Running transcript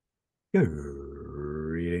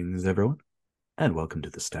Greetings, everyone, and welcome to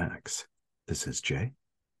the Stacks. This is Jay.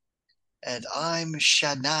 And I'm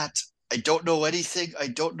Shanat. I don't know anything. I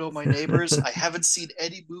don't know my neighbors. I haven't seen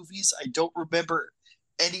any movies. I don't remember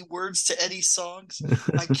any words to any songs.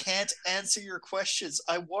 I can't answer your questions.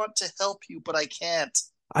 I want to help you, but I can't.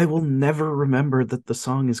 I will never remember that the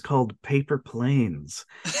song is called Paper Planes.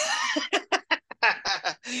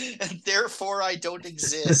 And therefore, I don't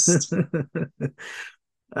exist.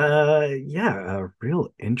 Yeah, a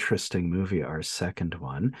real interesting movie, our second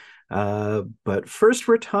one. But first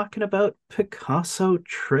we're talking about Picasso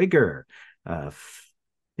Trigger.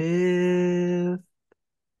 Fifth,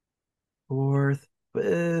 fourth,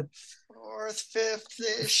 Fourth, fifth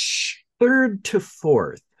ish. third to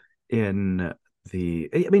fourth in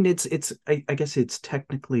I mean I guess it's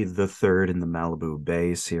technically the third in the Malibu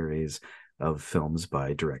Bay series of films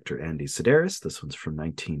by director Andy Sidaris. This one's from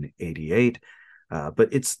 1988. But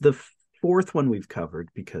it's the fourth one we've covered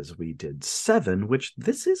because we did seven, which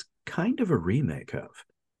this is kind of a remake of.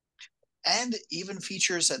 And even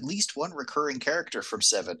features at least one recurring character from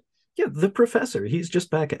Seven. Yeah, the professor. He's just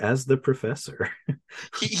back as the professor.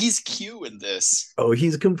 He's Q in this. Oh,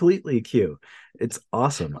 he's completely cute. It's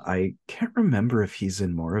awesome. I can't remember if he's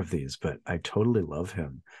in more of these, but I totally love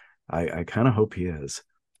him. I kind of hope he is.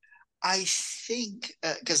 I think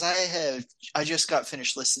because I just got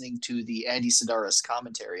finished listening to the Andy Sidaris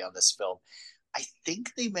commentary on this film. I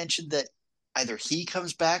think they mentioned that either he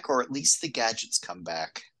comes back or at least the gadgets come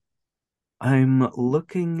back. I'm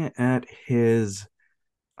looking at his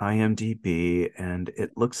IMDb, and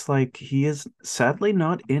it looks like he is sadly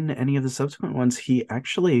not in any of the subsequent ones. He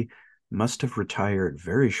actually must have retired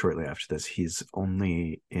very shortly after this. He's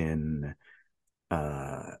only in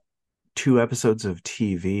uh, two episodes of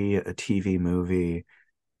TV, a TV movie,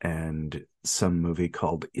 and some movie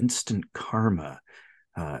called Instant Karma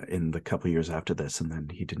in the couple years after this, and then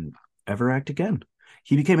he didn't ever act again.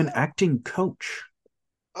 He became an Oh, acting coach.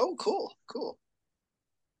 oh, cool, cool.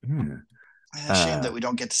 Yeah. A shame Uh, that we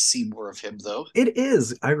don't get to see more of him, though. It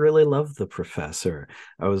is. I really love the professor.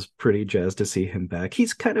 I was pretty jazzed to see him back.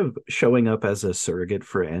 He's kind of showing up as a surrogate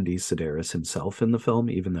for Andy Sidaris himself in the film,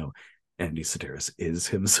 even though Andy Sidaris is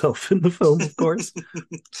himself in the film, of course.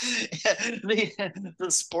 Yeah, the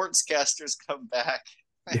sportscasters come back.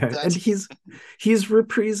 Yeah, and That's he's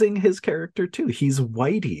reprising his character too. He's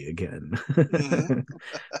Whitey again. mhm.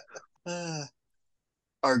 uh,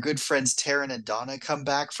 Our good friends Taryn and Donna come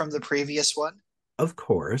back from the previous one. Of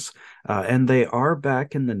course. And they are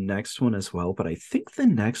back in the next one as well, but I think the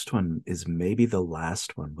next one is maybe the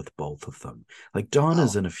last one with both of them. Like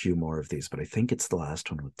Donna's Oh, in a few more of these, but I think it's the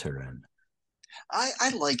last one with Taryn.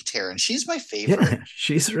 I like Taryn. She's my favorite. Yeah,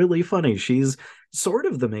 she's really funny. She's sort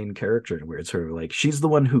of the main character where it's sort of like she's the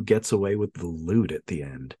one who gets away with the loot at the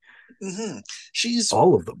end. Hmm. She's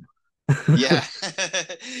All of them. yeah,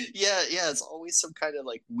 yeah. It's always some kind of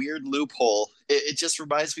like weird loophole. It just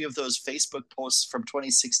reminds me of those Facebook posts from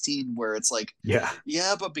 2016 where it's like, Yeah.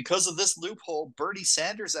 yeah, but because of this loophole, Bernie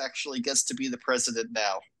Sanders actually gets to be the president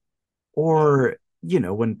now. Um, Or,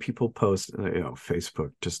 when people post,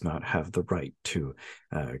 Facebook does not have the right to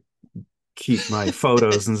uh, keep my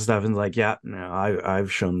photos and stuff. And like, yeah, no,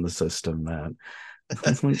 I've shown the system that.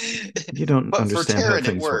 Like, you don't but for understand how Taryn, it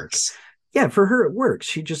things work. works. Yeah, for her it works.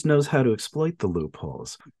 She just knows how to exploit the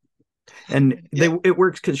loopholes. And Yeah, it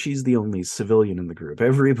works because she's the only civilian in the group.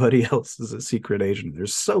 Everybody else is a secret agent.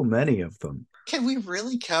 There's so many of them. can we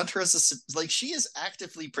really count her as like she is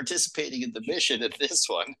actively participating in the mission at this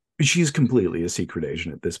one? She's completely a secret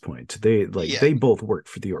agent at this point. Yeah. They both work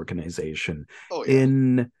for the organization. Oh yeah.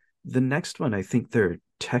 In the next one, I think they're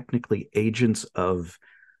technically agents of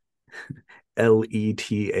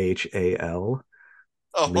LETHAL,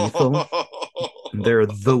 lethal. Oh. They're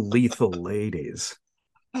the lethal ladies.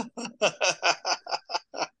 Uh,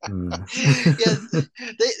 Yeah,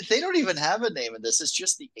 they don't even have a name in this. It's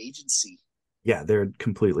just the agency. yeah, they're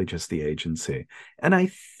completely just the agency. And I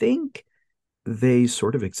think they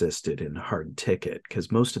sort of existed in Hard Ticket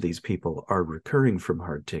because most of these people are recurring from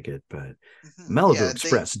Hard Ticket, but Mhm. Malibu Yeah, they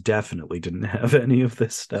Express definitely didn't have any of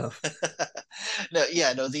this stuff. no,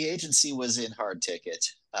 yeah, no, the agency was in Hard Ticket.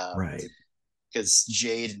 Right. Because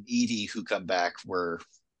Jade and Edie, who come back, were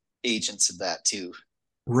agents in that too.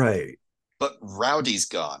 Right. But Rowdy's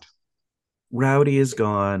gone. Rowdy is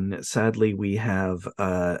gone. Sadly, we have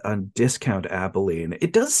a discount Abilene.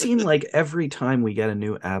 It does seem like every time we get a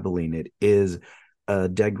new Abilene, it is a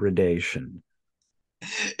degradation.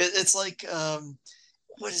 It's like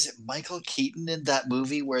what is it, Michael Keaton in that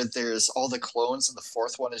movie where there's all the clones and the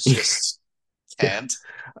fourth one is just Yeah. Can't.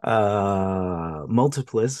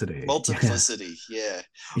 Multiplicity. Yeah. Multiplicity, yeah.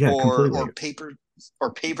 Yeah, Or completely.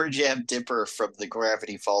 Paper Jam Dipper from the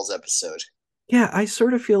Gravity Falls episode. Yeah, I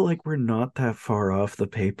sort of feel like we're not that far off the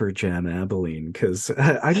Paper Jam Abilene because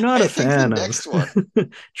I'm not a I think the fan of next one.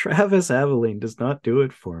 Travis Abilene does not do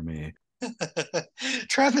it for me.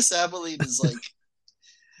 Travis Abilene is like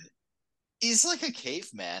he's like a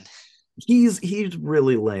caveman. He's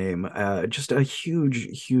really lame. Just a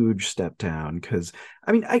huge step down because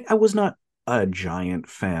I mean I was not a giant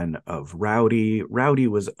fan of Rowdy. Rowdy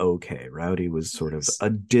was okay. Rowdy was sort of a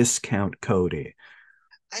discount Cody.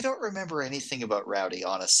 I don't remember anything about Rowdy,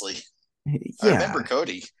 honestly. I remember Yeah,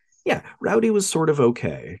 Cody. yeah, Rowdy was sort of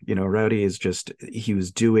okay. You know, Rowdy is just he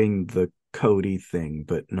was doing the Cody thing,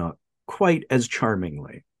 but not quite as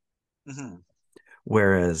charmingly. Mm-hmm.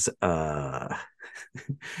 Whereas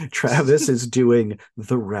Travis is doing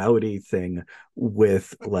the Rowdy thing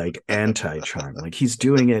with like anti-charm. Like he's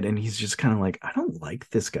doing it and he's just kind of like, I don't like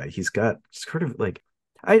this guy. He's got sort of like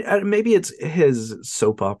I maybe it's his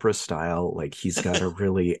soap opera style. Like he's got a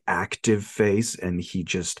really active face and he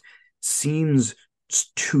just seems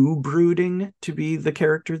too brooding to be the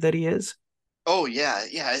character that he is. Oh yeah,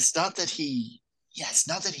 yeah. It's not that he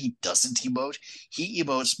doesn't emote. He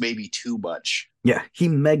emotes maybe too much. Yeah, he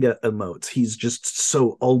mega emotes. He's just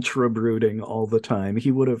so ultra brooding all the time.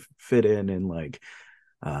 He would have fit in like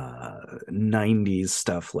 90s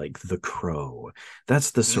stuff like The Crow.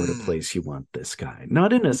 That's the sort of Mm. place you want this guy.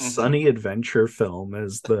 Not in a Mm-hmm. sunny adventure film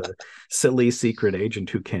as the silly secret agent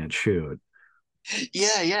who can't shoot.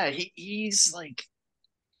 Yeah, yeah. He's like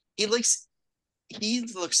he looks he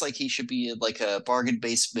looks like he should be in like a bargain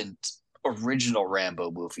basement original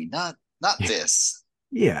Rambo movie, not Yeah. this.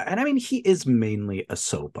 Yeah, and I mean he is mainly a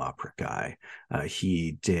soap opera guy.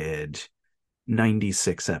 He did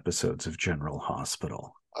 96 episodes of General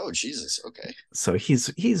Hospital. Oh Jesus, okay. So he's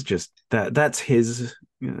just that's his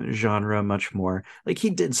genre much more. Like he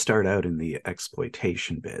did start out in the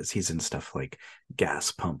exploitation biz. He's in stuff like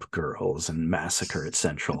Gas Pump Girls and Massacre at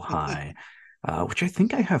Central High, which I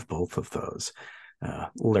think I have both of those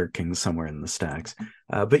lurking somewhere in the stacks.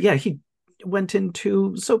 But yeah, he went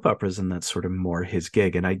into soap operas and that's sort of more his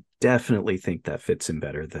gig. And I definitely think that fits him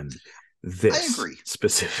better than I this agree.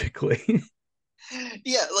 specifically.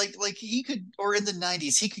 Yeah, like he could, or in the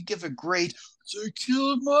 '90s, he could give a great "They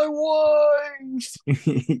killed my wife."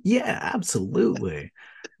 Yeah, absolutely.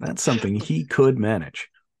 That's something he could manage.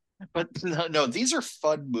 But no, no, these are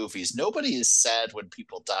fun movies. Nobody is sad when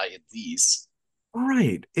people die in these.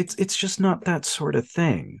 Right. It's just not that sort of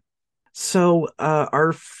thing. So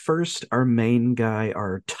our main guy,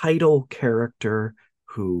 our title character,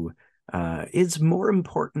 who is more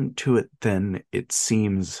important to it than it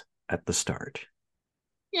seems at the start.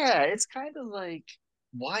 Yeah, it's kind of like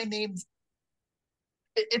why name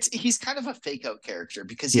it's he's kind of a fake out character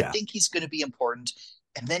because you Yeah, think he's going to be important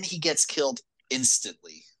and then he gets killed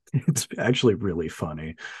instantly. it's actually really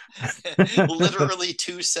funny. Literally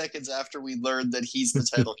 2 seconds after we learn that he's the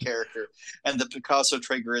title character and the Picasso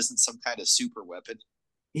trigger isn't some kind of super weapon.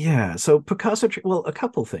 Yeah, so well, a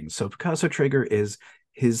couple things. So Picasso Trigger is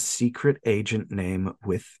his secret agent name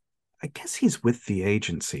with, I guess he's with the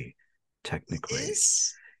agency, technically.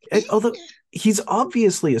 Is he? Although he's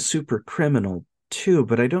obviously a super criminal too,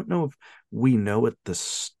 but I don't know if we know at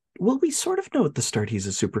well, we sort of know at the start he's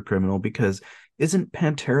a super criminal because isn't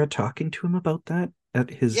Pantera talking to him about that at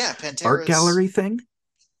his Yeah, art Pantera's gallery thing?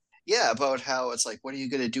 yeah, about how it's like, what are you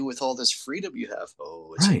going to do with all this freedom you have?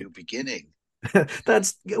 Oh, it's a Right. new beginning.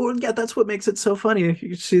 That's well, yeah, that's what makes it so funny.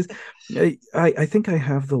 I think I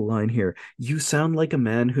have the line here. You sound like a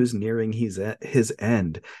man who's nearing his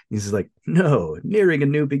end. He's like, no, nearing a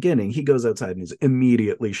new beginning. He goes outside and is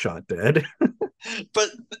immediately shot dead. But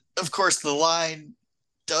of course, the line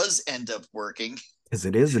does end up working. Because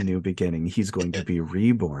it is a new beginning. He's going to be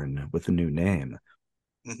reborn with a new name.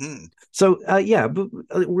 Mm-hmm. So yeah, but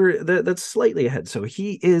that's slightly ahead. So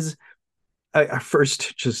he is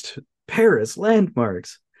first just Paris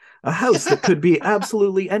landmarks, a house that could be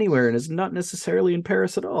absolutely anywhere and is not necessarily in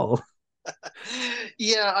Paris at all.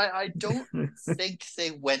 Yeah, I don't think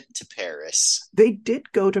they went to Paris. They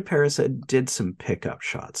did go to Paris and did some pickup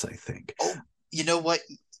shots, I think. Oh, you know what?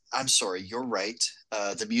 I'm sorry, you're right.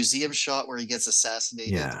 The museum shot where he gets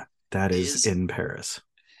assassinated Yeah, that is is in Paris.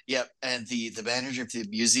 yep, and the manager of the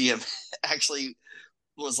museum actually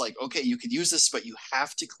was like, okay, you could use this, but you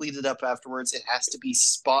have to clean it up afterwards. It has to be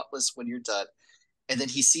spotless when you're done. And then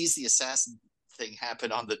he sees the assassin thing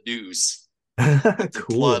happen on the news with the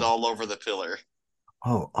blood Cool. all over the pillar.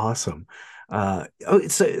 Oh, awesome.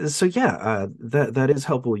 So yeah, that is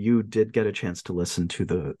helpful. You did get a chance to listen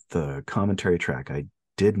to the commentary track. I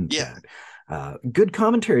didn't Yeah. yet. Good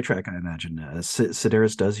commentary track, I imagine.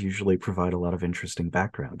 Sedaris does usually provide a lot of interesting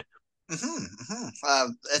background.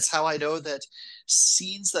 That's how I know that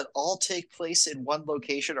scenes that all take place in one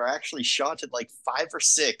location are actually shot in like five or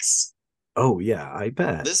six. Oh yeah, I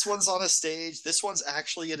bet. This one's on a stage. This one's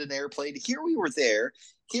actually in an airplane. Here we were there.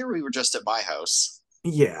 Here we were just at my house.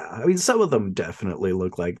 Yeah, I mean, some of them definitely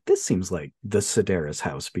look like this seems like the Sedaris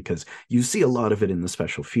house because you see a lot of it in the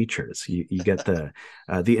special features. You get the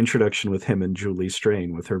introduction with him and Julie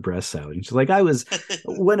Strain with her breasts out, and she's like, "I was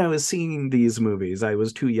when I was seeing these movies, I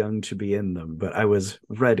was too young to be in them, but I was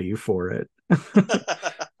ready for it."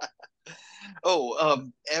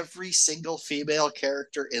 Every single female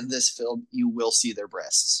character in this film, you will see their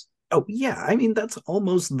breasts. Oh yeah, I mean that's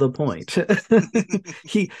almost the point.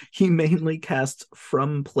 He mainly casts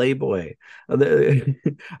from Playboy.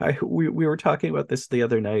 We were talking about this the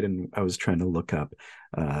other night, and I was trying to look up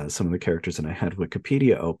some of the characters, and I had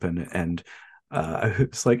Wikipedia open, and I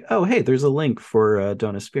was like, oh hey, there's a link for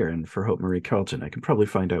Donna Spear and for Hope Marie Carlton. I can probably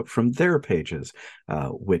find out from their pages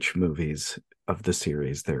which movies of the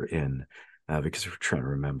series they're in. Because we're trying to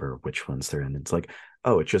remember which ones they're in. It's like,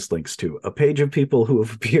 oh, it just links to a page of people who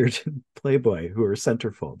have appeared in Playboy who are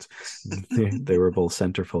centerfolds. They were both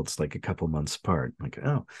centerfolds like a couple months apart. Like,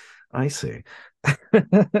 oh, I see.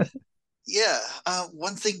 Yeah.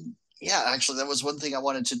 One thing. Yeah, actually, that was one thing I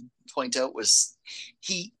wanted to point out was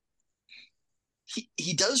he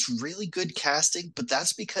he does really good casting, but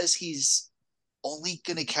that's because he's only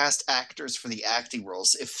going to cast actors for the acting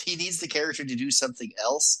roles. If he needs the character to do something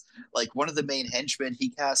else, like one of the main henchmen, he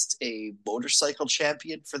cast a motorcycle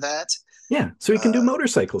champion for that. Yeah, so he can do Uh,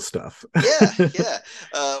 motorcycle stuff. yeah,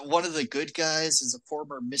 yeah. One of the good guys is a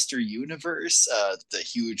former Mr. Universe, the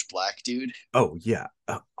huge black dude. Oh yeah,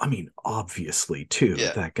 I mean, obviously too.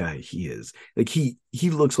 Yeah. That guy, he is like he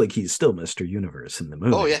looks like he's still Mr. Universe in the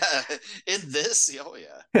Oh movie. yeah. In this, oh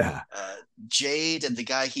yeah. Yeah, Uh, Jade and the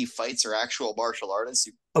guy he fights are actual martial artists.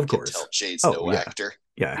 You of can course. tell Jade's Oh no yeah, actor,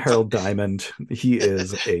 yeah. but Harold Diamond, he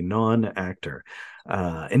is a non-actor,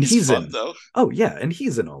 and he's he's fun in. though. Oh yeah, and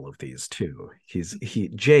he's in all of these too. He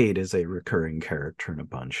Jade is a recurring character in a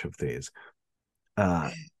bunch of these.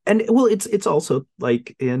 Uh, and well, it's also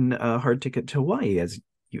like in Hard Ticket to Hawaii, as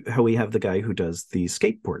how we have the guy who does the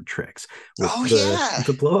skateboard tricks with Oh the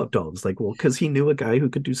yeah. blow up dolls. Like, well, because he knew a guy who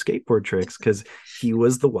could do skateboard tricks because he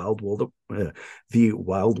was the world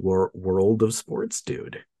of sports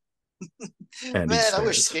dude, and he Man, I still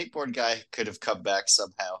wish is. Skateboard Guy could have come back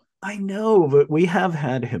somehow. I know, but we have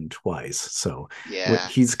had him twice, so Yeah.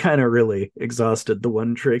 he's kind of really exhausted the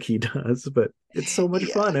one trick he does, but it's so much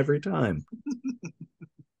Yeah. fun every time.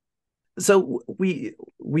 So we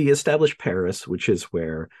establish Paris, which is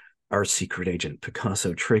where our secret agent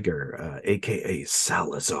Picasso Trigger, aka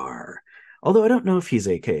Salazar. Although I don't know if he's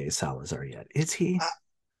aka Salazar yet. Is he?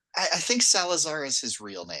 I, I think Salazar is his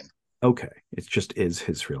real name. Okay, it just is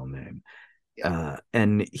his real name. Yeah.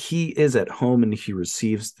 And he is at home and he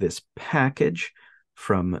receives this package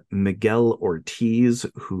from Miguel Ortiz,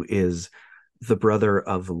 who is the brother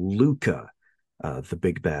of Luca, the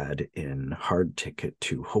big bad in Hard Ticket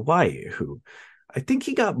to Hawaii, who I think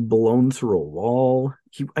he got blown through a wall.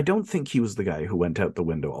 I don't think he was the guy who went out the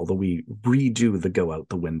window, although we redo the go out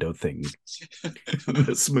the window thing in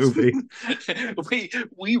this movie.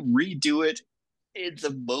 we redo it in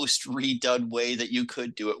the most redone way that you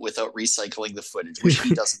could do it without recycling the footage, which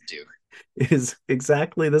he doesn't do. Is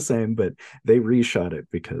exactly the same, but they reshot it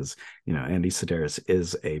because Andy Sedaris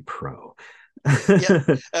is a pro. Yeah.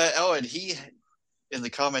 And he in the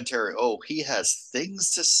commentary, oh, he has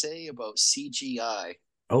things to say about CGI.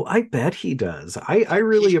 Oh, I bet he does. I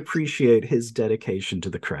really He appreciate his dedication to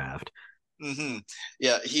the craft. mm-hmm.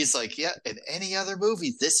 Yeah, he's like, yeah, in any other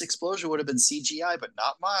movie, this explosion would have been CGI, but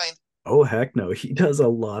not mine. Oh, heck no. He does a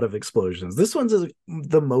lot of explosions. This one's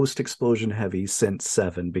the most explosion heavy since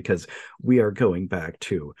Seven because we are going back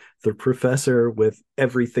to the professor with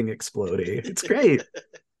everything exploding. It's great.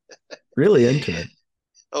 Really into it.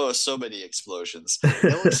 Oh, so many explosions.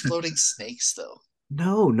 No exploding snakes, though.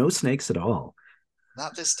 No, no snakes at all.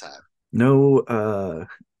 Not this time. No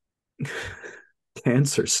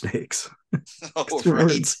cancer snakes. Oh, Remember,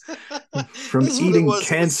 right. it's from That's what it eating was. It was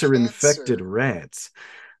cancer infected cancer. rats.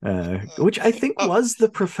 Uh, Which I think oh, was the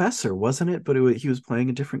professor, wasn't it? But he was playing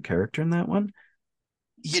a different character in that one.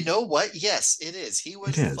 you know what? Yes, it is. He It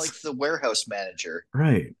was is. like the warehouse manager.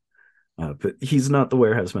 Right. But he's not the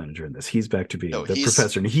warehouse manager in this. He's back to being No, the he's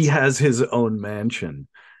professor, and he has his own mansion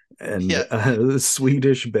and yeah. a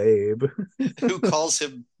Swedish babe. Who calls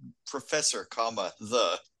him Professor, comma,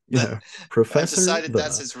 the. Yeah, I've Professor decided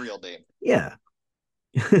that's the. his real name. Yeah.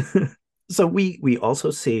 So we also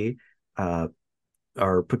see uh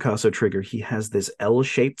our Picasso trigger. He has this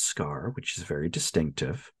L-shaped scar, which is very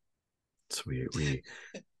distinctive. So we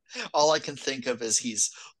All I can think of is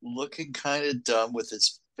he's looking kind of dumb with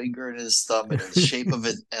his finger and his thumb in the shape of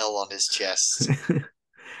an L on his chest.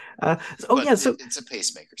 uh, oh But yeah, so it's a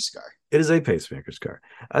pacemaker scar. it is a pacemaker scar.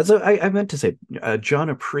 So I meant to say, John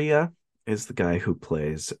Aprea is the guy who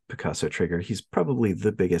plays Picasso Trigger. He's probably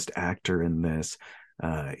the biggest actor in this.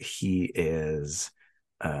 He is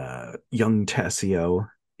young Tessio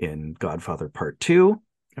in Godfather Part Two.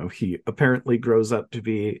 You know, he apparently grows up to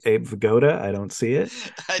be Abe Vigoda. I don't see it.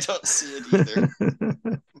 I don't see it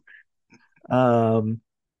either. um,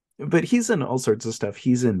 but he's in all sorts of stuff.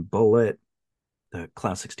 He's in Bullet, the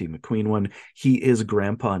classic Steve McQueen one. He is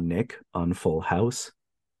Grandpa Nick on Full House.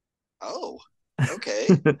 Oh, okay.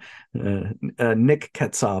 Nick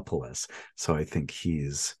Katsopoulos. So I think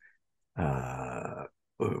uh,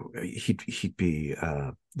 he'd be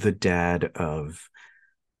the dad of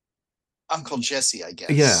Uncle Jesse, I yeah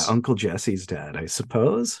guess. Uncle Jesse's dad, I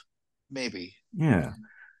suppose. Maybe. Yeah,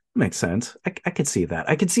 makes sense. I could see that.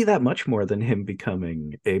 I could see that much more than him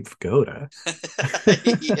becoming Abe Vigoda.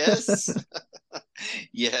 Yes.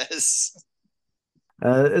 Yes.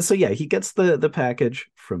 So yeah, he gets the package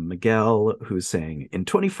from Miguel, who's saying in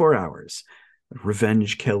 24 hours,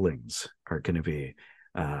 revenge killings are going to be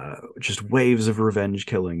just waves of revenge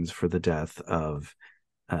killings for the death of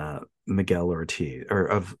Miguel Ortiz or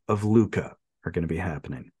of Luca are going to be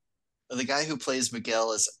happening. The guy who plays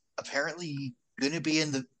Miguel is apparently going to be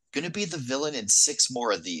the villain in six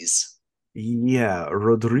more of these. Yeah,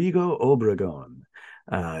 Rodrigo Obregon.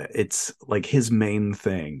 It's like his main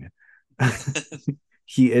thing.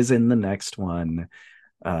 He is in the next one.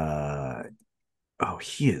 Uh, Oh,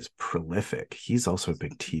 he is prolific. He's also a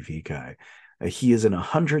big TV guy. He is in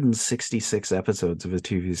 166 episodes of a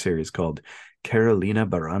TV series called Carolina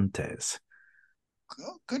Barrantes.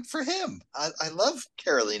 Oh, good for him. I love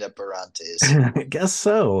Carolina Barrantes. I guess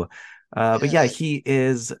so. But yeah, Yeah, he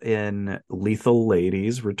is in Lethal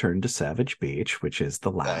Ladies, Return to Savage Beach, which is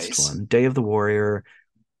the last nice. one. Day of the Warrior,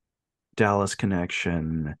 Dallas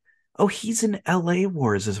Connection. Oh, he's in LA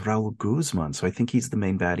Wars as Raul Guzman, so I think he's the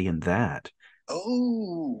main baddie in that.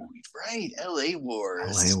 Oh, right. LA LA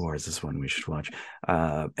Wars. Wars is one we should watch.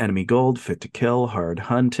 Enemy Gold, Fit to Kill, Hard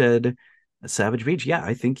Hunted, Savage Beach. Yeah,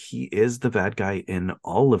 I think he is the bad guy in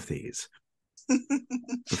all of these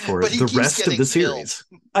for But he the keeps rest of getting the killed. series.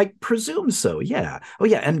 I presume so. Yeah. Oh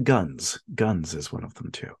yeah, and Guns. Guns is one of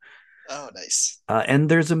them too. Oh, nice. And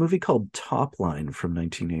there's a movie called Top Line from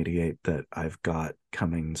 1988 that I've got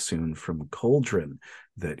coming soon from Cauldron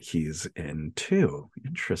that he's in too.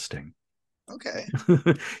 Interesting. Okay.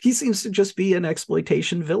 He seems to just be an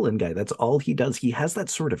exploitation villain guy. That's all he does. He has that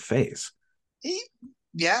sort of face. He,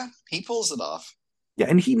 yeah, he pulls it off. Yeah,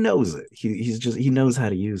 and he knows it. He knows how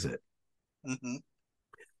to use it. Hmm.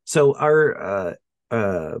 So our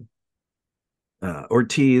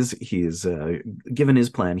Ortiz, he's given his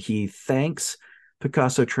plan. He thanks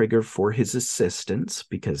Picasso Trigger for his assistance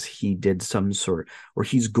because he did some sort, or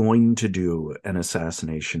he's going to do an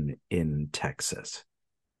assassination in Texas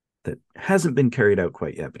that hasn't been carried out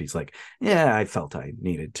quite yet. But he's like, Yeah. yeah, I felt I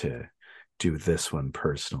needed to do this one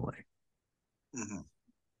personally. Hmm.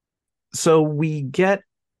 So we get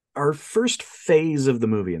our first phase of the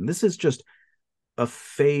movie, and this is just a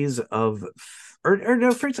phase of, or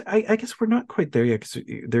no, first, I guess we're not quite there yet because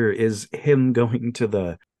there is him going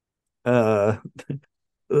to uh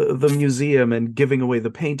the museum and giving away the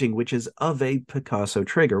painting, which is of a Picasso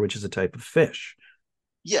trigger, which is a type of fish.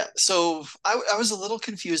 Yeah. So I was a little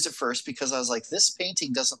confused at first because I was like, this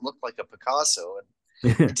painting doesn't look like a Picasso.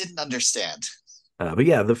 And I didn't understand. But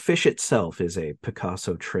yeah, the fish itself is a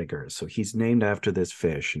Picasso trigger. So he's named after this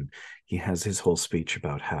fish, and he has his whole speech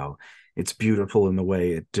about how it's beautiful in the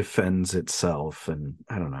way it defends itself. And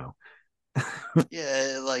I don't know.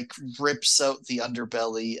 Yeah, like rips out the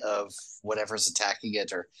underbelly of whatever's attacking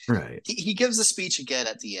it, or Right. he gives a speech again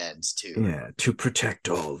at the end too. Yeah. To protect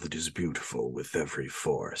all that is beautiful with every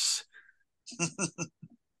force.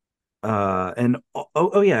 And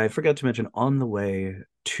oh yeah, I forgot to mention on the way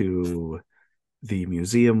to the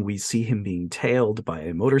museum, we see him being tailed by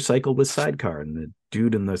a motorcycle with sidecar, and the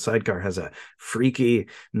dude in the sidecar has a freaky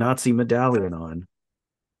Nazi medallion on.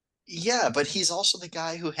 Yeah, but he's also the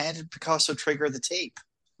guy who handed Picasso Trigger the tape.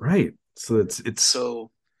 Right. So it's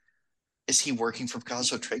So is he working for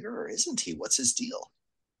Picasso Trigger or isn't he? What's his deal?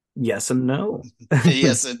 yes and no.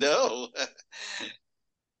 Yes and no.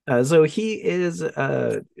 So he is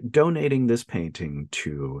donating this painting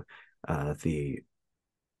to the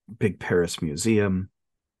big Paris museum,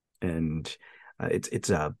 and it's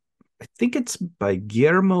I think it's by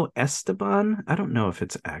Guillermo Esteban. I don't know if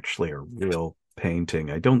it's actually a real painting.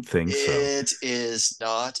 I don't think so. It is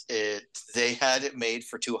not. It They had it made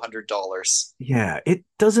for $200. Yeah, it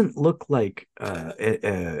doesn't look like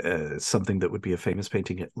something that would be a famous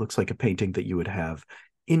painting. It looks like a painting that you would have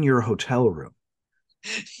in your hotel room.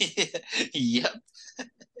 Yep.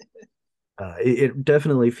 It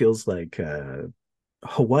definitely feels like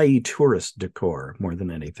Hawaii tourist decor more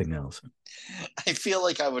than anything else. I feel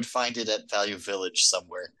like I would find it at Value Village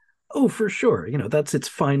somewhere. Oh, for sure. That's its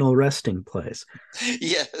final resting place.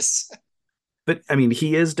 Yes. But I mean,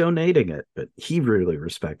 he is donating it, but he really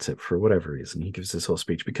respects it for whatever reason. He gives this whole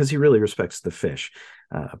speech because he really respects the fish,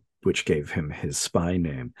 which gave him his spy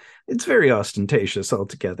name. It's very ostentatious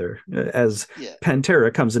altogether. As Yeah.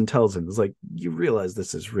 Pantera comes and tells him, it's like, you realize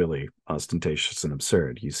this is really ostentatious and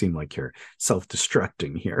absurd. You seem like you're self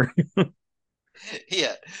destructing here.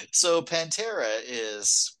 Yeah. So Pantera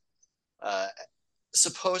is uh,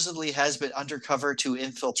 supposedly has been undercover to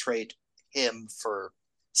infiltrate him for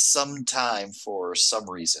some time for some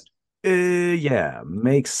reason. Yeah,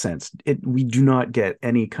 makes sense. We do not get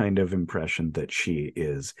any kind of impression that she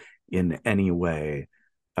is in any way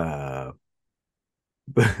uh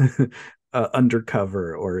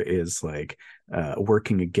undercover or is like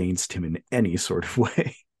working against him in any sort of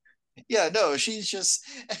way. Yeah, no, she's just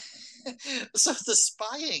so the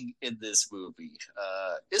spying in this movie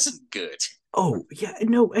isn't good. Oh, yeah,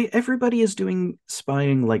 no, everybody is doing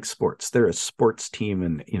spying like sports. They're a sports team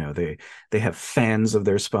and they have fans of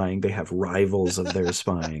their spying, they have rivals of their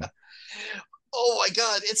spying. Oh my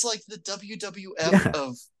god, it's like the WWF Yeah.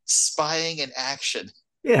 of spying and action.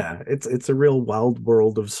 Yeah, it's a real wild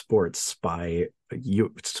world of sports spy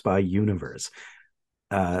universe.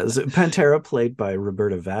 So Pantera, played by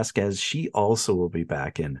Roberta Vasquez, she also will be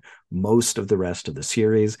back in most of the rest of the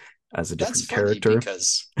series as a That's different funny character.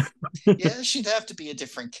 because yeah, she'd have to be a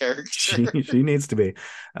different character. She needs to be.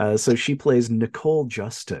 So she plays Nicole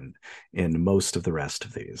Justin in most of the rest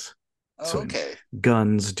of these. So in Okay.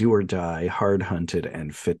 Guns, Do or Die, Hard Hunted,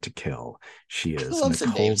 and Fit to Kill, she I is love the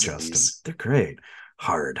Nicole names of Justin. these. They're great.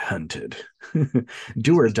 Hard Hunted.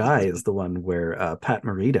 Do or Die is the one where Pat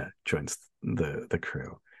Morita joins the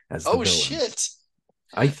crew as the Oh villain. shit.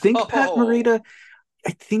 I think Pat Oh, Morita,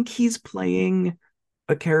 I think he's playing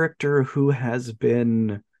a character who has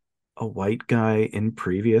been a white guy in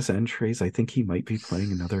previous entries. I think he might be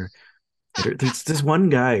playing another. There's this one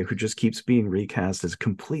guy who just keeps being recast as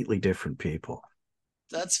completely different people.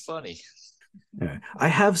 that's funny. Yeah. I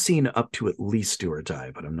have seen up to at least Do or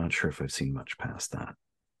Die, but I'm not sure if I've seen much past that.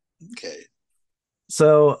 Okay.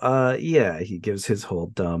 So, yeah, he gives his whole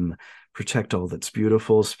dumb protect all that's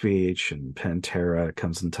beautiful speech, and Pantera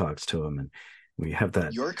comes and talks to him, and we have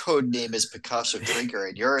that. Your code name is Picasso Trigger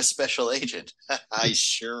and you're a special agent. I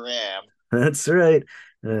sure am. That's right.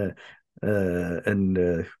 Uh,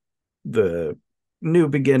 and the new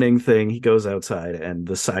beginning thing, he goes outside, and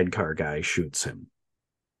the sidecar guy shoots him.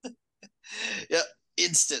 Yeah,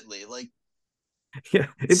 instantly, like Yeah,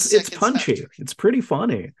 it's seconds after. punchy. It's pretty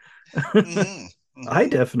funny. Mm-hmm. I Mm-hmm.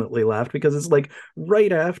 definitely laughed because it's like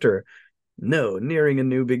right after. No, nearing a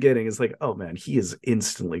new beginning is like, oh man, he is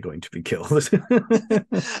instantly going to be killed.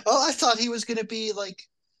 Well, I thought he was going to be like,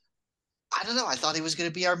 I don't know. I thought he was going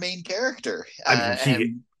to be our main character. I mean,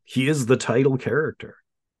 And he is the title character.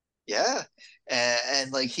 yeah.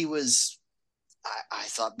 And like he was, I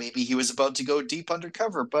thought maybe he was about to go deep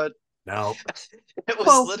undercover, but No, it was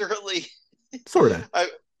well, literally, sort of. I,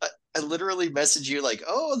 I literally messaged you like,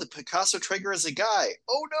 oh, the Picasso Trigger is a guy.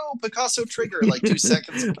 Oh no, Picasso Trigger, like 2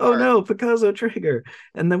 seconds Oh apart. no, Picasso trigger.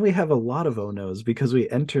 And then we have a lot of oh no's because we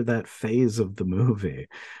enter that phase of the movie.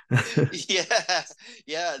 Yeah,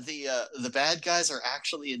 yeah. The bad guys are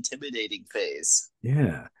actually intimidating phase.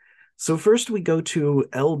 Yeah. So first we go to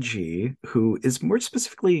LG, who is more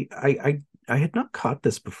specifically, I had not caught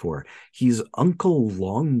this before. He's Uncle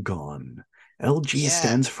Long Gone. LG Yeah,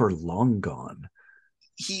 stands for Long Gone.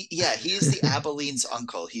 he is the Abeline's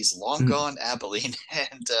uncle. He's long gone Abilene,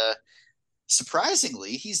 and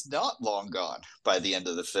surprisingly, he's not long gone by the end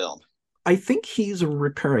of the film. I think he's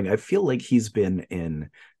recurring. I feel like he's been in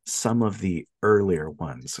some of the earlier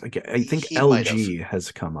ones. I think He might have, LG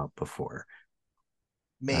has come up before.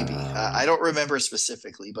 maybe. Uh, I don't remember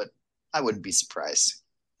specifically, but I wouldn't be surprised.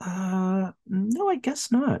 no, I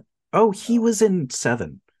guess not. Oh, he No. was in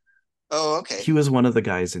Seven. Oh, okay. He was one of the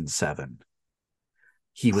guys in Seven.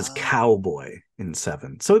 He was Oh, Cowboy in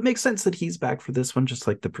Seven. So it makes sense that he's back for this one, just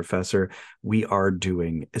like the professor. We are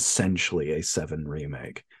doing essentially a Seven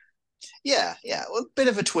remake. Yeah, yeah. Well, a bit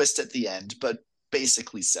of a twist at the end, but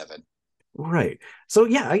basically Seven. Right. So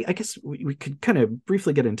yeah, I guess we could kind of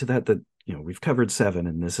briefly get into that. That we've covered Seven,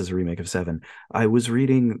 and this is a remake of Seven. I was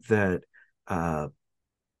reading that uh,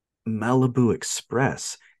 Malibu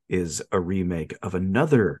Express is a remake of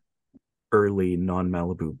another early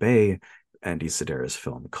non-Malibu Bay Andy Sedaris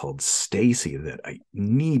film called Stacy that I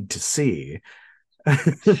need to see.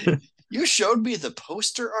 You showed me the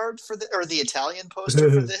poster art for the or the Italian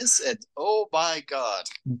poster for this, and oh my god,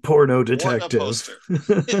 Porno what a detective. poster!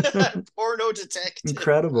 Porno detective.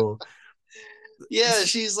 Incredible. Yeah,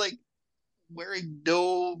 she's like wearing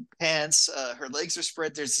no pants. Her legs are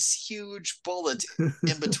spread. There's this huge bullet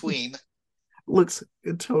in between. Looks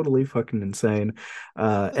totally fucking insane.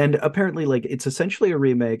 And apparently, like, it's essentially a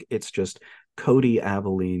remake. It's just Cody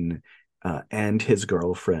Abilene and his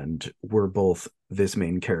girlfriend were both this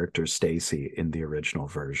main character, Stacy, in the original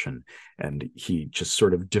version. And he just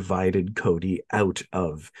sort of divided Cody out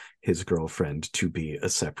of his girlfriend to be a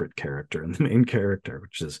separate character and the main character,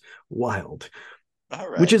 which is wild. All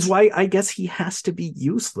Which is right. why I guess he has to be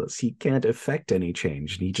useless. He can't affect any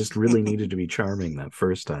change. And he just really needed to be charming that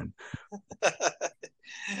first time.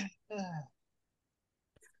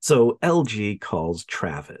 So LG calls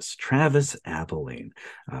Travis Abilene,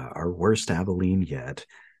 our worst Abilene yet.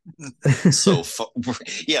 So far,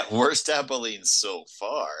 yeah, worst Abilene so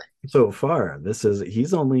far. So far,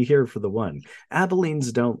 he's only here for the one.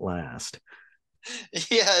 Abilenes don't last.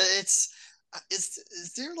 Yeah,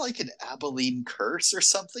 is there like an Abilene curse or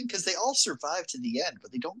something? Because they all survive to the end,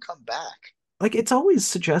 but they don't come back. Like it's always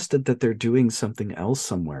suggested that they're doing something else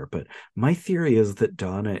somewhere, but my theory is that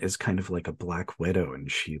Donna is kind of like a black widow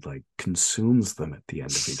and she like consumes them at the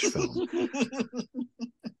end of each film.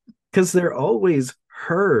 Because they're always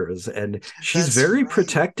hers, and she's That's very right.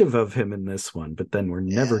 protective of him in this one, but then we're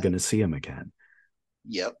never Yeah. going to see him again.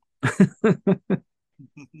 Yep.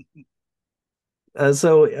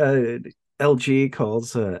 So LG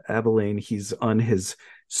calls Abilene. He's on his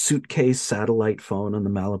suitcase satellite phone on the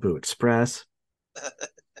Malibu Express.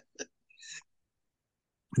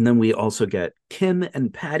 And then we also get Kim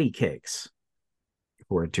and Patty Cakes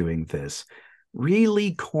who are doing this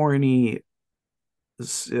really corny,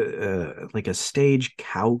 like a stage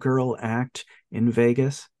cowgirl act in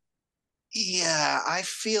Vegas. Yeah, I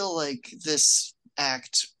feel like this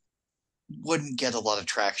act wouldn't get a lot of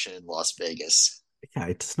traction in Las Vegas. Yeah,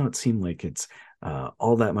 it does not seem like it's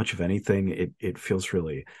all that much of anything. It feels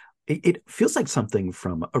really, it feels like something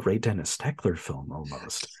from a Ray Dennis Steckler film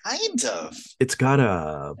almost. Kind of. It's got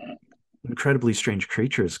a incredibly strange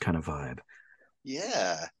creatures kind of vibe,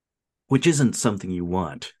 Yeah. which isn't something you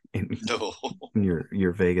want No. in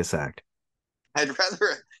your Vegas act. I'd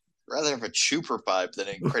rather have a trooper vibe than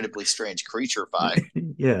an incredibly strange creature vibe.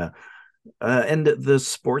 Yeah. And the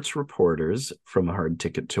sports reporters from A Hard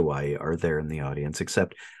Ticket to Hawaii are there in the audience,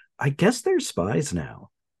 except I guess they're spies now.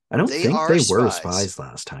 I don't They think are they were spies. spies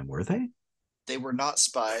last time, were they? They were not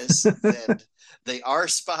spies then. They are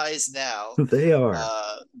spies now. They are.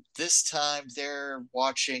 Uh, this time they're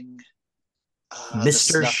watching the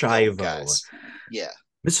Mr. snuff film Shivo. guys. Yeah.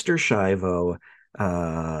 Mr. Shivo,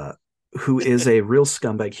 uh, who is a real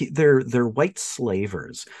scumbag. They're white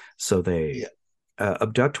slavers, so they Yeah.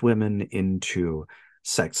 abduct women into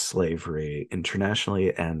sex slavery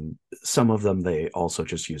internationally, and some of them they also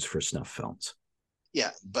just use for snuff films.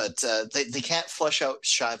 Yeah. But they can't flush out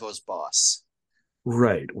Shivo's boss.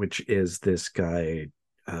 Right, which is this guy.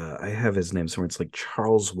 I have his name somewhere. It's like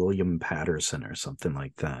Charles William Patterson or something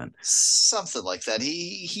like that. Something like that.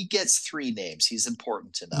 He gets three names. He's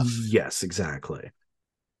important enough. Yes, exactly.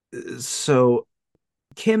 So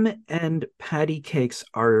Kim and Patty Cakes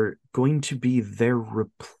are going to be their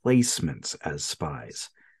replacements as spies.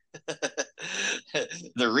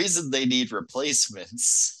 The reason they need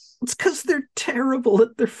replacements. It's because they're terrible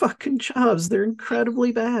at their fucking jobs. They're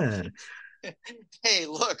incredibly bad. Hey,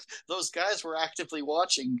 look, those guys were actively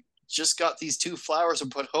watching. Just got these two flowers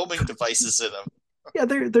and put homing devices in them. Yeah,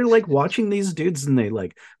 they're like watching these dudes and they're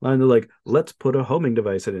like, let's put a homing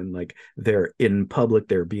device in. And like they're in public,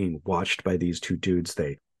 they're being watched by these two dudes.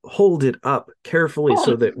 They hold it up carefully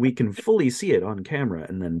so that we can fully see it on camera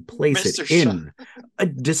and then place it Mr. Shaw. in a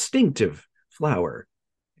distinctive flower.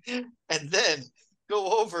 And then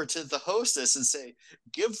go over to the hostess and say,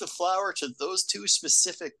 give the flower to those two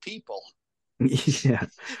specific people Yeah.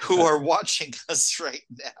 who Uh, are watching us right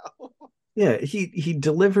now. yeah, he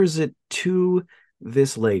delivers it to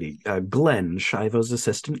this lady, Glenn, Shivo's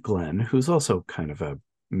assistant Glenn, who's also kind of a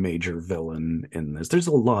major villain in this. There's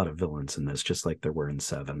a lot of villains in this, just like there were in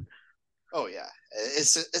Seven. Oh yeah,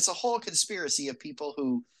 it's a whole conspiracy of people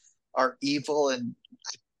who are evil, and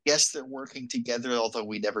I guess they're working together, although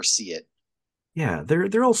we never see it. Yeah,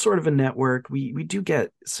 they're all sort of a network. We do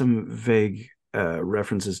get some vague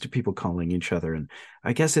references to people calling each other, and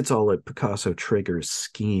I guess it's all a Picasso trigger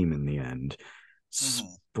scheme in the end. Mm-hmm.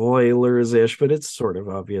 Spoilers ish, but it's sort of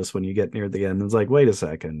obvious when you get near the end. It's like, wait a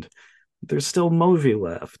second, there's still movie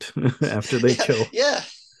left after they Yeah, kill yeah,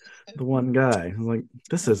 the one guy. I'm like,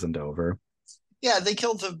 this isn't over. yeah. They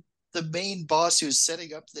killed the main boss who's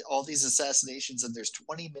setting up all these assassinations, and there's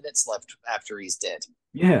 20 minutes left after he's dead.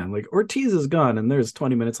 Yeah, like Ortiz is gone and there's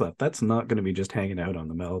 20 minutes left. That's not going to be just hanging out on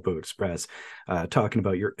the Malibu Express, talking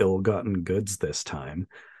about your ill-gotten goods this time.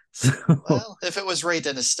 So Well, if it was Ray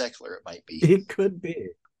Dennis Steckler, it might be. it could be.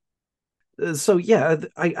 So yeah,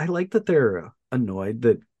 I like that they're annoyed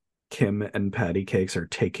that Kim and Patty Cakes are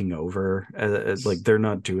taking over. Like they're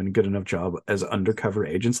not doing a good enough job as undercover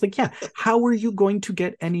agents. Like, yeah, how are you going to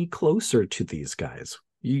get any closer to these guys?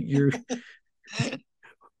 You're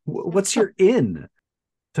what's your in?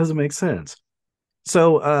 Doesn't make sense.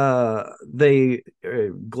 So they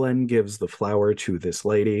Glenn gives the flower to this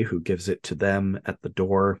lady who gives it to them at the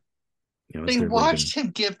door, as They they're leaving. watched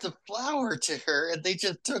him give the flower to her, and they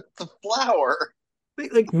just took the flower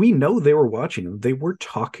Like we know they were watching them. They were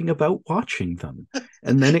talking about watching them.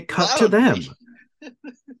 And then it cut to loudly. them.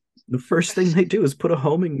 The first thing they do is put a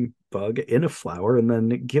homing bug in a flower and then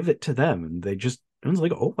give it to them. And they just, it was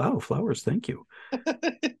like, oh, wow, flowers, thank you.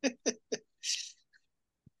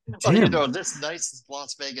 Well, Tim, this nice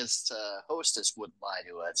Las Vegas hostess wouldn't lie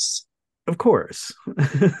to us. of course.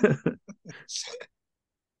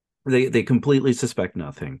 They completely suspect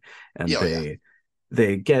nothing. And Yeah, oh, yeah.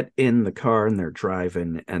 they get in the car and they're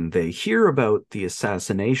driving and they hear about the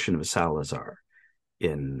assassination of Salazar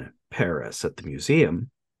in Paris at the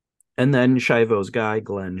museum. And then Shivo's guy,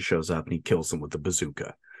 Glenn, shows up and he kills him with a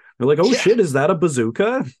bazooka. They're like, oh Yeah. shit, is that a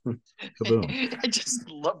bazooka? Kaboom. I just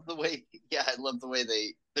love the way, yeah, I love the way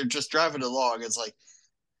they're just driving along. It's like,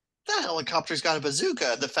 that helicopter's got a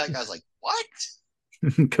bazooka. And the fat guy's like, what?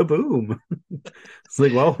 Kaboom. It's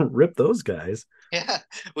like, well, rip those guys. Yeah,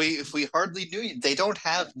 we hardly knew you. They don't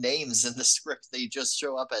have names in the script. They just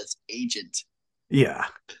show up as agent. Yeah.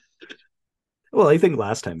 Well, I think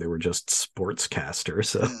last time they were just sportscasters,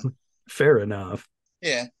 so Mm. fair enough.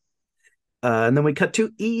 Yeah. And then we cut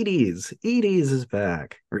to Edie's. Edie's is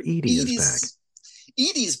back, or Edie is back. Edie's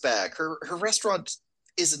Edie's back. Her restaurant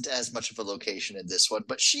isn't as much of a location in this one,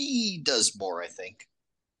 but she does more, I think.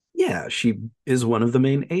 Yeah, she is one of the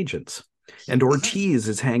main agents. And Mhm. Ortiz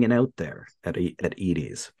is hanging out there at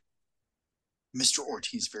Edie's. Mr.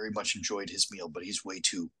 Ortiz very much enjoyed his meal, but he's way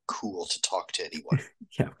too cool to talk to anyone.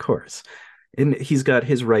 Yeah, of course. And he's got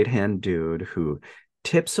his right hand dude who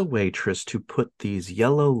tips a waitress to put these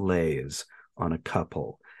yellow lays on a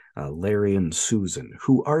couple, Larry and Susan,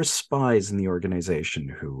 who are spies in the organization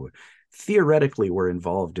who theoretically were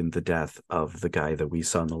involved in the death of the guy that we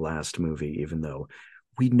saw in the last movie, even though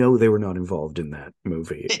we know they were not involved in that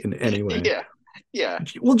movie in any way. Yeah. Yeah.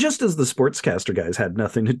 Well, just as the sportscaster guys had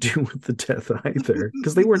nothing to do with the death either,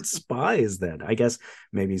 because they weren't spies then. I guess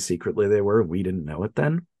maybe secretly they were. We didn't know it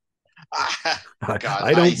then. God,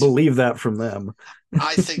 I don't believe that from them.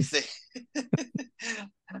 I think they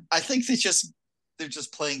I think they're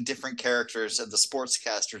just playing different characters, and the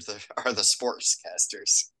sportscasters are the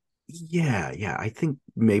sportscasters. Yeah, yeah. I think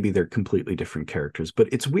maybe they're completely different characters, but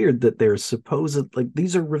it's weird that they're supposed like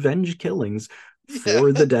these are revenge killings Yeah.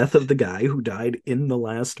 for the death of the guy who died in the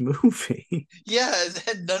last movie. Yeah,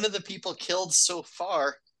 and none of the people killed so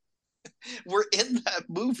far were in that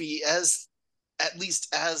movie as at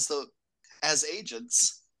least as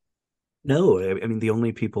agents. No, I mean the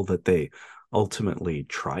only people that they ultimately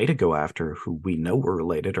try to go after who we know were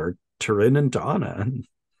related are Turin and Donna.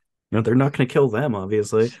 They're not going to kill them,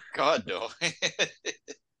 obviously. God no.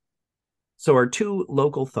 So our two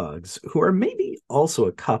local thugs, who are maybe also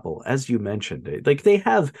a couple, as you mentioned, like they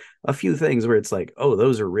have a few things where it's like, oh,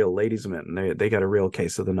 those are real ladies' men. They got a real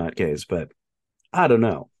case of the not gays, but I don't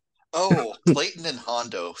know. Oh, Clayton and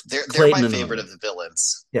Hondo. They're my Clayton and favorite Hondo, of the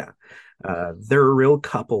villains. yeah, they're a real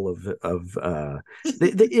couple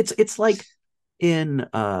it's like in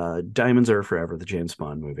Diamonds Are Forever, the James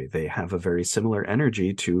Bond movie. They have a very similar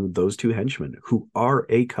energy to those two henchmen who are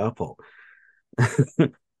a couple. They're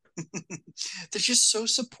just so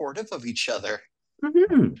supportive of each other.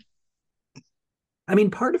 Mhm. I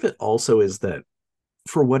mean, part of it also is that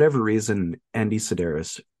for whatever reason, Andy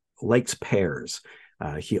Sedaris likes pairs.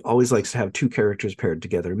 He always likes to have two characters paired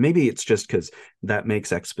together. Maybe it's just because that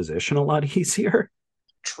makes exposition a lot easier.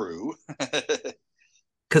 True.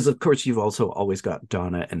 Because of course you've also always got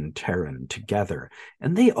Donna and Taryn together,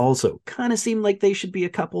 and they also kind of seem like they should be a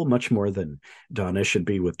couple, much more than Donna should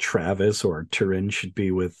be with Travis or Taryn should be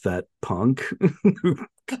with that punk who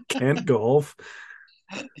can't golf.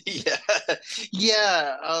 Yeah.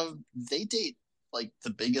 Yeah. They date like the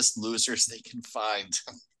biggest losers they can find.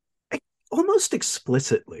 Almost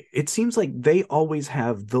explicitly, it seems like they always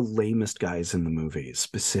have the lamest guys in the movies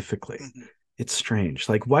specifically. It's strange.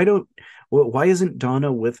 Like, why isn't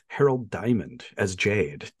Donna with Harold Diamond as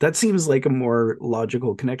Jade? That seems like a more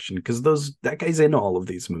logical connection because those that guy's in all of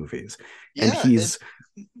these movies, and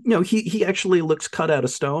Yeah. he actually looks cut out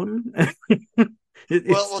of stone. Well,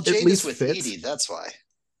 It's at Jade is least with fits. Edie. That's why.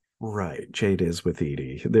 Right, Jade is with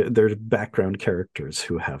Edie. They're background characters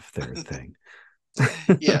who have their thing.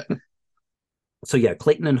 Yeah. So yeah,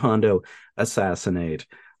 Clayton and Hondo assassinate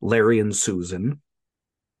Larry and Susan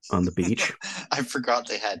on the beach. I forgot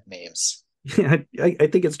they had names. Yeah, I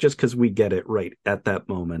think it's just because we get it right at that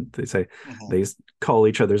moment. Mhm. They call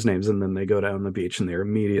each other's names and then they go down the beach and they're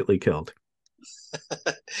immediately killed.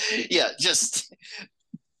 Yeah, just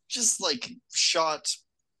like shot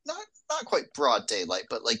not quite broad daylight,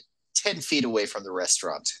 but like 10 feet away from the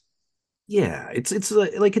restaurant. Yeah, it's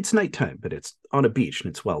it's nighttime, but it's on a beach and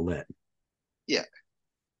it's well lit. Yeah.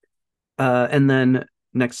 And then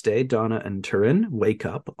next day, Donna and Turin wake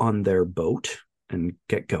up on their boat and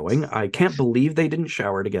get going. I can't believe they didn't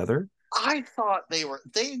shower together. I thought they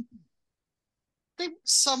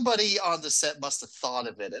somebody on the set must have thought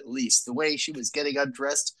of it, at least the way she was getting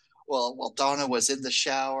undressed while Donna was in the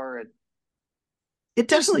shower, and It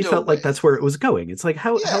there's definitely no felt like way. that's where it was going. It's like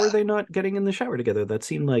how are Yeah. they not getting in the shower together? That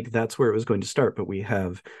seemed like that's where it was going to start. But we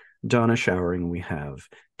have Donna showering, we have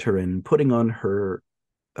Turin putting on her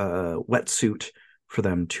wetsuit for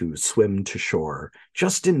them to swim to shore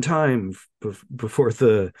just in time before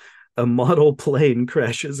the a model plane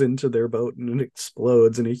crashes into their boat and it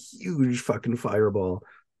explodes in a huge fucking fireball.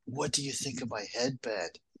 What do you think of my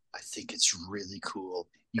headband? I think it's really cool.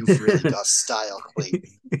 You've really got style, Clayton.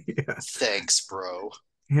 Yeah, Thanks, bro.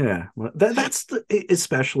 yeah. Well, that's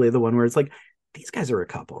especially the one where it's like these guys are a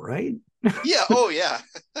couple, right? Yeah, oh yeah.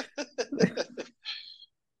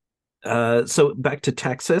 So back to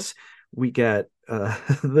Texas, we get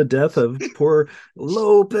the death of poor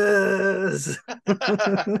Lopez.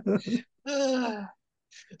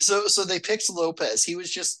 So they picked Lopez. He was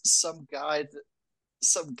just some guy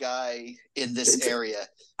in this it's area,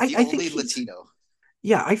 the I think only he's Latino.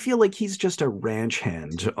 yeah, I feel like he's just a ranch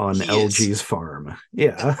hand on He is. LG's farm.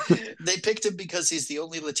 Yeah. They picked him because he's the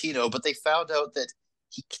only Latino, but they found out that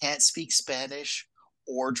he can't speak Spanish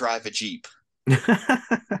or drive a Jeep.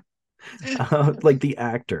 Like the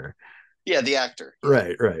actor. Yeah, the actor. Yeah.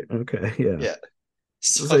 Right, right. Okay, yeah. Yeah.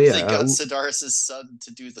 So So they yeah. got Sedaris' son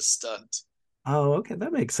to do the stunt. Oh, okay,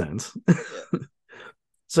 that makes sense. Yeah.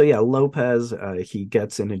 So yeah, Lopez he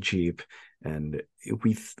gets in a Jeep and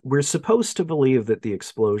we're supposed to believe that the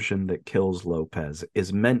explosion that kills Lopez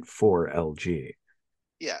is meant for LG.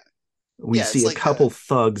 Yeah. We Yeah, see it's a like a couple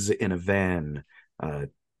thugs in a van uh,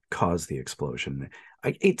 cause the explosion.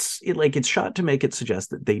 It's shot to make it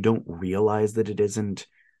suggest that they don't realize that it isn't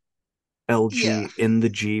yeah. LG in the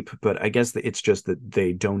Jeep, but I guess that it's just that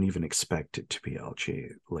they don't even expect it to be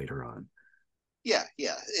LG later on. Yeah,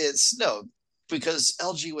 yeah. It's no, because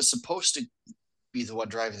LG was supposed to be the one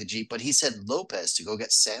driving the Jeep, but he said Lopez to go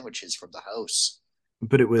get sandwiches from the house.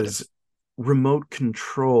 But it But was if remote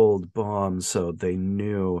controlled bombs, so they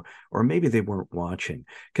knew, or maybe they weren't watching.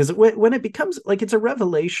 Because when it becomes like it's a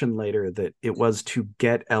revelation later that it was to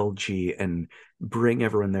get LG and bring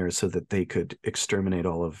everyone there so that they could exterminate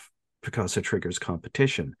all of Picasso Trigger's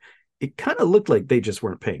competition. It kind of looked like they just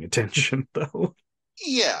weren't paying attention, though.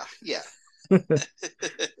 yeah, yeah. And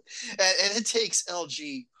it takes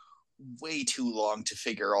LG way too long to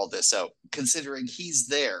figure all this out, considering he's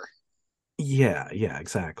there. Yeah, yeah,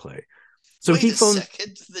 exactly. So Wait he a phoned.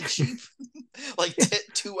 second, the Jeep, like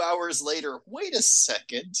 2 hours later. Wait a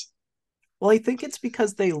second. Well, I think it's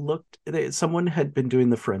because someone had been doing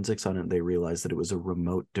the forensics on it and they realized that it was a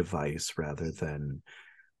remote device rather than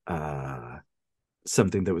uh,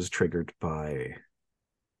 something that was triggered by.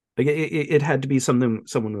 Like it had to be someone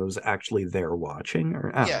who was actually there watching,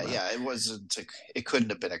 or I Yeah, don't know. yeah. It wasn't. It couldn't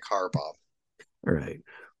have been a car bomb. All right.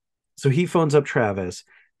 So he phones up Travis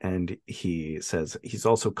and he says he's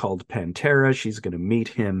also called Pantera. She's going to meet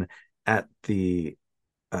him at the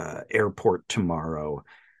airport tomorrow.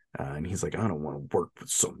 And he's like, I don't want to work with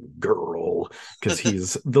some girl because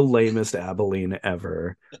he's the lamest Abilene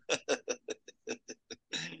ever.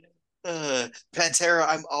 Pantera.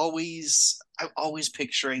 I'm always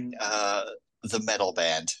picturing the metal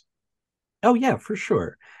band. Oh yeah, for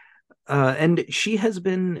sure. And she has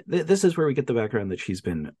been. This is where we get the background that she's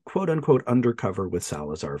been quote unquote undercover with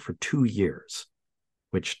Salazar for 2 years.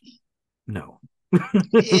 Which no,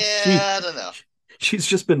 she Yeah, I don't know. she's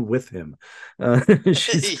just been with him.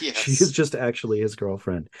 She is Yes. just actually his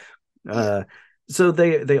girlfriend. Yeah. Uh, so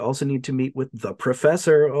they also need to meet with the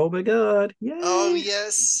professor. Oh my god, Oh, yay!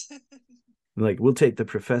 yes. Like we'll take the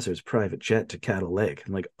professor's private jet to Cattle Lake.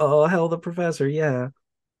 I'm like, oh hell, the professor, yeah.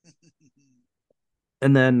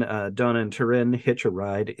 And then Donna and Turin hitch a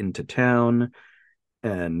ride into town,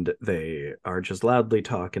 and they are just loudly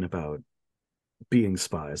talking about being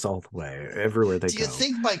spies all the way, everywhere they Do you go.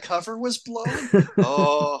 think my cover was blown?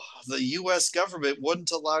 Oh, the US government wouldn't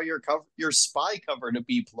allow your spy cover to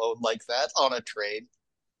be blown like that on a train.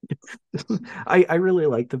 I really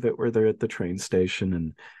like the bit where they're at the train station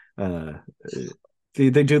and uh,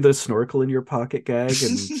 they do the snorkel in your pocket gag,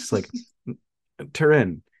 and just like,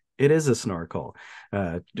 Turin, it is a snorkel.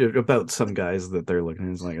 About some guys that they're looking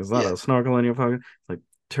at, it's like, is that Yeah. a snorkel in your pocket? It's like,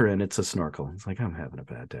 Turin, it's a snorkel. It's like, I'm having a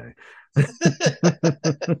bad day.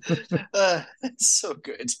 It's so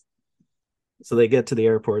good. So they get to the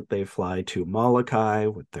airport, they fly to Molokai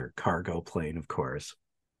with their cargo plane, of course.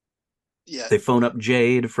 Yeah. They phone up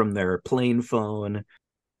Jade from their plane phone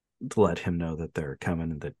to let him know that they're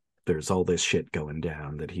coming and that there's all this shit going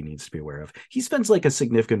down that he needs to be aware of. He spends like a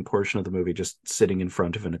significant portion of the movie just sitting in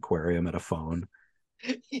front of an aquarium at a phone.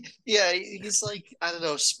 Yeah, he's like, I don't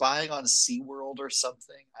know, spying on SeaWorld or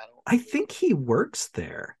something. I don't. I think he works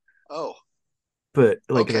there, Oh, but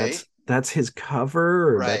like okay. that's his cover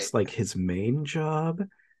or Right. that's like his main job.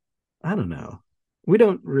 I don't know. We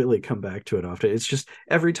don't really come back to it often. It's just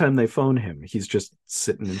every time they phone him, he's just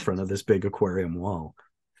sitting in front of this big aquarium wall.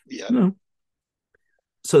 Yeah. No.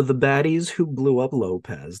 So the baddies who blew up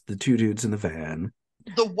Lopez, the two dudes in the van,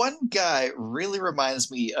 The one guy really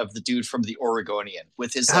reminds me of the dude from the Oregonian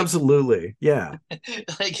with his absolutely. Yeah.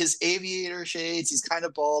 like his aviator shades. He's kind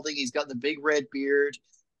of balding. He's got the big red beard.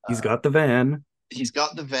 He's Uh, got the van. he's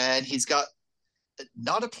got the van. He's got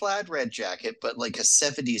not a plaid red jacket, but like a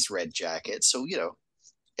 70s red jacket. So,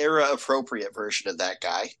 era appropriate version of that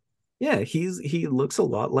guy. Yeah, he looks a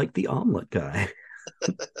lot like the omelet guy.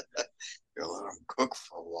 You're let him cook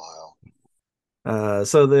for a while.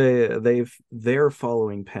 So they're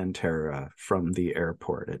following Pantera from the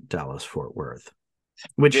airport at Dallas Fort Worth.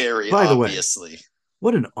 Which, Very by the way, obviously.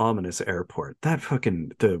 what an ominous airport. That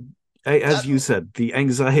fucking the as That you said, the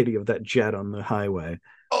anxiety of that jet on the highway.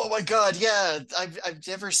 Oh my god, yeah. I've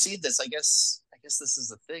never seen this. I guess this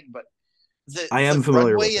is a thing, but the I the am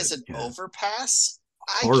familiar runway with is it. an Yeah. overpass.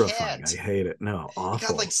 I Horrifying. can't. I hate it. No, You got like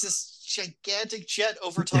awful. this gigantic jet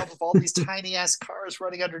over top of all these tiny ass cars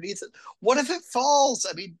running underneath it. What if it falls?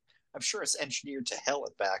 I mean, I'm sure it's engineered to hell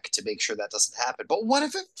and back to make sure that doesn't happen. But what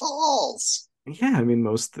if it falls? Yeah, I mean,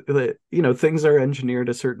 things are engineered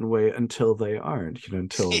a certain way until they aren't,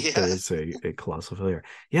 until Yeah, there's a colossal failure.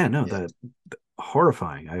 Yeah, no, yeah. that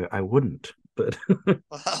horrifying. I wouldn't, but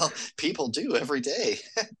Well, people do every day.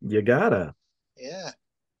 you gotta. Yeah.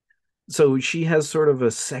 So she has sort of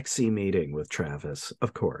a sexy meeting with Travis,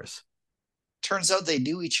 of course, Turns out they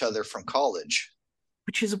knew each other from college.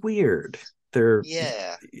 which is weird. They're,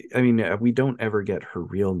 Yeah. I mean, we don't ever get her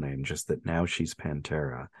real name, just that now she's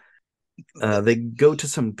Pantera. They go to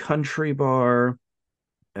some country bar,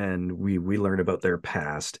 and we learn about their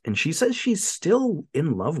past, and she says she's still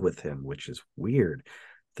in love with him, which is weird.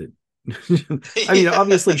 That I mean, Yeah.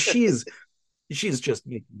 obviously she's just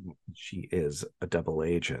she is a double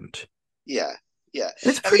agent. Yeah. Yeah.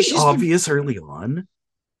 And it's I mean, pretty obvious early on.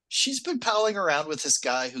 she's been palling around with this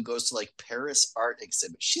guy who goes to like Paris art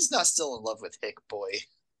exhibits. She's not still in love with Hick Boy.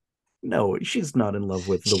 No, she's not in love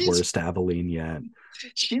with the She's worst Abilene yet.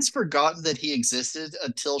 she's forgotten that he existed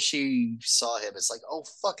until she saw him. It's like, oh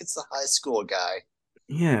fuck, it's the high school guy.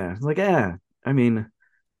 Yeah, like I mean,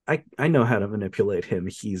 I know how to manipulate him.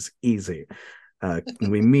 He's easy.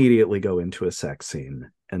 We immediately go into a sex scene,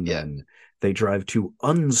 and Yeah. then they drive to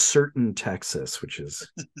Uncertain, Texas, which is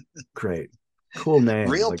great. Cool name.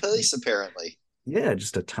 Real Like, place, apparently. yeah,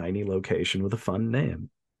 just a tiny location with a fun name.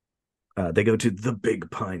 They go to the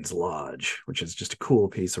Big Pines Lodge, which is just a cool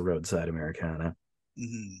piece of roadside Americana.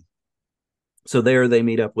 Mm. So there they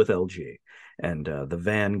meet up with LG, and the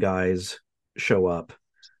van guys show up,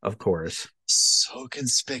 of course, So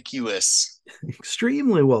conspicuous.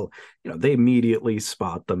 extremely well. They immediately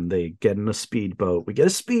spot them. They get in a speedboat. We get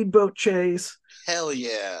a speedboat chase Hell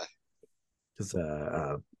yeah. because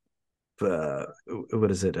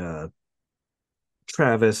what is it?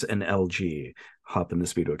 Travis and LG hop in the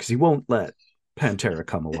speedboat because he won't let Pantera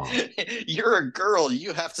come along. You're a girl,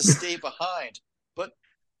 you have to stay behind. But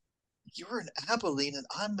you're an Abilene and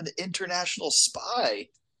I'm an international spy.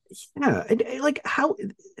 Yeah, like how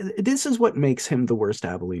this is what makes him the worst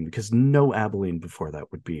Abilene because no Abilene before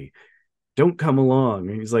that would be. Don't come along.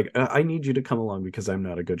 And he's like, I need you to come along because I'm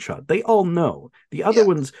not a good shot. They all know. The other Yeah,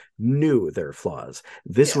 ones knew their flaws.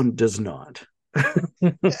 This yeah. one does not.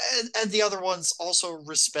 And the other ones also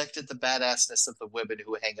respected the badassness of the women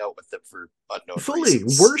who hang out with them for unknown Fully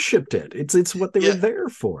reasons. worshipped it. It's what they were Yeah. there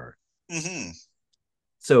for. Hmm.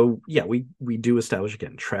 So yeah, we do establish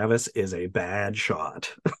again. Travis is a bad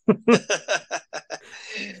shot.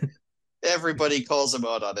 Everybody calls him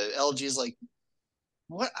out on it. LG's like,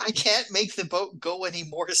 what? I can't make the boat go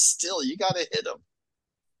anymore still. You got to hit him.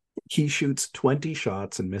 He shoots 20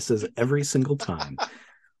 shots and misses every single time.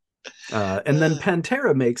 And then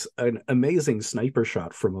Pantera makes an amazing sniper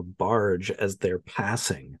shot from a barge as they're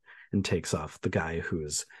passing and takes off the guy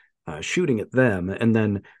who's shooting at them. And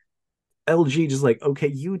then LG just like, okay,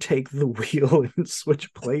 you take the wheel and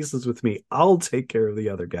switch places with me. I'll take care of the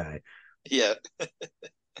other guy. Yeah.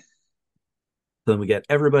 Then we get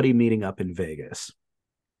everybody meeting up in Vegas.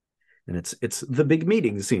 And it's the big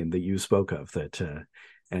meeting scene that you spoke of that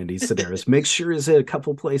Andy Sedaris makes sure is a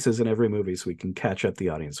couple places in every movie so we can catch up the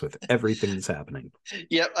audience with everything that's happening.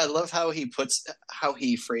 Yeah, I love how he phrases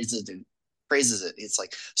it. It's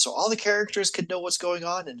like, so all the characters could know what's going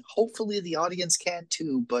on, and hopefully the audience can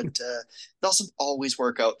too, but it doesn't always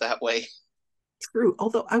work out that way. True.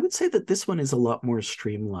 Although I would say that this one is a lot more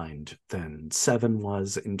streamlined than Seven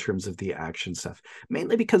was in terms of the action stuff,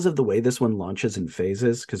 mainly because of the way this one launches in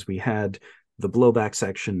phases. Because we had the blowback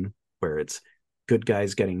section where it's good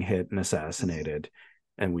guys getting hit and Mm-hmm. assassinated,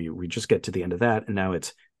 and we just get to the end of that, and now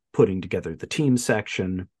it's putting together the team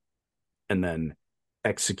section, and then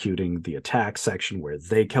executing the attack section where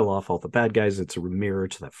they kill off all the bad guys. It's a mirror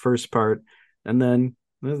to that first part, and then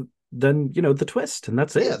the twist, and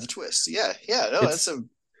that's Yeah, it. the twist. Yeah, yeah. No, that's It's a pretty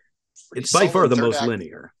it's by far solid the third most act.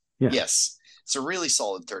 linear. Yeah. Yes, it's a really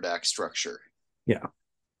solid third act structure. Yeah.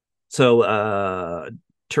 So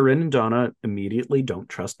Turin and Donna immediately don't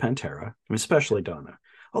trust Pantera, especially Donna.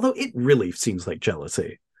 Although it really seems like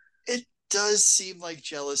jealousy. It does seem like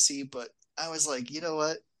jealousy, but I was like, you know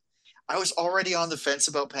what? I was already on the fence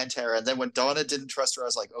about Pantera, and then when Donna didn't trust her, I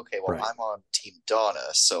was like, okay, well, Right. I'm on Team Donna,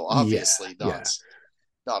 so Yeah. obviously Yeah.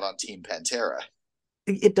 not on Team Pantera.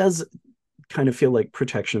 It does kind of feel like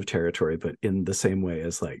protection of territory, but in the same way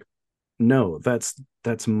as like, no, that's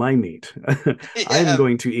my meat. I'm Yeah,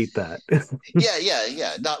 going to eat that.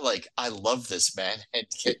 yeah. Not like I love this man and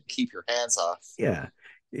keep your hands off. Yeah.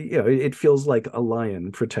 It feels like a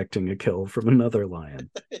lion protecting a kill from another lion.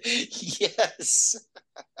 Yes,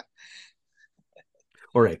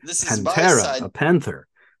 Or a this is my pantera, a side. panther,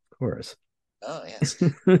 of course. Oh yes,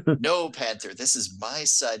 no Panther. This is my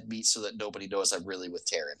side meat, so that nobody knows I'm really with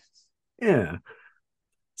Taryn. Yeah.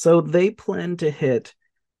 So they plan to hit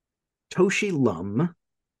Toshi Lum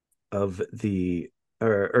of the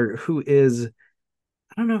or who is I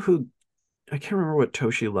don't know who I can't remember what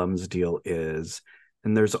Toshi Lum's deal is.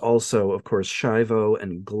 And there's also, of course, Shivo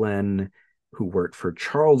and Glenn who work for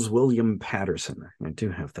Charles William Patterson. I do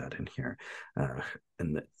have that in here.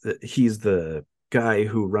 And he's the guy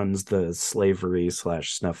who runs the slavery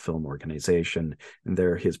slash snuff film organization, and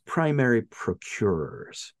they're his primary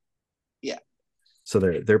procurers. Yeah. So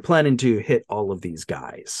they're planning to hit all of these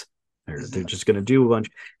guys. They're Mm-hmm. just going to do a bunch,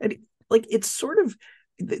 and like it's sort of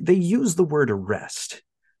they use the word arrest,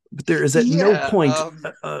 but there is at no Yeah. point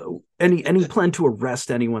any plan to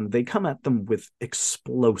arrest anyone. They come at them with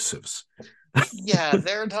explosives. Yeah,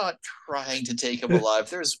 they're not trying to take him alive.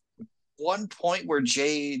 There's one point where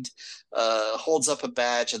Jade holds up a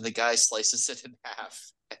badge and the guy slices it in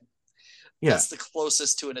half. Yeah, That's the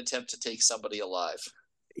closest to an attempt to take somebody alive.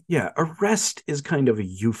 yeah. Arrest is kind of a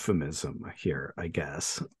euphemism here, I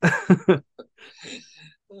guess.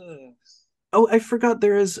 Oh, I forgot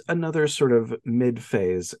there is another sort of mid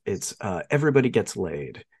phase. It's everybody gets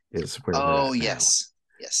laid is where we're Oh, at now. yes.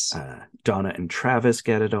 Yes. Donna and Travis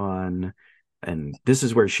get it on. And this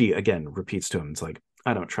is where she again repeats to him, it's like,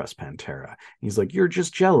 I don't trust Pantera. He's like, you're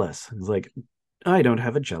just jealous. He's like, I don't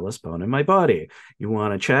have a jealous bone in my body. You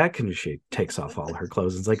want to check? And she takes off all her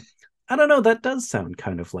clothes. And it's like, I don't know. That does sound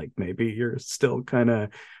kind of like maybe you're still kind of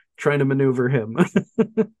trying to maneuver him.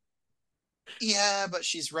 Yeah, but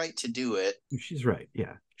she's right to do it. She's right.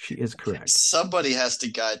 Yeah, she is correct. Somebody has to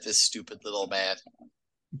guide this stupid little man.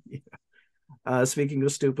 Speaking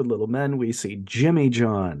of stupid little men, we see Jimmy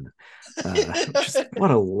John. Just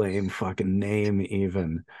what a lame fucking name,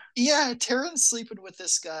 even. Yeah, Taryn's sleeping with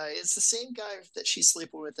this guy. It's the same guy that she's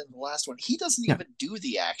sleeping with in the last one. He doesn't Yeah. even do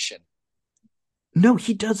the action. No,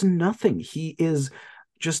 he does nothing. He is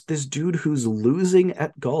just this dude who's losing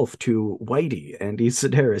at golf to Whitey, Andy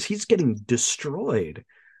Sedaris. He's getting destroyed.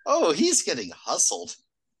 Oh, he's getting hustled.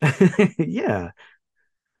 Yeah.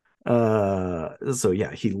 So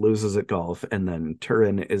yeah, he loses at golf, and then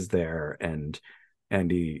Turin is there, and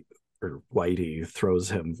Andy or Whitey throws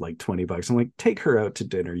him like $20. I'm like, take her out to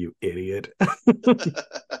dinner, you idiot.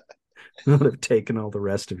 I've taken all the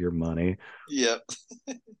rest of your money. Yep.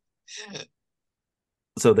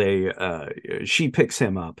 So they she picks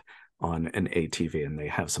him up on an ATV and they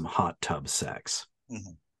have some hot tub sex.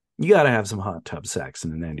 Mhm. You got to have some hot tub sex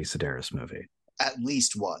in an Andy Sedaris movie. At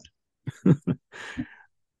least one.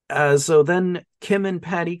 So then Kim and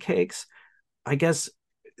Patty Cakes, I guess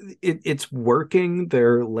it's working.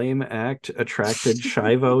 Their lame act attracted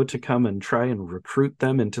Shivo to come and try and recruit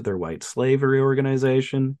them into their white slavery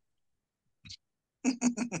organization.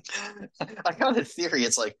 I got a theory.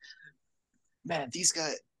 It's like, man, these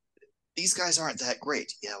guys aren't that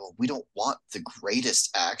great. Yeah, well, we don't want the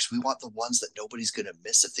greatest acts. We want the ones that nobody's gonna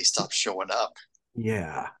miss if they stop showing up.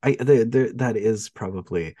 Yeah, that is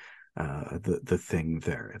probably the thing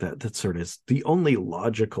there. That sort of is the only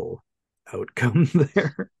logical outcome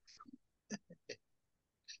there.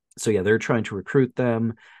 So yeah, they're trying to recruit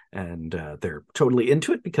them, and they're totally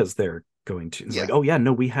into it because they're going to. It's like, Yeah. oh yeah,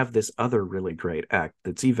 no, we have this other really great act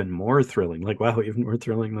that's even more thrilling. Like, wow, even more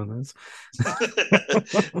thrilling than this.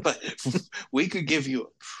 But we could give you a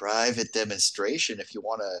private demonstration if you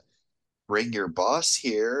want to bring your boss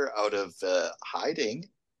here out of hiding.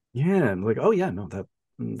 Yeah, and like, oh yeah, no,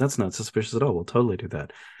 that's not suspicious at all. We'll totally do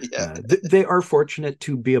that. Yeah. They are fortunate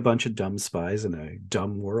to be a bunch of dumb spies in a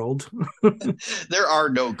dumb world. There are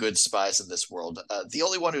no good spies in this world. The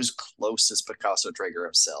only one who's close is Picasso Traeger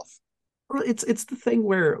himself. Well, it's the thing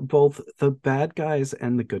where both the bad guys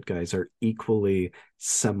and the good guys are equally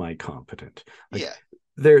semi-competent. Like Yeah.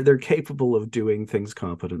 they're capable of doing things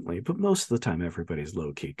competently, but most of the time everybody's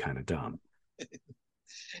low-key kind of dumb.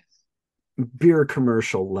 Beer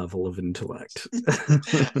commercial level of intellect.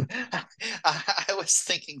 I was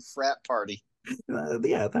thinking frat party.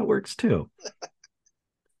 Yeah, that works too.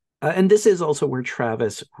 And this is also where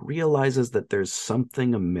Travis realizes that there's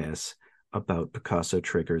something amiss about Picasso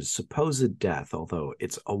Trigger's supposed death, although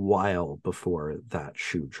it's a while before that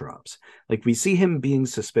shoe drops. Like we see him being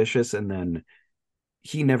suspicious, and then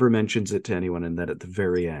he never mentions it to anyone, and then at the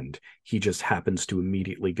very end, he just happens to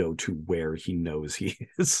immediately go to where he knows he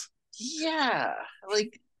is. Yeah.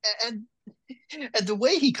 Like and and the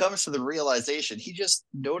way he comes to the realization, he just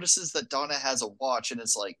notices that Donna has a watch and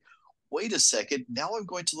it's like, wait a second, now I'm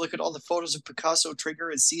going to look at all the photos of Picasso Trigger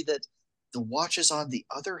and see that the watch is on the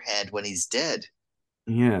other hand when he's dead.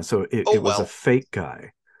 Yeah, so Oh it was a well. fake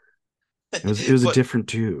guy. It was a But different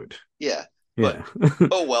dude. yeah, but Yeah.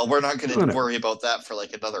 oh well, we're not going to Whatever. worry about that for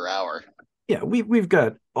like another hour. Yeah, we've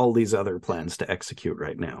got all these other plans to execute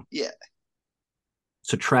right now. Yeah.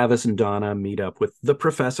 So Travis and Donna meet up with the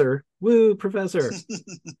professor. Woo, professor.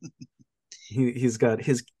 He's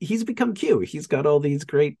become Q. He's got all these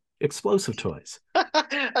great explosive toys.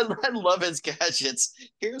 I love his gadgets.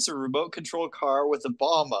 Here's a remote control car with a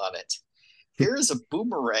bomb on it. Here's a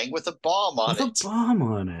boomerang with a bomb on With a it. bomb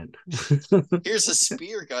on it. Here's a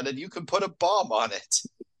spear gun and you can put a bomb on it.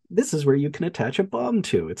 This is where you can attach a bomb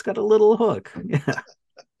to. It's got a little hook.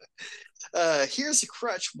 Yeah. Here's a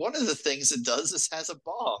crutch. One of the things it does is has a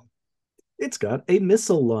bomb. It's got a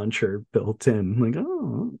missile launcher built in. Like,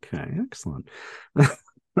 oh, okay, excellent.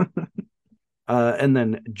 And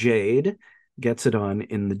then Jade gets it on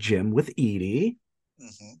in the gym with Edie.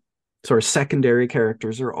 Mm-hmm. So our secondary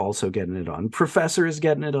characters are also getting it on. Professor is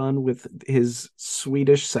getting it on with his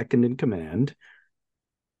Swedish second in command,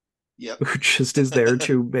 Yep. who just is there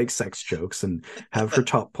to make sex jokes and have her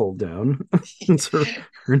top pulled down. It's her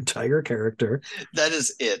entire character. That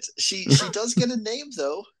is it. She does get a name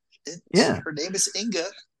though. Yeah, Her name is Inga.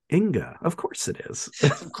 Inga. Of course it is.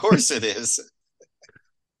 Of course it is.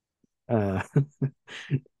 Uh,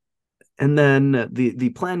 and then the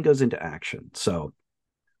plan goes into action. So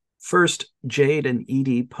first, Jade and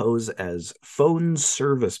Edie pose as phone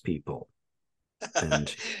service people.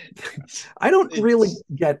 And I don't really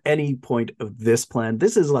get any point of this plan.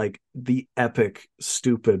 This is like the epic,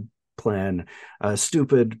 stupid plan,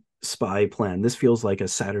 stupid spy plan. This feels like a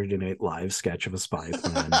Saturday Night Live sketch of a spy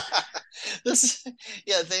plan. This,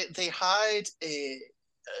 yeah, they hide a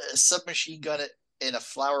submachine gun in a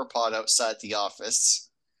flower pot outside the office.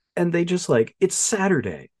 and they just like it's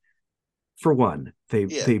Saturday for one. They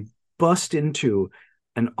Yeah. they bust into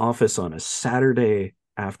an office on a Saturday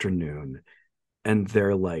afternoon, and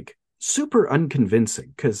they're like super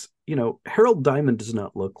unconvincing because Harold Diamond does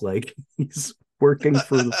not look like he's working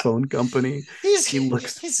for the phone company. he's He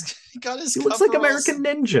looks he's got his he looks like coveralls. American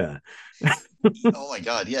Ninja. Oh my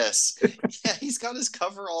god, yes. Yeah, he's got his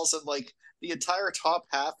coveralls and like the entire top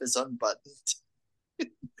half is unbuttoned.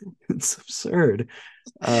 It's absurd.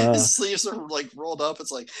 Uh, His sleeves are like rolled up.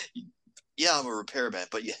 It's like, yeah, I'm a repairman,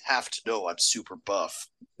 but you have to know I'm super buff.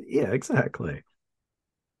 yeah, exactly.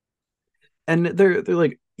 And they're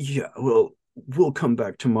like, yeah, well, we'll come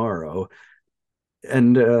back tomorrow.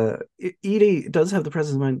 And Edie does have the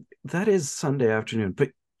presence of mind. That is Sunday afternoon,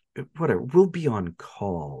 but whatever. We'll be on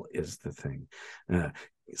call is the thing. Uh,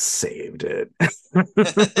 Saved it.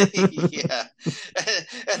 Yeah.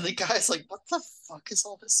 And the guy's like, what the fuck is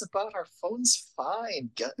all this about? Our phone's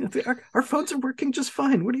fine. Our phones are working just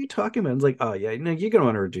fine. What are you talking about? It's like, oh yeah, no, you're gonna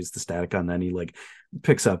want to reduce the static on that. And he like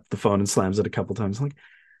picks up the phone and slams it a couple times. I'm like,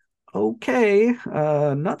 okay,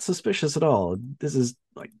 not suspicious at all. This is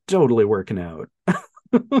like totally working out.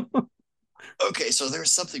 Okay, so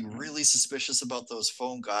there's something really suspicious about those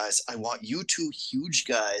phone guys. I want you two huge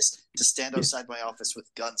guys to stand Yeah, outside my office with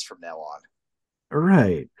guns from now on.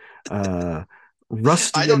 right. I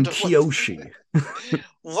Rusty don't and know what Kiyoshi.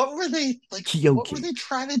 what were they like what were Kiyoki. they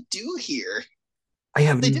trying to do here? I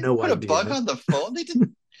have They didn't no put a bug idea. on the phone.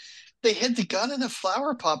 They hid the gun in a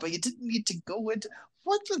flower pot, but you didn't need to go into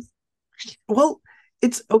what the Well,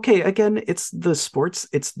 it's okay. Again, it's the sports,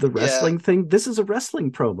 it's the yeah. wrestling thing. This is a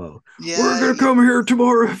wrestling promo. We're Yeah, gonna come here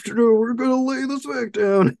tomorrow afternoon. We're gonna lay the smack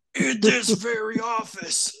down. in this very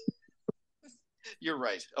office. You're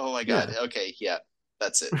right. Oh my god. Yeah. Okay, yeah.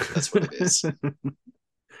 That's it. That's what it is.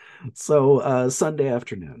 So Sunday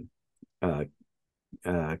afternoon, uh,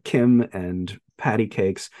 Kim and Patty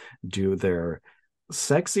Cakes do their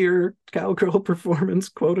sexier cowgirl performance,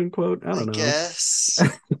 quote unquote. I I don't know. guess.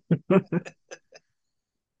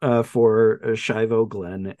 For Shivo,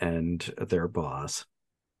 Glenn, and their boss.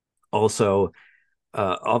 Also,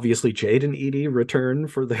 obviously, Jade and Edie return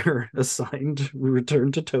for their assigned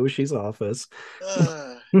return to Toshi's office.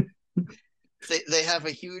 Uh, they have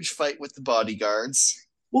a huge fight with the bodyguards.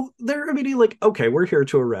 Well, they're immediately like, okay, we're here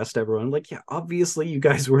to arrest everyone. Like, yeah, obviously, you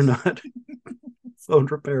guys were not phone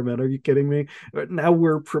repairmen. Are you kidding me? But now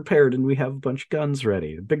we're prepared and we have a bunch of guns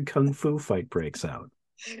ready. A big kung fu fight breaks out.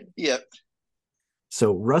 Yep.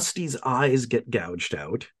 So Rusty's eyes get gouged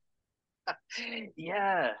out.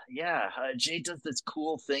 Yeah, yeah. Jay does this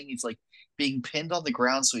cool thing. He's like being pinned on the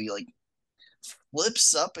ground, so he like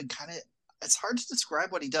flips up and kind of. It's hard to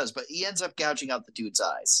describe what he does, but he ends up gouging out the dude's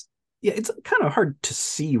eyes. Yeah, it's kind of hard to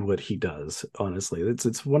see what he does, honestly.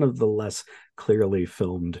 It's one of the less clearly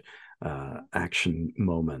filmed action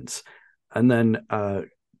moments. And then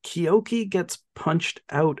Kyoki gets punched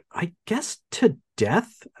out, I guess, to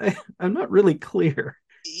death. I'm not really clear.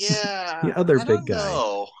 The Yeah, other I big don't guy.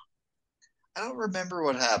 know. I don't remember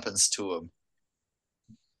what happens to him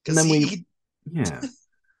And because then we, he yeah,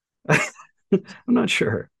 I'm not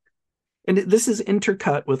sure. And this is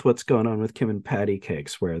intercut with what's going on with Kim and Patty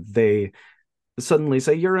Cakes, where they suddenly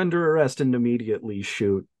say, "You're under arrest," and immediately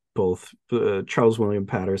shoot both Charles William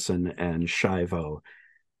Patterson and Shivo.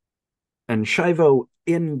 And Shivo,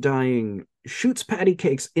 in dying, shoots Patty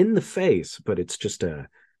Cakes in the face, but it's just a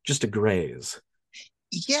graze.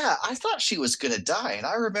 yeah, I thought she was gonna die, and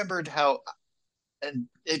I remembered how, and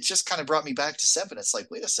it just kind of brought me back to seven. It's like,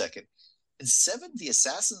 wait a second, in seven, the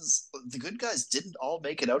assassins, the good guys didn't all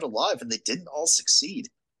make it out alive, and they didn't all succeed.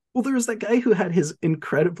 Well, there was that guy who had his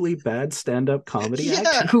incredibly bad stand-up comedy act,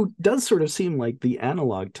 Yeah, who does sort of seem like the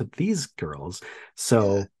analog to these girls. yeah.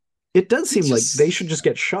 So it does He seem like they should just, just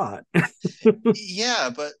get shot yeah,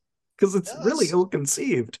 but because it's no, really it's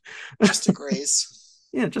ill-conceived. just a graze.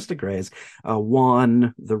 Yeah, just a graze.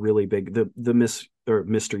 Juan, the really big, the Miss or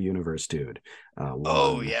Mr. Universe dude, Oh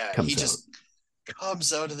Juan yeah, he comes out, just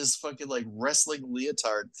comes out of this fucking like wrestling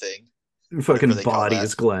leotard thing, whatever fucking they call that.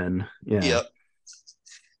 bodies Glenn. Yeah, Yep.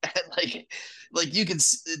 And like you can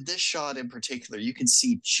this shot in particular, you can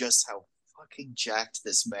see just how fucking jacked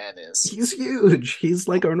this man is. he's huge. He's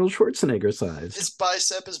like Arnold Schwarzenegger sized. His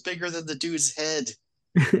bicep is bigger than the dude's head.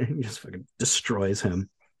 He just fucking destroys him.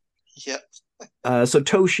 Yep. So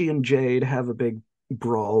Toshi and Jade have a big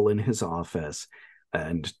brawl in his office,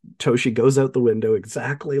 and Toshi goes out the window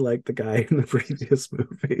exactly like the guy in the previous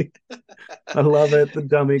movie. I love it. The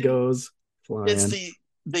dummy goes It's flying.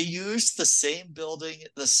 they used the same building,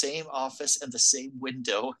 the same office, and the same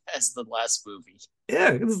window as the last movie.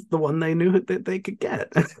 Yeah, it's the one they knew that they could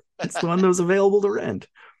get. It's the one that was available to rent.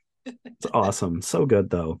 It's awesome. So good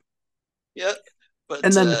though. Yeah, And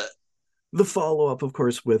but then the follow up, of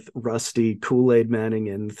course, with Rusty Kool-Aid Manning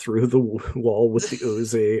in through the wall with the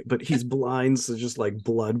Uzi, but he's blind, so just like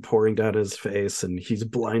blood pouring down his face, and he's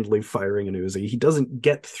blindly firing an Uzi. He doesn't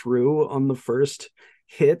get through on the first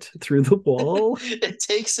hit through the wall. it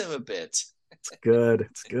takes him a bit. It's good.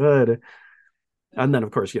 It's good. And then,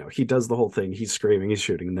 of course, he does the whole thing. He's screaming, he's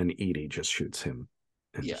shooting, and then Edie just shoots him,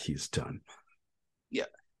 and Yeah, he's done. yeah.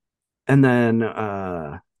 And then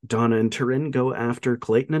Donna and Turin go after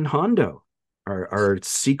Clayton and Hondo, our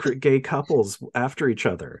secret gay couples after each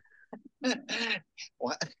other.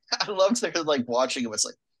 What? I love they're like watching him. It's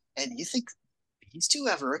like, and you think these two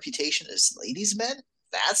have a reputation as ladies' men?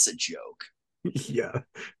 That's a joke. Yeah,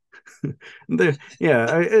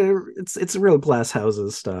 yeah, it's real glass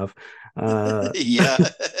houses stuff. Uh, Yeah.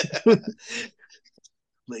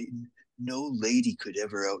 Leighton, no lady could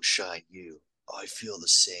ever outshine you. I feel the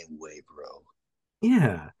same way, bro.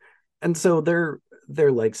 yeah, and so they're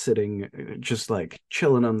like sitting, just like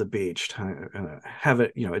chilling on the beach, have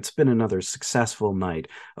it. It's been another successful night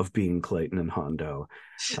of being Clayton and Hondo.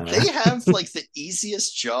 They have like the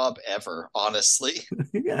easiest job ever, honestly.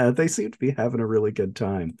 Yeah, they seem to be having a really good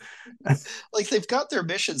time. Like they've got their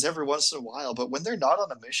missions every once in a while, but when they're not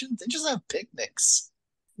on a mission, they just have picnics.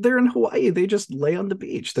 They're in Hawaii. They just lay on the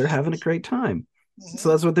beach. They're having a great time. So Mm-hmm.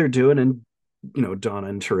 that's what they're doing. And, Donna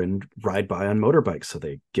and Turin ride by on motorbikes. So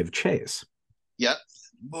they give chase. Yep.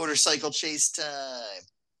 Motorcycle chase time.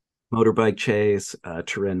 Motorbike chase.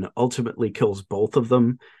 Turin ultimately kills both of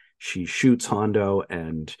them. She shoots Hondo,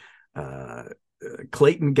 and uh,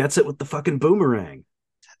 Clayton gets it with the fucking boomerang.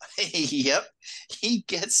 Yep. He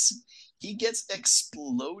gets he gets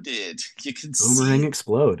exploded. You can Boomerang see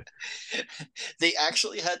explode. they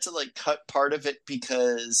actually had to like cut part of it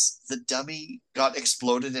because the dummy got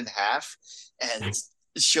exploded in half and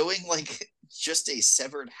showing like just a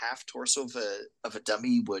severed half torso of a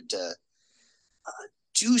dummy would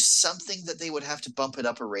do something that they would have to bump it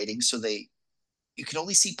up a rating so they you can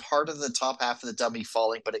only see part of the top half of the dummy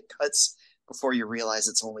falling but it cuts before you realize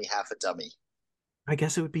it's only half a dummy. I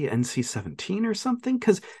guess it would be NC-17 or something.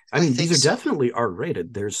 Because, I I mean, these think are so. definitely R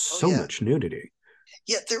rated. There's Oh so yeah. much nudity.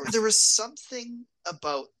 Yeah, there was something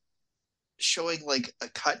about showing like a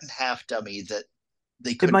cut in half dummy that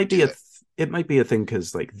they it couldn't might be do a it. it might be a thing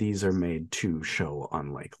because like these are made to show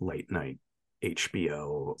on like late night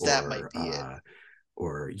HBO That might be it.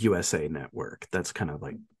 or USA Network. That's kind of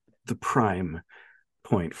like the prime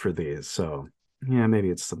point for these. So yeah, maybe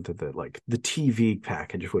it's something that like the TV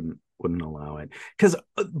package wouldn't allow it. Because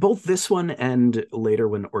both this one and later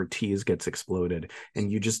when Ortiz gets exploded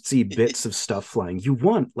and you just see bits of stuff flying, you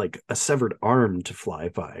want like a severed arm to fly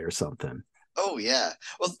by or something. Oh yeah.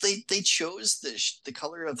 Well, they chose the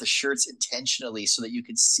color of the shirts intentionally so that you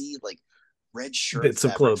could see like red shirt Bits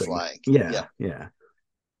of fabric clothing. flying. Yeah, Yep.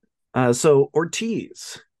 yeah. So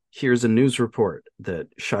Ortiz hears a news report that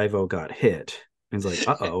Shivo got hit. He's like,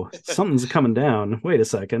 "Uh-oh, something's coming down. Wait a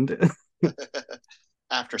second."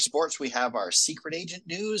 After sports, we have our secret agent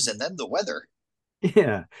news and then the weather.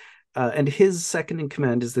 Yeah. And his second in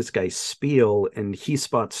command is this guy Spiel, and he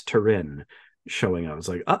spots Turin showing up. It's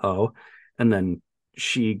like, "Uh-oh." And then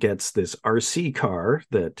she gets this RC car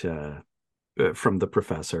that from the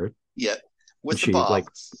professor. Yep. And With the she bomb. like,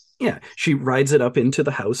 yeah, she rides it up into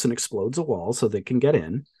the house and explodes a wall so they can get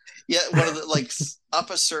in. Yeah, one of the like up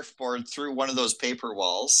a surfboard through one of those paper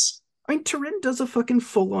walls. I mean, Turin does a fucking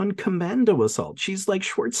full-on commando assault. She's like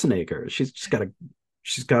Schwarzenegger.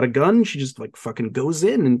 She's got a gun. She just like fucking goes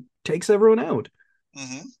in and takes everyone out.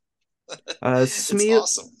 Mm-hmm. It's Smee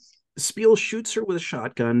awesome. Spiel shoots her with a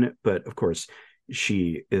shotgun, but of course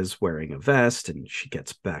she is wearing a vest and she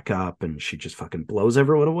gets back up and she just fucking blows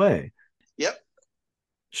everyone away. Yep.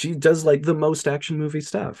 She does like the most action movie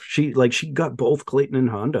stuff. She got both Clayton and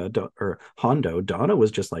or Hondo. Donna was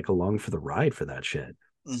just like along for the ride for that shit.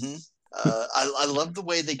 Mm-hmm. I love the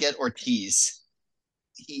way they get Ortiz.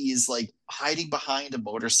 He's like hiding behind a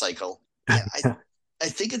motorcycle. Yeah, I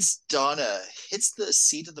think it's Donna hits the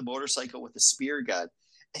seat of the motorcycle with a spear gun,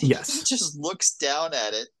 and he Yes. just looks down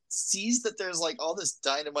at it, sees that there's like all this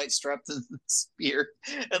dynamite strapped to the spear,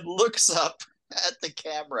 and looks up at the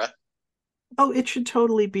camera. Oh, it should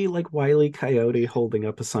totally be like Wile E. Coyote holding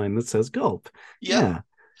up a sign that says "Gulp." Yep. Yeah.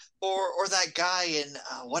 Or that guy in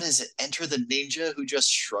what is it? Enter the Ninja who just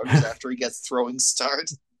shrugs after he gets throwing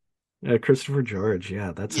stars. Christopher George.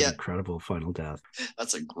 Yeah, that's an Yeah, incredible final death.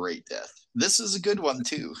 that's a great death. This is a good one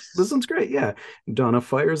too. This one's great. Yeah. Donna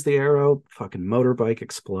fires the arrow, fucking motorbike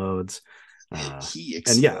explodes. He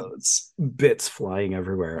And yeah, explodes. bits flying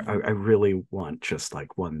everywhere. I really want just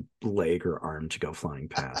like one leg or arm to go flying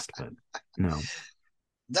past, but no.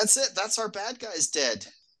 That's it. That's our bad guys dead.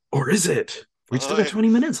 Or is it? We've still got Oh, 20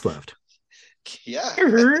 minutes left. yeah.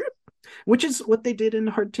 Which is what they did in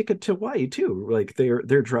Hard Ticket to Hawaii too. Like they're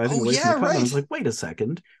driving Oh, away from yeah, the con. I right. was like, wait a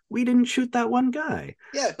second, we didn't shoot that one guy.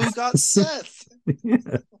 Yeah, who got Seth? Yeah.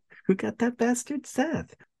 Who got that bastard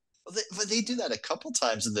Seth? Well, but they do that a couple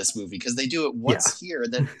times in this movie because they do it once Yeah. here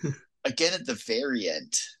and then again at the very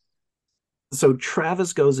end. So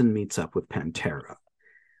Travis goes and meets up with Pantera.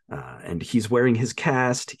 And he's wearing his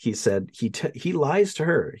cast. He said he lies to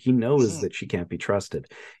her. He knows Mhm. that she can't be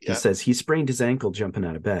trusted. He Yeah. says he sprained his ankle jumping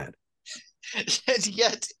out of bed. And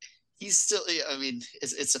yet he's still, I mean,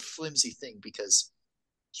 it's a flimsy thing because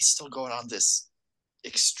he's still going on this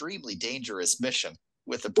extremely dangerous mission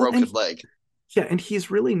with a Well, and broken leg. yeah, and he's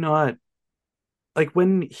really not like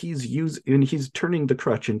when he's turning the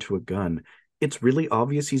crutch into a gun. It's really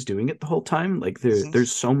obvious he's doing it the whole time. Like Mhm.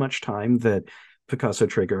 there's so much time that Picasso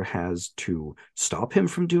Trigger has to stop him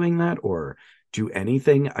from doing that or do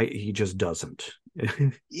anything. He just doesn't.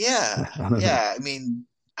 I Yeah. don't know. Yeah. I mean,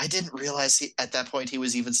 I didn't realize at that point he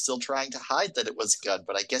was even still trying to hide that it was a gun,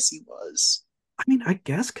 but I guess he was. I mean, I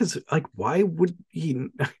guess because like, why would he?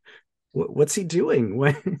 What's he doing?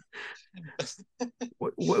 Why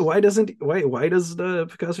doesn't why does the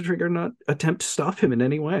Picasso Trigger not attempt to stop him in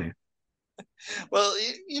any way? Well,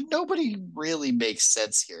 nobody really makes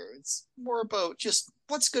sense here. It's more about just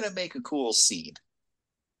what's going to make a cool scene.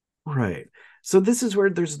 Right. So this is where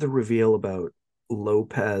there's the reveal about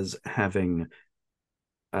Lopez having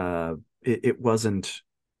it wasn't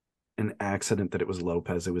an accident that it was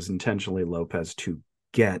Lopez. It was intentionally Lopez to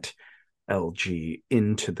get LG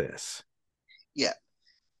into this. Yeah.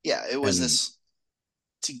 Yeah. It was And this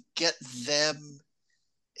to get them.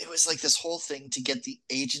 It was like this whole thing to get the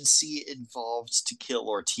agency involved to kill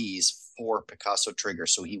Ortiz for Picasso Trigger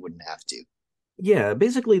so he wouldn't have to. yeah,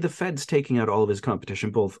 basically the Fed's taking out all of his competition,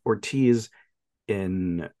 both Ortiz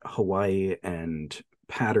in Hawaii and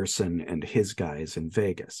Patterson and his guys in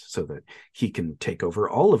Vegas, so that he can take over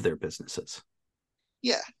all of their businesses.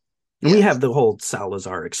 Yeah. And we Yeah. have the whole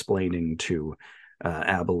Salazar explaining to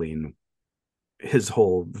Abilene his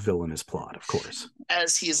whole villainous plot, of course.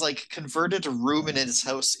 As he's like converted a room in his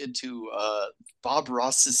house into Bob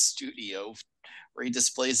Ross's studio where he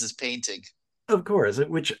displays his painting. Of course,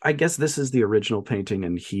 which I guess this is the original painting,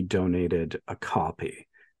 and he donated a copy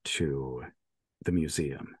to the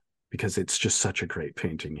museum because it's just such a great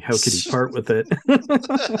painting. How could he part with it?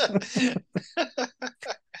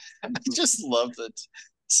 I just love that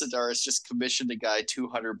Sedaris just commissioned a guy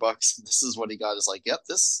 $200. And this is what he got. Is like, yep,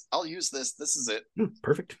 this I'll use this. This is it.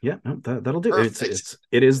 Perfect. Yeah, no, that'll do. Perfect.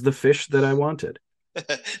 It is the fish that I wanted.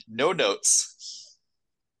 No notes.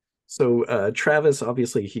 So Travis,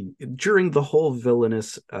 obviously, he during the whole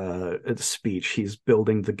villainous speech, he's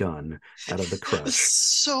building the gun out of the crutch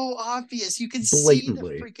So obvious. You can see the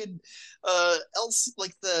blatantly. freaking else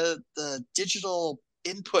like the digital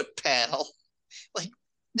input panel. Like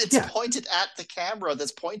it's Yeah, pointed at the camera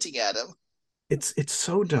that's pointing at him. it's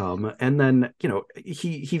so dumb. And then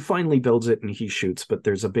he finally builds it and he shoots, but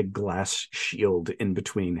there's a big glass shield in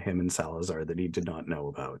between him and Salazar that he did not know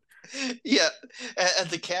about. Yeah, and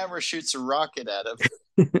the camera shoots a rocket at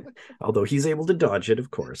him. Although he's able to dodge it,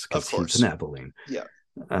 of course, Of because he's an course. Abilene.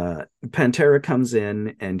 Yeah. Pantera comes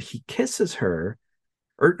in and he kisses her,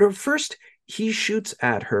 or first he shoots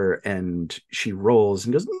at her and she rolls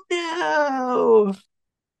and goes, "No!"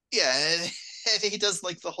 Yeah, and he does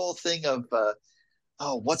like the whole thing of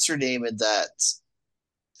oh, what's her name in that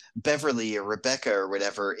Beverly or Rebecca or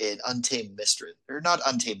whatever in Untamed Mistress or not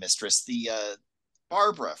Untamed Mistress, the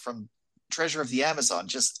Barbara from Treasure of the Amazon,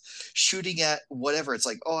 just shooting at whatever. It's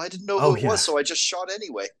like, oh, I didn't know Oh who it was, yeah, so I just shot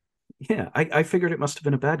anyway. yeah. I figured it must have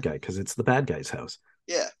been a bad guy because it's the bad guy's house,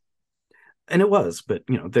 Yeah, and it was. But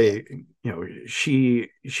yeah. she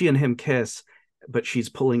and him kiss, but she's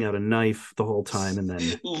pulling out a knife the whole time, and then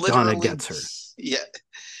Donna Literally, gets her. yeah,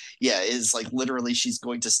 yeah. Is like literally she's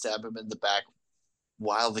going to stab him in the back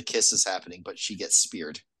while the kiss is happening, but she gets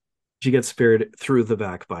speared. She gets speared through the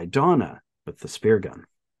back by Donna with the spear gun.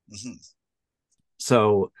 Mm-hmm.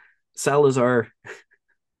 So Salazar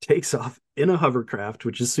takes off in a hovercraft,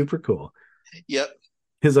 which is super cool. Yep.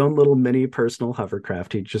 His own little mini personal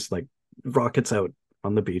hovercraft. He just like rockets out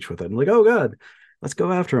on the beach with it. I'm like, oh god, let's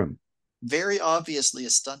go after him. Very obviously a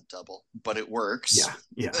stunt double, but it Yeah, works.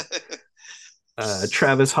 yeah.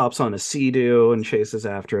 Travis hops on a Sea-Doo and chases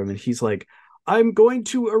after him, and he's like, I'm going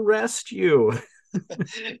to arrest you.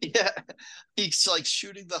 Yeah. He's like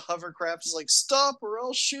shooting the hovercraft. He's like, stop or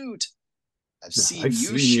I'll shoot. I've seen I've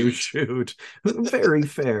you seen you shoot. shoot. Very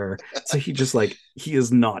fair. So he just like, he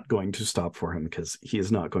is not going to stop for him because he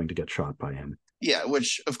is not going to get shot by him. Yeah,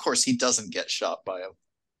 which of course he doesn't get shot by him.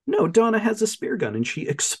 No, Donna has a spear gun and she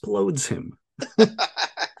explodes him.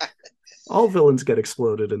 All villains get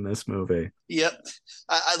exploded in this movie. Yep.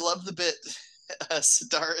 I love the bit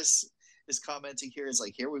Sedaris is commenting here. Is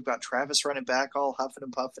like, here we've got Travis running back all huffing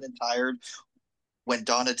and puffing and tired when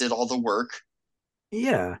Donna did all the work.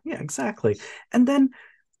 Yeah, yeah, exactly. And then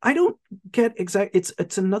I don't get exact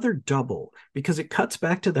it's another double because it cuts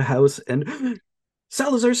back to the house and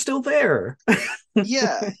Salazar's still there.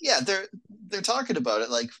 Yeah, yeah, they're talking about it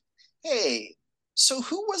like, hey, so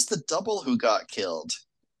who was the double who got killed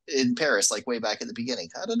in Paris, like way back at the beginning?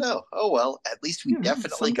 I don't know. Oh well, at least we Yeah,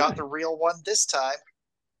 definitely some got the guy. real one this time.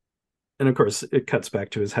 And of course, it cuts back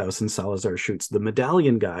to his house, and Salazar shoots the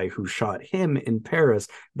medallion guy who shot him in Paris,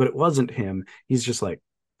 but it wasn't him. He's just like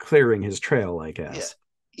clearing his trail, I Yeah, guess.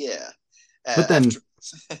 yeah. But After,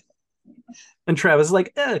 then, and Travis is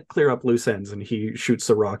like, clear up loose ends, and he shoots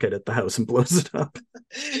a rocket at the house and blows it up.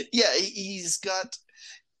 yeah, he's got.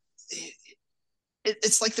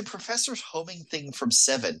 It's like the professor's homing thing from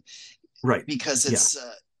Seven Right. because Yeah. it's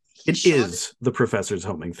he It shot it. is the professor's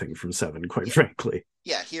homing thing from Seven, quite Yeah, frankly.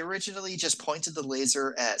 yeah. He originally just pointed the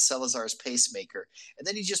laser at Salazar's pacemaker, and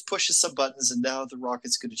then he just pushes some buttons, and now the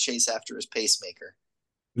rocket's going to chase after his pacemaker.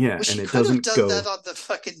 Yeah, Which and he it could have doesn't done that go. on the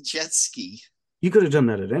fucking jet ski. You could have done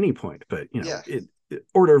that at any point, but Yeah,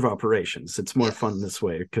 order of operations. It's more yeah. fun this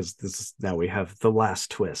way because this is now we have the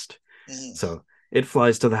last twist. Mhm. So it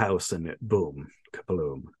flies to the house and it boom,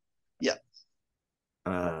 kabloom. Yeah.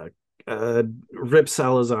 Uh, Rip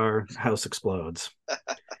Salazar, house explodes.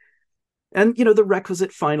 And the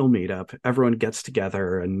requisite final meetup. Everyone gets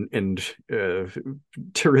together, and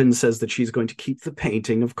Tyrion says that she's going to keep the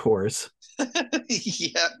painting, of course.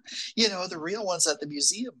 Yeah. The real one's at the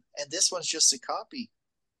museum, and this one's just a copy.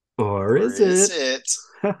 Or Or is is it?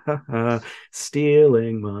 it?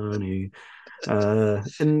 Stealing money.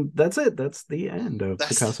 And that's it. That's the end of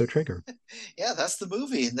That's Picasso Trigger. yeah, that's the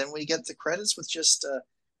movie. And then we get the credits with just a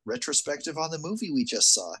retrospective on the movie we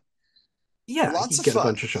just saw. Yeah, you Lots of get a fun.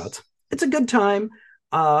 bunch of shots. It's a good time.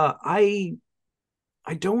 I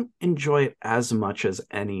don't enjoy it as much as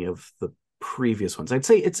any of the previous ones. I'd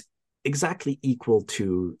say it's exactly equal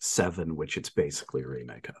to Seven, which it's basically a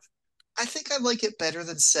remake of. I think I like it better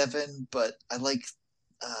than Seven, but I like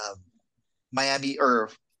um, Miami or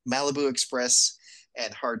Malibu Express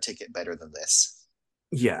and Hard Ticket better than this.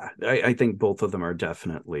 Yeah, I think both of them are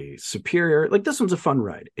definitely superior. Like this one's a fun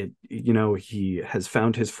ride. He has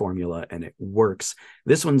found his formula and it works.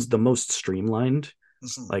 This one's the most streamlined.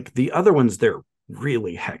 Mhm. Like the other ones, they're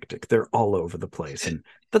really hectic. They're all over the place. And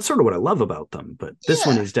that's sort of what I love about them. But this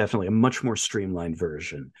one Yeah, is definitely a much more streamlined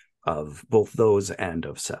version of both those and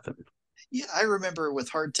of Seven. yeah. I remember with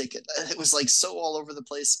Hard Ticket, it was like so all over the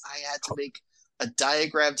place. I had to make a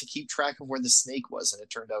diagram to keep track of where the snake was, and it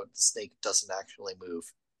turned out the snake doesn't actually move.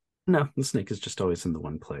 No, the snake is just always in the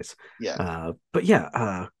one place. Yeah, But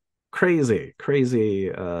yeah, crazy,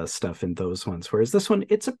 crazy stuff in those ones. Whereas this one,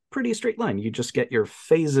 it's a pretty straight line. You just get your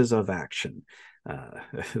phases of action.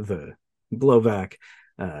 The blowback,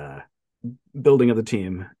 uh, building of the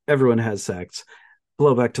team, everyone has sex,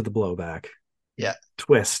 blowback to the blowback, yeah,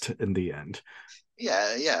 twist in the end.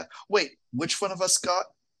 yeah, yeah. Wait, which one of us got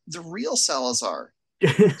the real Salazar?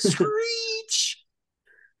 Screech!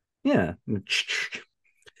 Yeah.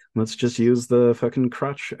 Let's just use the fucking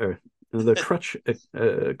crutch,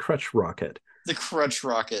 crutch rocket. The Crutch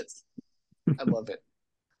Rocket. I love it.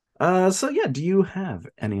 So yeah, do you have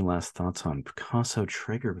any last thoughts on Picasso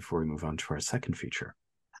Trigger before we move on to our second feature?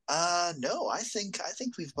 No, I think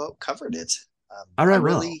we've both covered it. All I right,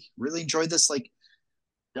 well, really enjoyed this like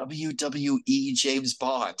WWE James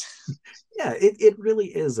Bond. yeah, it really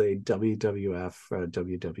is a WWF,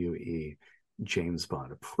 WWE James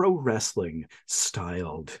Bond, a pro wrestling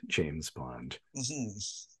styled James Bond.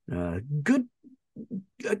 Mhm. Good,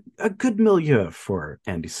 a good milieu for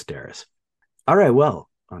Andy Sedaris. All right, well,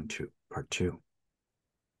 on to part two.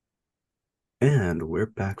 And we're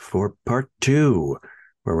back for part two,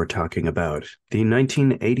 where we're talking about the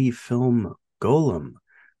 1980 film Golem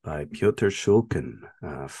by Pyotr Shulkin,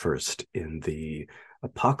 first in the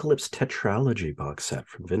Apocalypse Tetralogy box set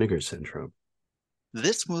from Vinegar Syndrome.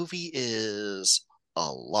 This movie is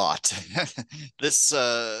a lot.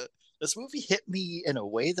 This movie hit me in a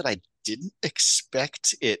way that I didn't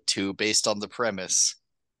expect it to based on the premise.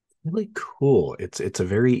 Really cool. It's a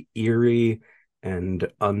very eerie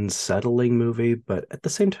and unsettling movie, but at the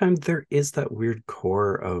same time, there is that weird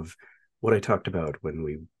core of what I talked about when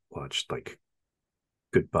we watched like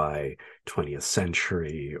Goodbye 20th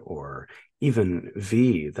Century, or even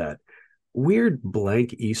V, that weird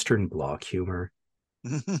blank Eastern Bloc humor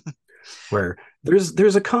where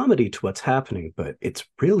there's a comedy to what's happening, but it's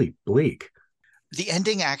really bleak. The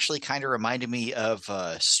ending actually kind of reminded me of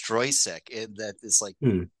Stroysek in that it's like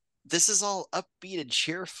Hmm. this is all upbeat and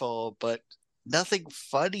cheerful, but nothing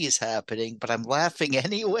funny is happening, but I'm laughing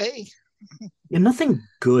anyway. And nothing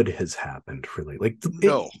good has happened really.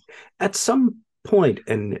 No. At some point,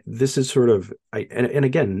 and this is sort of, and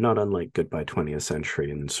again, not unlike Goodbye 20th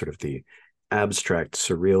Century and sort of the abstract,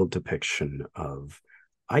 surreal depiction of,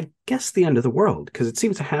 I guess, the end of the world, because it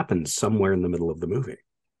seems to happen somewhere in the middle of the movie.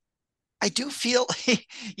 I do feel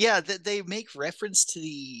yeah, that they make reference to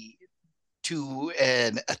the to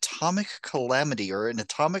an atomic calamity or an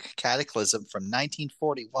atomic cataclysm from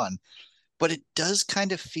 1941, but it does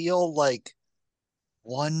kind of feel like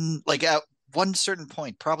at one certain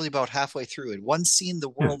point, probably about halfway through, in one scene the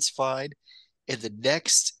Yeah. world's fine, in the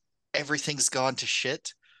next everything's gone to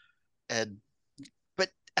shit. And but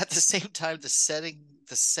at the same time, the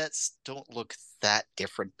sets don't look that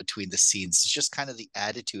different between the scenes. It's just kind of the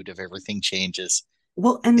attitude of everything changes.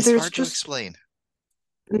 Well, and It's hard to explain.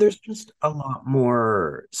 there's just a lot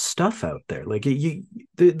more stuff out there.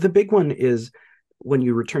 The big one is when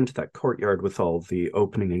you return to that courtyard with all the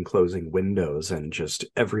opening and closing windows, and just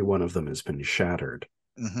every one of them has been shattered.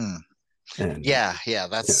 Hmm. And Yeah, yeah,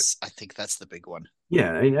 I think that's the big one.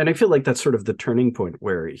 yeah, and I feel like that's sort of the turning point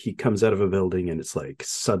where he comes out of a building and it's like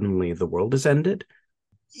suddenly the world has ended.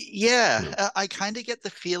 Yeah, You know, I kind of get the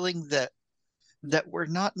feeling that we're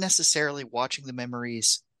not necessarily watching the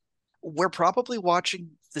memories. We're probably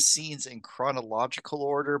watching the scenes in chronological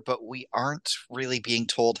order, but we aren't really being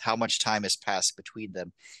told how much time has passed between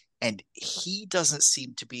them. And he doesn't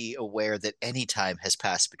seem to be aware that any time has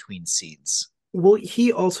passed between scenes. well,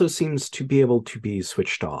 he also seems to be able to be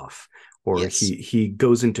switched off, or Yes. he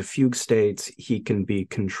goes into fugue states. He can be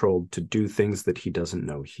controlled to do things that he doesn't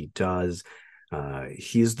know he does.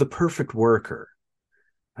 He's the perfect worker.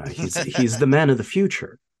 He's the man of the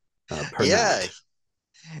future, per Yeah. Nat.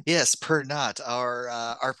 Yes, per not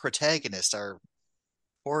our protagonist, our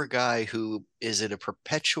poor guy who is in a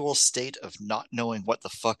perpetual state of not knowing what the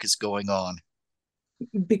fuck is going on.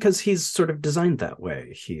 Because he's sort of designed that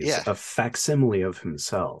way. He's Yeah. a facsimile of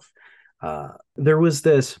himself. There was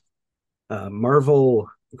this Marvel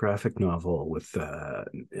graphic novel with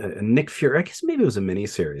Nick Fury. I guess maybe it was a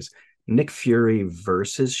miniseries. Nick Fury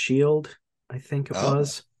versus Shield, I think it Oh.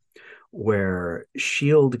 was, where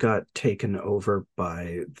Shield got taken over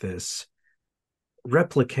by this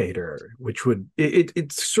replicator, which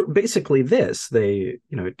it's basically this.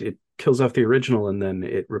 It kills off the original and then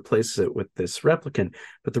it replaces it with this replicant,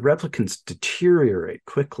 but the replicants deteriorate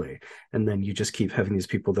quickly, and then you just keep having these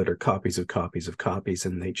people that are copies of copies of copies,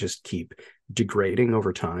 and they just keep degrading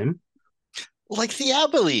over time, Like the like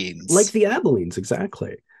Abilenes. the Abilenes,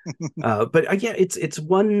 exactly. But yeah, it's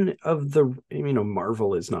one of the,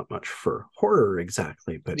 Marvel is not much for horror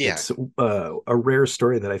exactly, but Yeah. it's a rare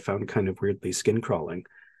story that I found kind of weirdly skin crawling.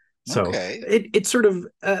 So Okay. it sort of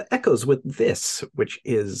echoes with this, which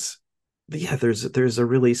is, yeah, there's a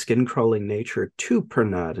really skin crawling nature to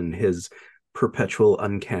Pernod and his perpetual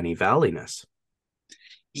uncanny valleyness.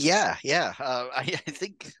 Yeah. I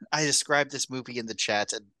think I described this movie in the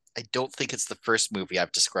chat, and I don't think it's the first movie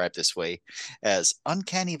I've described this way as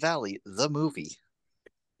Uncanny Valley, the movie.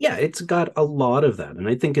 Yeah, it's got a lot of that, and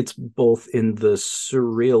I think it's both in the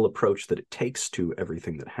surreal approach that it takes to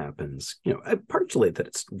everything that happens. Partially that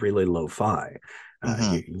it's really lo-fi.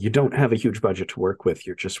 Hmm. You don't have a huge budget to work with.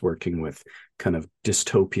 You're just working with kind of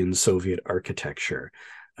dystopian Soviet architecture,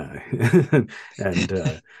 uh,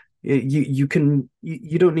 and you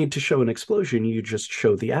don't need to show an explosion. You just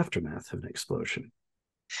show the aftermath of an explosion.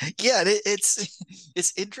 Yeah,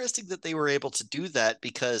 it's interesting that they were able to do that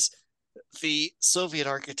because the Soviet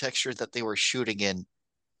architecture that they were shooting in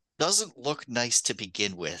doesn't look nice to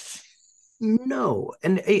begin with. No,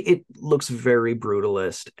 and it looks very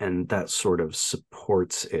brutalist, and that sort of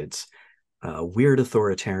supports its weird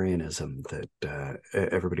authoritarianism that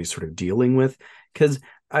everybody's sort of dealing with. Because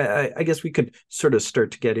I guess we could sort of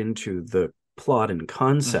start to get into the plot and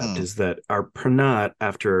concept. Hmm. Is that our Pernat,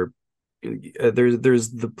 after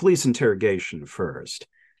there's the police interrogation first.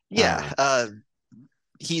 Yeah, Uh,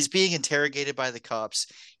 he's being interrogated by the cops.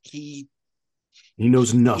 He he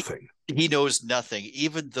knows he nothing. he knows nothing,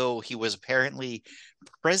 even though he was apparently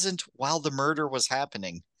present while the murder was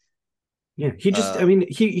happening. Yeah, he just, I Uh, mean,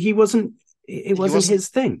 he wasn't, it he wasn't wasn't. his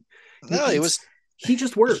thing. No, it was. He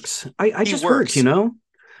just works. I He just work, works.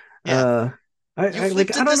 Yeah, Uh, you've like,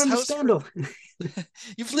 lived I in don't this house understand for. all.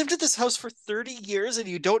 You've lived at this house for 30 years and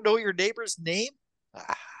you don't know your neighbor's name?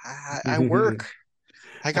 I work.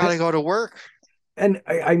 I I, gotta go to work.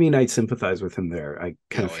 I mean, I sympathize with him there. I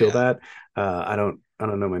kind of Oh feel yeah. that. I don't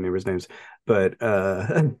know my neighbors' names, but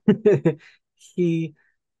he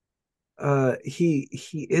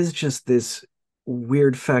he is just this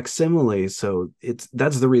weird facsimile. So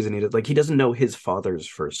that's the reason he did. Like, he doesn't know his father's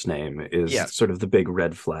first name Yeah. is sort of the big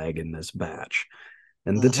red flag in this batch.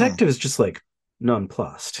 And the Hmm. detective is just like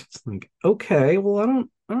nonplussed. It's like, okay, well, I don't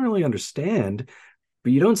really understand,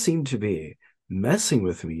 but you don't seem to be messing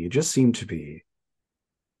with me. You just seem to be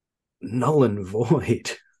null and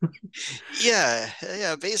void. Yeah.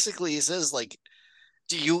 Yeah. Basically, he says, like,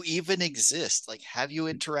 do you even exist? Like, have you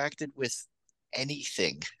interacted with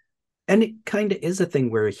anything? And it kind of is a thing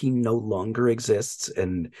where he no longer exists,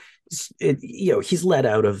 and he's let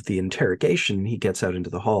out of the interrogation. He gets out into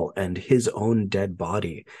the hall, and his own dead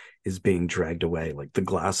body is being dragged away, like the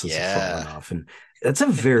glasses have fallen Yeah. off. And that's a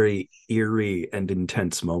very eerie and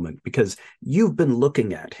intense moment, because you've been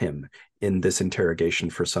looking at him in this interrogation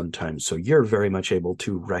for some time, so you're very much able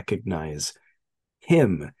to recognize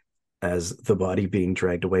him as the body being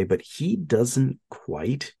dragged away, but he doesn't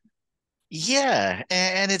quite. Yeah.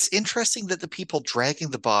 And it's interesting that the people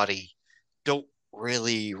dragging the body don't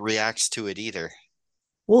really react to it either.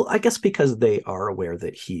 Well, I guess because they are aware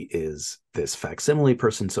that he is this facsimile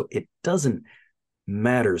person, so it doesn't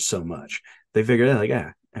matter so much. They figured out, like,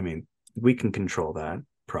 yeah, I mean, we can control that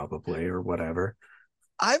probably or whatever.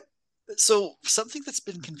 I'm so something that's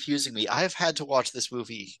been confusing me. I've had to watch this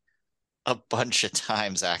movie a bunch of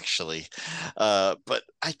times actually. But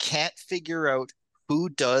I can't figure out who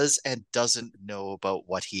does and doesn't know about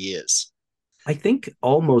what he is. I think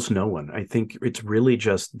almost no one. I think it's really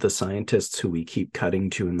just the scientists who we keep cutting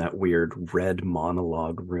to in that weird red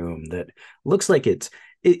monologue room that looks like it's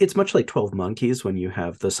much like 12 Monkeys when you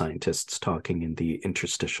have the scientists talking in the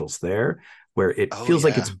interstitials there, where it Oh feels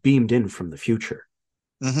like it's yeah. beamed in from the future.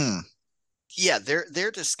 Hmm. Yeah,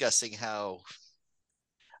 they're discussing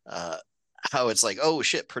uh how it's like, oh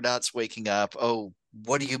shit, Pernod's waking up. Oh,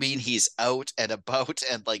 what do you mean he's out and about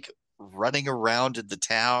and like running around in the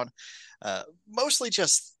town? Mostly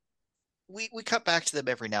just we cut back to them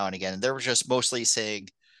every now and again, and they were just mostly saying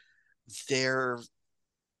their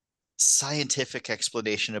scientific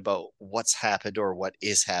explanation about what's happened or what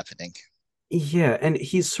is happening. Yeah, and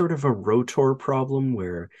he's sort of a rotor problem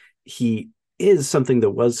where he is something that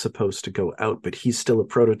was supposed to go out, but he's still a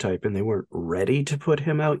prototype and they weren't ready to put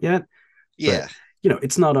him out yet. But, Yeah.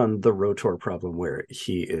 it's not on the rotor problem where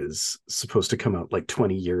he is supposed to come out like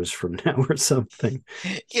 20 years from now or something.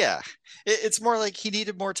 Yeah. It's more like he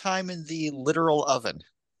needed more time in the literal oven.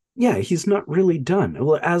 Yeah, he's not really done.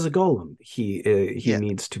 Well, as a golem, he Yeah.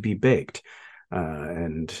 needs to be baked.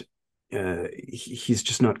 And he's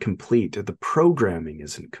just not complete. The programming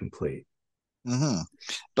isn't complete. Hmm.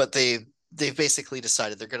 But they've basically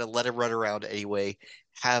decided they're going to let him run around anyway,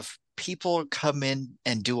 have people come in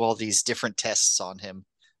and do all these different tests on him,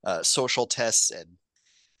 social tests, and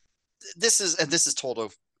this is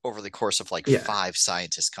told over the course of like Yeah, five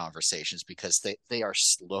scientist conversations because they are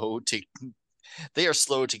slow to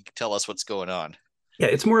tell us what's going on. yeah,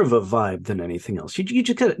 it's more of a vibe than anything else. You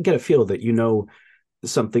just get a feel that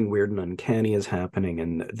something weird and uncanny is happening,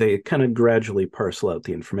 and they kind of gradually parcel out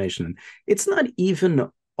the information. And it's not even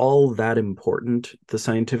all that important, the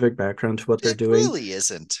scientific background to what they're It doing. really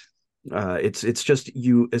isn't. It's just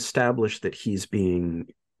you establish that he's being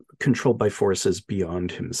controlled by forces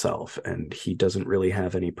beyond himself, and he doesn't really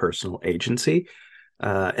have any personal agency.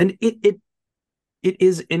 And it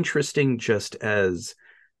is interesting just as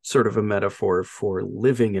sort of a metaphor for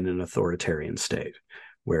living in an authoritarian state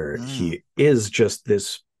where Mm. he is just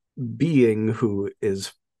this being who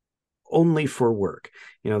is only for work.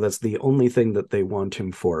 That's the only thing that they want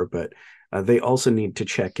him for, but they also need to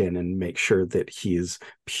check in and make sure that he's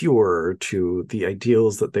pure to the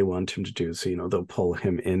ideals that they want him to do. So, they'll pull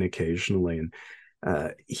him in occasionally. And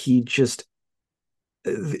he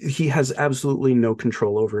has absolutely no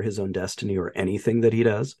control over his own destiny or anything that he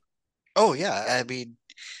does. Oh yeah, I mean,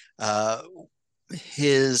 uh,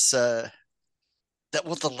 his that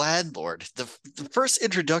well, the landlord, the first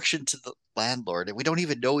introduction to the landlord, and we don't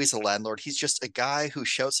even know he's a landlord. He's just a guy who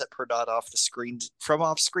shouts at Pernod off the screen from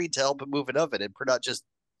off screen to help him move an oven, and Pernod just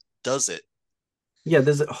does it. Yeah,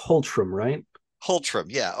 there's Holtram, right? Hultram,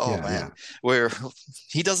 yeah. Oh Yeah, man, yeah. where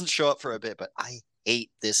he doesn't show up for a bit, but I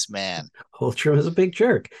hate this man. Holtram is a big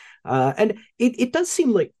jerk. And it does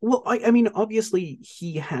seem like, well, I mean, obviously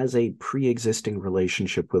he has a pre-existing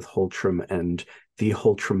relationship with Holtram and the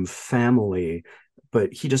Holtram family,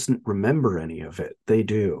 but he doesn't remember any of it. They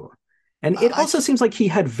do. And it I also th- seems like he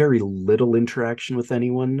had very little interaction with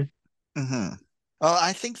anyone. mhm. Well,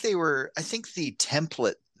 I think they were. I think the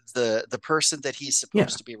template, the person that he's Yeah.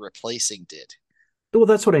 supposed to be replacing, did. Well,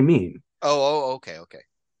 that's what I mean. Okay, okay.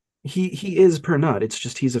 He is Pernod. It's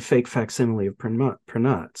just he's a fake facsimile of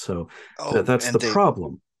Pernod. So Oh, that's and the they.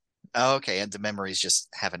 problem. Okay, and the memories just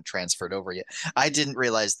haven't transferred over yet. I didn't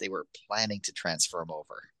realize they were planning to transfer them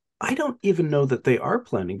over. I don't even know that they are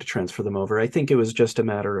planning to transfer them over. I think it was just a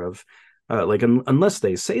matter of like unless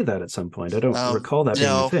they say that at some point. I don't recall that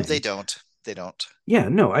being a No, they thing. don't. They don't. Yeah,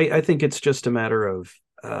 no, I think it's just a matter of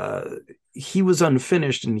he was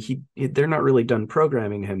unfinished and they're not really done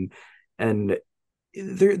programming him, and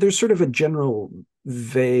there's sort of a general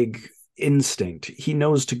vague instinct. He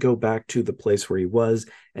knows to go back to the place where he was,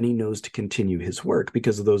 and he knows to continue his work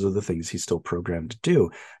because those are the things he's still programmed to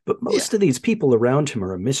do. But Yeah, most of these people around him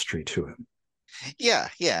are a mystery to him. yeah,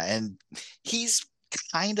 and he's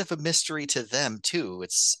kind of a mystery to them too.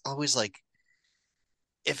 It's always like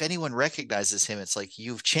if anyone recognizes him, it's like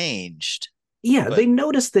you've changed. Yeah, they But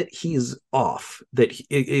notice that he's off, that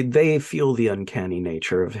they feel the uncanny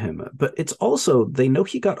nature of him. But it's also, they know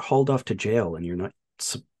he got hauled off to jail, and you're not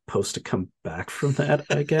supposed to come back from that,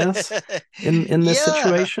 I guess, in this yeah,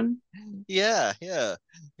 situation. yeah,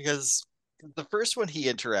 because the first one he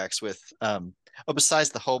interacts with, oh, besides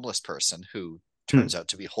the homeless person who Mm, turns out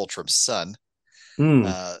to be Holtram's son, mm.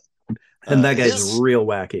 uh, And that guy's his real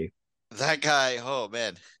wacky. that guy, oh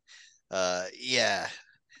man, yeah,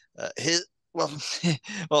 his well,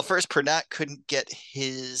 well, first Pernat couldn't get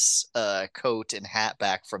his coat and hat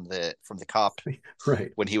back from the cop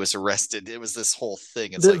Right. when he was arrested. It was this whole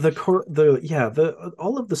thing. It's like, The court, the yeah, the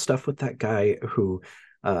all of the stuff with that guy who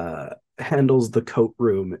handles the coat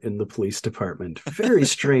room in the police department. Very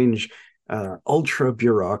strange, ultra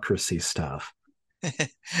bureaucracy stuff.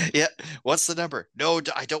 yeah, what's the number? No,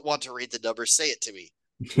 I don't want to read the number. Say it to me.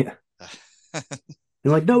 Yeah.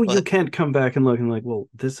 And like, no, you But can't come back and look. And like, well,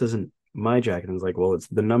 this isn't my jacket. And it's like, well, it's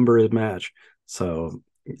the number is match. So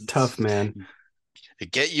tough, man.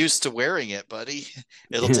 get used to wearing it, buddy.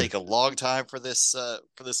 It'll Yeah. take a long time for this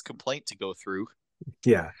complaint to go through,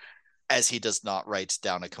 Yeah. as he does not write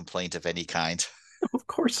down a complaint of any kind. Of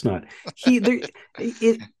course not.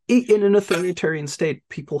 In an authoritarian state,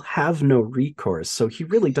 people have no recourse. So he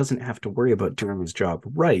really doesn't have to worry about doing his job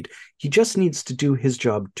right. He just needs to do his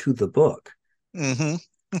job to the book. Mm-hmm.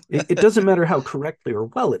 It doesn't matter how correctly or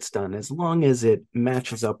well it's done, as long as it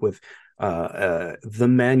matches up with the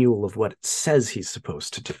manual of what it says he's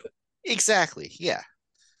supposed to do. Exactly. Yeah.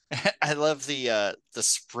 I love the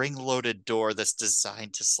spring-loaded door that's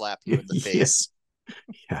designed to slap you in the Yeah, face.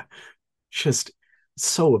 yeah, just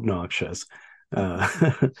so obnoxious. Uh,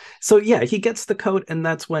 so yeah, he gets the coat, and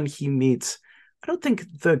that's when he meets. I don't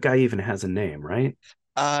think the guy even has a name, right?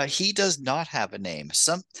 He does not have a name.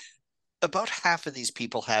 Some About half of these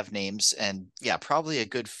people have names, and yeah, probably a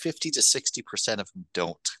good 50 to 60% of them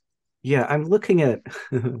don't. Yeah, I'm looking at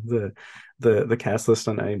the cast list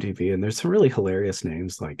on IMDb, and there's some really hilarious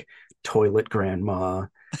names like Toilet Grandma,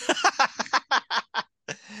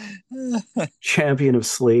 Champion of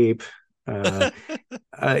Sleep. Uh,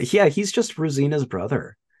 yeah, he's just Rosina's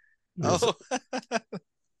brother. Is Oh,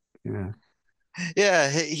 yeah, yeah,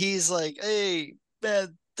 he's like, hey,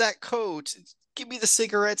 man, that coat. Give me the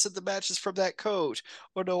cigarettes and the matches from that coat.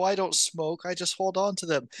 Oh no, I don't smoke. I just hold on to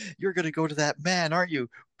them. You're gonna go to that man, aren't you?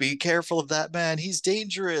 Be careful of that man. He's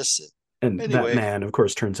dangerous. and that Anyway, man, of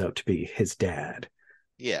course, turns out to be his dad.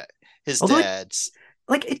 yeah, his Although, dad's.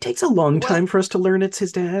 it takes a long time Well, for us to learn it's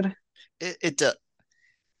his dad, it does.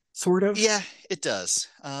 sort of. Yeah, it does.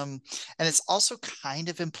 And it's also kind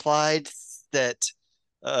of implied that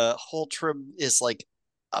Holtram is like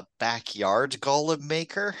a backyard golem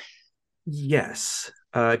maker. Yes,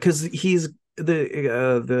 because he's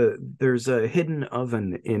there's a hidden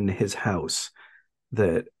oven in his house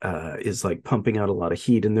that is like pumping out a lot of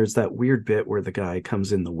heat, and there's that weird bit where the guy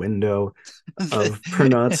comes in the window of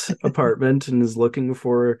Pernod's apartment and is looking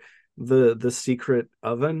for the secret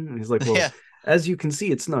oven, and he's like, well, Yeah, as you can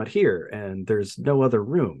see, it's not here, and there's no other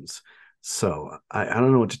rooms. So I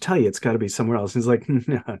don't know what to tell you. It's got to be somewhere else. And he's like,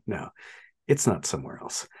 no, no, it's not somewhere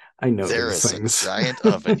else. I know there these is a things. giant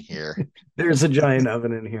oven here. There's a giant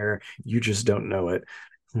oven in here. You just don't know it.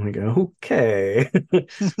 I'm like, okay.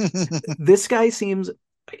 This guy seems.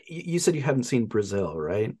 You said you haven't seen Brazil,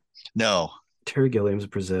 right? No. Terry Gilliam's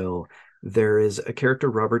Brazil. There is a character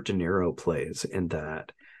Robert De Niro plays in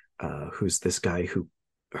that, who's this guy who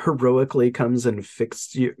heroically comes and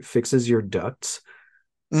fixes your ducts,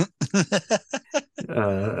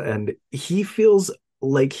 and he feels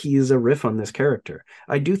like he's a riff on this character.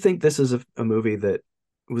 I do think this is a movie that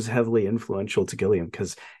was heavily influential to Gilliam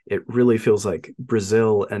because it really feels like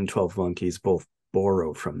Brazil and 12 Monkeys both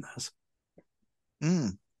borrow from this.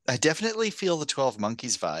 Mm. I definitely feel the 12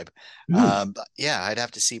 Monkeys vibe. Hmm. Yeah, I'd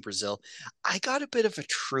have to see Brazil. I got a bit of a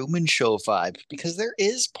Truman Show vibe because there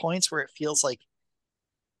is points where it feels like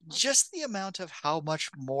just the amount of how much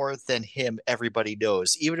more than him everybody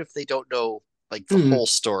knows, even if they don't know like the Hmm. whole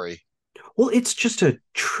story. Well, it's just a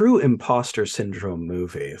true imposter syndrome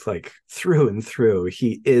movie. Like through and through,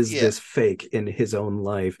 he is Yeah. this fake in his own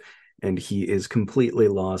life, and he is completely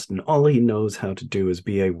lost, and all he knows how to do is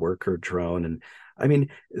be a worker drone. And I mean,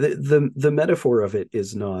 the metaphor of it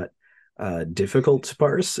is not difficult to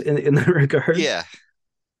parse in that regard. Yeah.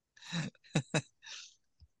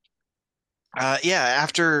 Yeah,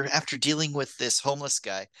 after dealing with this homeless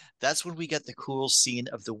guy, that's when we get the cool scene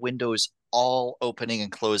of the windows all opening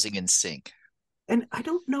and closing in sync. And I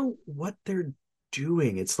don't know what they're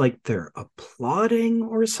doing. It's like they're applauding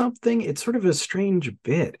or something. It's sort of a strange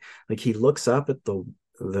bit. Like he looks up at the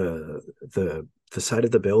side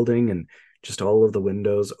of the building and just all of the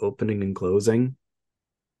windows opening and closing.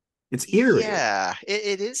 It's eerie. Yeah,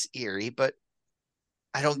 it is eerie, but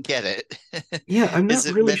I don't get it. Yeah, I'm Is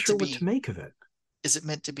not it really meant sure to what to be make of it. is it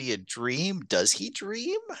meant to be a dream? Does he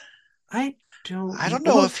dream? I don't I don't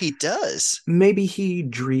know well, if he does. maybe he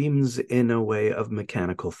dreams in a way of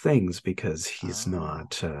mechanical things because Oh.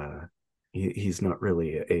 he's not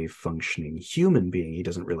really a functioning human being. He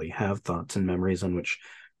doesn't really have thoughts and memories on which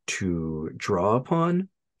to draw upon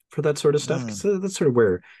for that sort of stuff. Mm. So that's sort of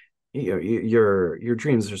where your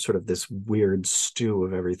dreams are sort of this weird stew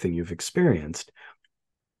of everything you've experienced.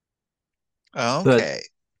 But Okay.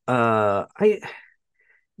 I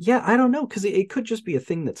yeah, I don't know because it could just be a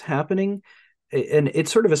thing that's happening. And it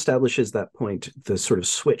sort of establishes that point, the sort of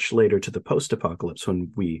switch later to the post apocalypse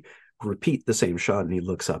when we repeat the same shot and he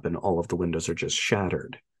looks up and all of the windows are just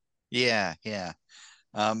shattered. Yeah, yeah.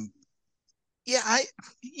 Um, yeah,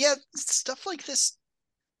 yeah, stuff like this,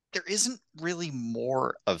 there isn't really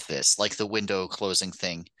more of this, like the window closing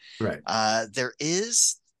thing. Right. There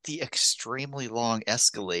is the extremely long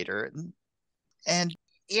escalator, and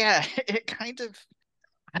yeah, it kind of,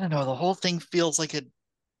 I don't know, the whole thing feels like a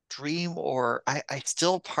dream, or I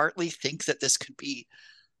still partly think that this could be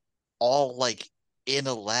all like in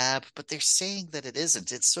a lab, but they're saying that it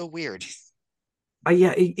isn't. It's so weird.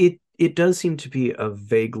 Yeah, it does seem to be a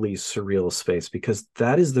vaguely surreal space because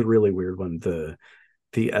that is the really weird one. The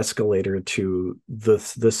escalator to the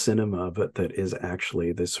cinema, but that is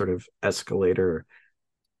actually this sort of escalator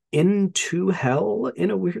into hell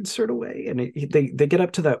in a weird sort of way. And they get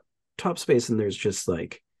up to that top space and there's just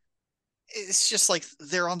like, It's just like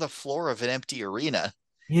they're on the floor of an empty arena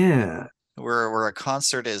yeah, where a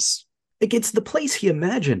concert is. like it's the place he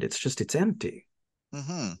imagined. It's just it's empty.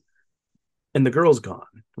 Hmm. And the girl's gone.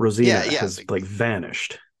 Yeah, Rosina yeah, has like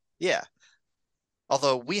vanished. yeah.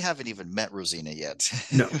 Although we haven't even met Rosina yet.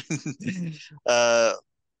 No. uh,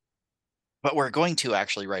 but we're going to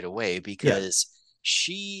actually right away Yeah. because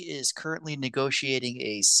she is currently negotiating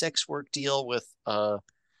a sex work deal with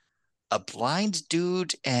a blind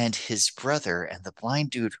dude and his brother, and the blind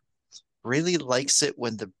dude really likes it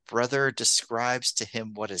when the brother describes to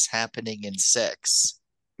him what is happening in sex.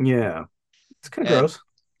 Yeah. It's kind of And gross.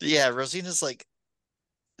 yeah, Rosina's like,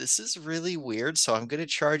 this is really weird, so I'm going to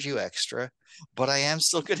charge you extra, but I am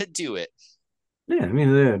still going to do it. Yeah. I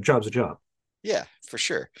mean, the job's a job. Yeah, for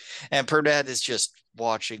sure. And Pernod is just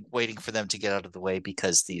watching, waiting for them to get out of the way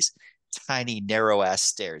because these tiny, narrow ass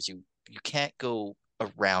stairs, you can't go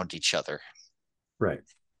around each other. Right.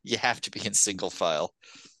 You have to be in single file.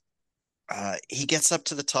 He gets up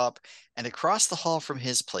to the top, and across the hall from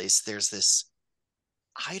his place, there's this.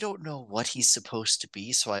 I don't know what he's supposed to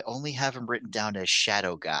be, so I only have him written down as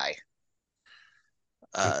Shadow Guy.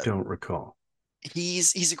 I Uh, don't recall.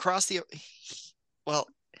 he's across the. Well,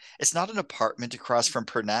 it's not an apartment across from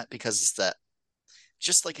Pernat because it's that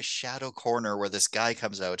just like a shadow corner where this guy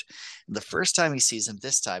comes out. And the first time he sees him,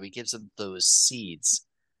 this time he gives him those seeds,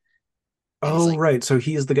 and he's Oh, like, right. So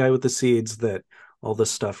he's the guy with the seeds that all the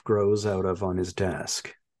stuff grows out of on his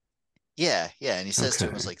desk. yeah, yeah, and he says to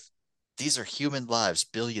him, "Was Okay. like, these are human lives,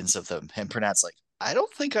 billions of them." And Pernat's like, "I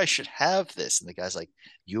don't think I should have this," and the guy's like,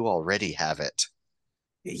 "You already have it."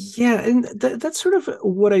 Yeah, and that's sort of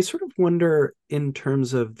what I sort of wonder in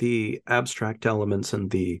terms of the abstract elements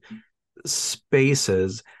and the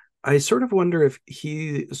spaces. I sort of wonder if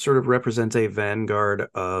he sort of represents a vanguard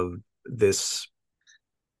of this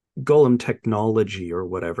golem technology or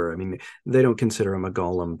whatever. I mean, they don't consider him a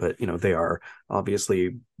golem, but they are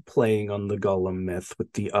obviously playing on the golem myth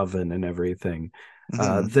with the oven and everything.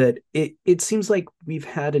 Hmm. That it seems like we've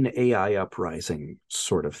had an AI uprising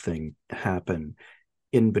sort of thing happen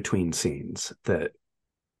in between scenes. That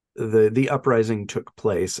the uprising took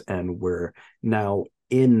place, and we're now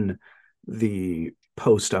in the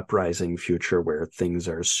post uprising future where things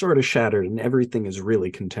are sort of shattered and everything is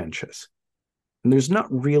really contentious. And there's not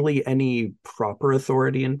really any proper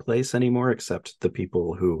authority in place anymore except the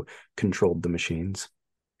people who controlled the machines.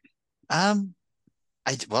 Um,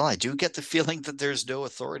 I do get the feeling that there's no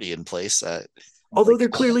authority in place. Although Like, there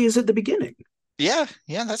clearly is at the beginning. yeah,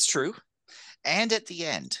 yeah, that's true. And at the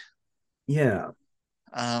end. Yeah.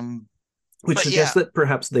 Um, Which but suggests yeah, that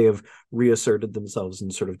perhaps they have reasserted themselves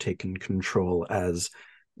and sort of taken control as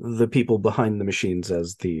the people behind the machines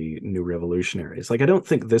as the new revolutionaries. Like, I don't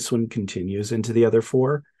think this one continues into the other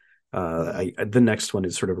four. mhm. The next one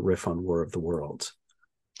is sort of a riff on War of the Worlds.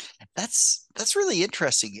 That's really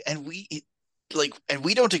interesting. And we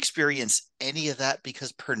don't experience any of that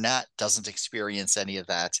because Pernat doesn't experience any of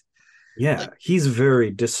that. Yeah, Like, he's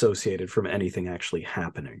very dissociated from anything actually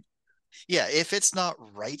happening. yeah, if it's not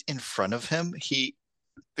right in front of him,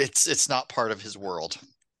 it's not part of his world.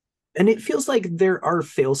 And it feels like there are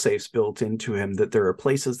fail safes built into him, that there are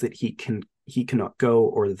places that he cannot go,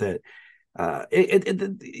 or that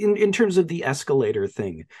in terms of the escalator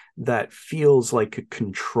thing, that feels like a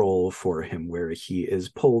control for him, where he is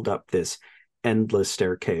pulled up this endless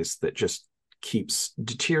staircase that just keeps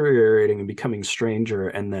deteriorating and becoming stranger.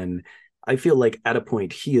 And then I feel like at a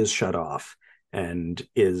point he is shut off and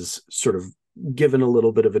is sort of given a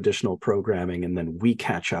little bit of additional programming, and then we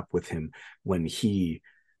catch up with him when he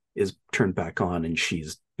is turned back on and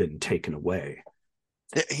she's been taken away.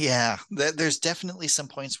 Yeah, there's definitely some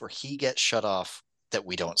points where he gets shut off that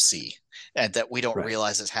we don't see and that we don't Right.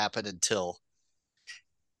 realize has happened until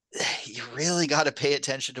you really got to pay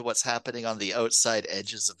attention to what's happening on the outside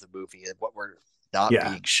edges of the movie and what we're not Yeah.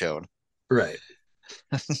 being shown. Right.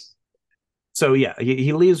 So yeah,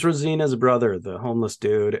 he leaves Rosina's brother, the homeless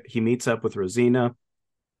dude. He meets up with Rosina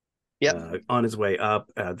Yep. on his way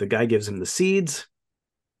up. The guy gives him the seeds,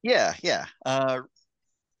 Yeah, yeah.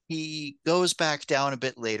 He goes back down a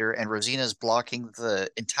bit later, and Rosina's blocking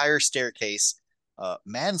the entire staircase,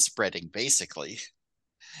 man spreading basically.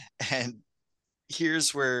 And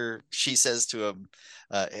here's where she says to him,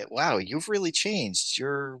 "Wow, you've really changed.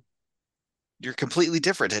 You're completely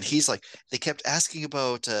different." And he's like, "They kept asking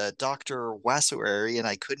about Doctor Wasuari, and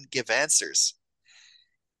I couldn't give answers."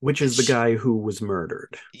 which And is the she, guy who was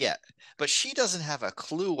murdered. yeah, but she doesn't have a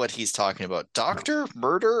clue what he's talking about. No, Doctor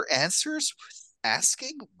murder answers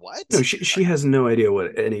asking no, what? she has no idea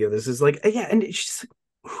what any of this is like. Yeah, and she's like,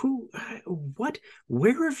 who, what,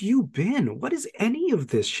 where have you been? What is any of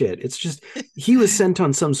this shit? It's just he was sent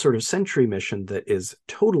on some sort of sentry mission that is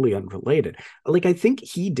totally unrelated. Like, I think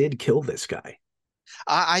he did kill this guy.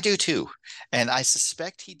 I do too, and I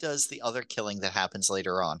suspect he does the other killing that happens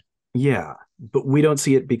later on. Yeah, but we don't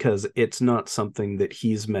see it because it's not something that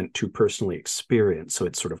he's meant to personally experience, so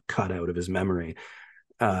it's sort of cut out of his memory.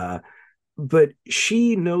 Uh, but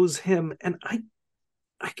she knows him, and I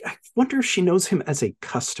wonder if she knows him as a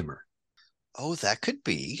customer. Oh, that could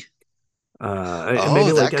be.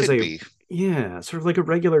 Maybe Oh, like that as could a, be. yeah, sort of like a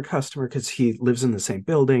regular customer, because he lives in the same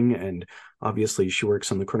building, and obviously she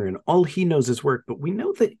works on the corner, and all he knows is work. But we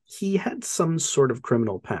know that he had some sort of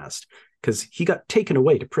criminal past because he got taken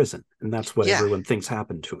away to prison, and that's what Yeah, everyone thinks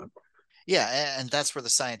happened to him. yeah, and that's where the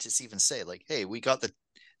scientists even say, like, "Hey, we got the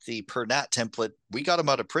Pernat template. We got him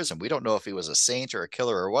out of prison. We don't know if he was a saint or a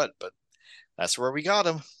killer or what, but that's where we got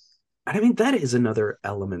him." I mean, that is another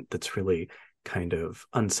element that's really kind of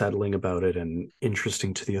unsettling about it and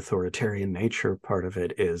interesting to the authoritarian nature part of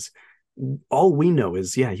it is all we know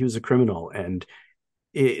is, yeah, he was a criminal, and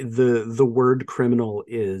the word criminal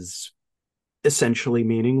is essentially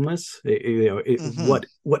meaningless. Hmm.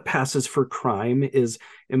 What passes for crime is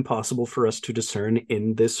impossible for us to discern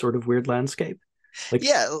in this sort of weird landscape. Like,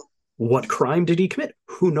 Yeah, what crime did he commit?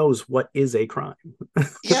 Who knows what is a crime?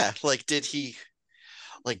 yeah. Like,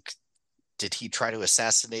 like did he try to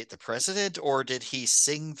assassinate the president, or did he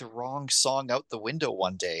sing the wrong song out the window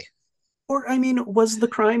one day? Or, I mean, was the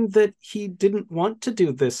crime that he didn't want to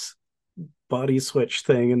do this body switch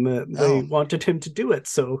thing and that they Oh, wanted him to do it?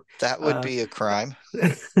 So, that would uh, be a crime.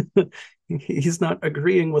 he's not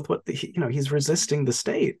agreeing with what he's resisting the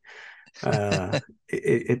state. Uh,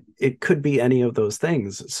 it could be any of those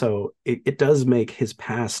things. So it does make his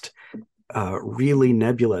past really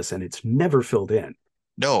nebulous, and it's never filled in.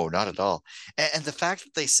 No, not at all. And the fact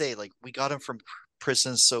that they say, like, we got him from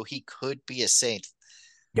prison so he could be a saint.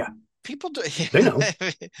 Yeah, People do, they know.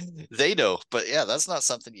 they know, but yeah, that's not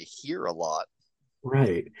something you hear a lot.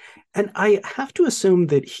 Right. And I have to assume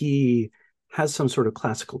that he has some sort of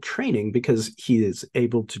classical training because he is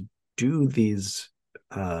able to do these,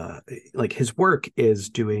 uh, like his work is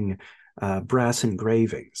doing brass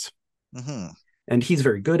engravings. Hmm. And he's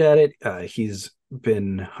very good at it. He's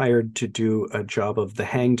been hired to do a job of the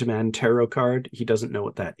Hanged Man tarot card. He doesn't know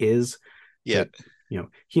what that is, Yep. but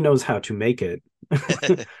he knows how to make it.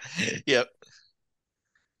 Yep.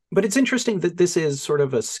 But it's interesting that this is sort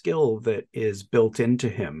of a skill that is built into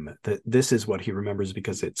him, that this is what he remembers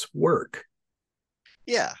because it's work.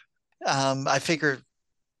 Yeah. I figure,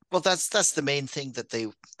 well, that's the main thing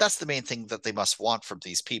that's the main thing that they must want from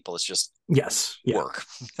these people is just Yes, yeah. work.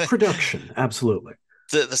 Production, absolutely.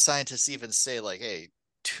 The scientists even say like, hey,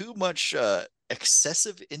 too much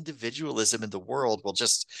excessive individualism in the world will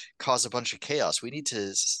just cause a bunch of chaos. We need to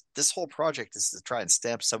this whole project is to try and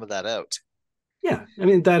stamp some of that out. Yeah, I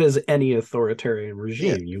mean, that is any authoritarian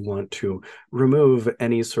Yeah. regime. You want to remove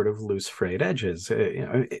any sort of loose frayed edges.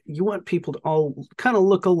 You want people to all kind of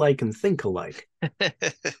look alike and think alike.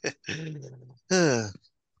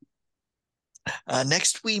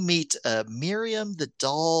 Next, we meet Miriam, the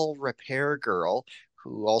doll repair girl,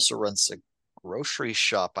 who also runs a grocery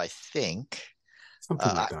shop, I think.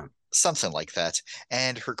 Something Uh, like that. Something like that.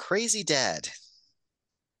 And her crazy dad.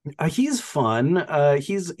 He's fun.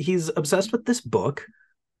 He's obsessed with this book.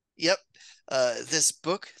 Yep. This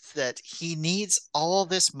book that he needs all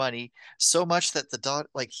this money so much that the daughter,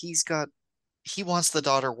 like, he wants the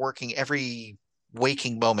daughter working every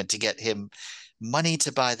waking moment to get him money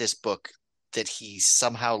to buy this book that he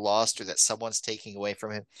somehow lost or that someone's taking away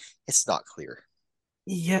from him. It's not clear.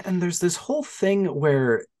 Yeah, and there's this whole thing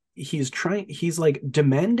where he's like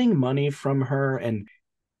demanding money from her, and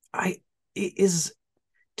I is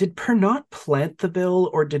did Pernod plant the bill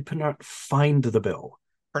or did Pernod find the bill?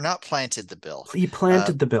 We're not planted the bill. He Uh,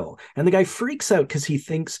 planted the bill, and the guy freaks out because he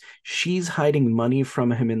thinks she's hiding money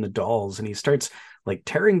from him in the dolls, and he starts like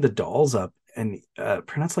tearing the dolls up. And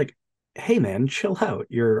Pernod's like, "Hey, man, chill out.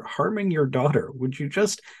 You're harming your daughter. Would you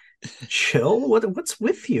just chill? What's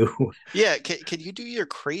with you?" yeah, can you do your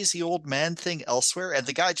crazy old man thing elsewhere? And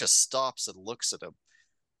the guy just stops and looks at him.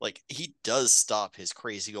 Like he does stop his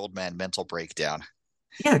crazy old man mental breakdown.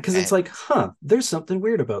 Yeah, because it's And like, there's something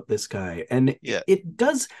weird about this guy. And yeah. it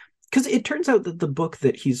does, because it turns out that the book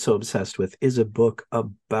that he's so obsessed with is a book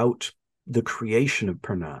about the creation of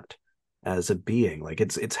Pernod as a being. Like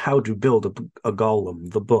it's how to build a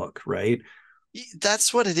golem, the book, right?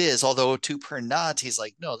 That's what it is. Although to Pernod, he's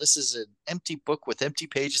like, no, this is an empty book with empty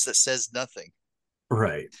pages that says nothing,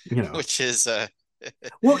 Right. which is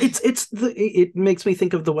Well, it makes me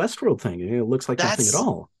think of the Westworld thing. It looks like nothing at that's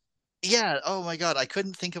all, yeah. Oh my God, I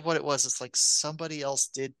couldn't think of what it was. It's like somebody else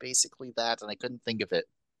did basically that, and I couldn't think of it.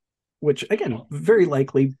 which again, very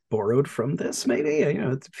likely borrowed from this, maybe.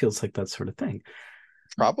 It feels like that sort of thing.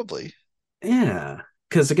 Probably. Yeah.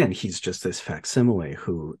 Because again, he's just this facsimile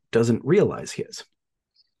who doesn't realize he is.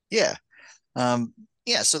 Yeah. Um,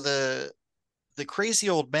 yeah. So the crazy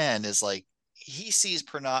old man is like he sees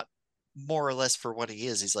Pernod more or less for what he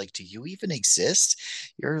is. He's like, do you even exist?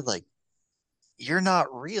 You're like you're not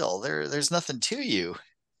real. There's nothing to you.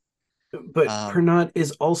 But Um, Pernod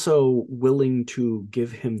is also willing to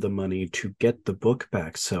give him the money to get the book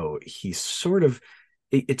back. So he sort of,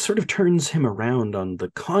 it sort of turns him around on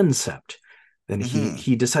the concept. Then mhm.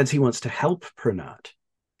 he decides he wants to help Pernod.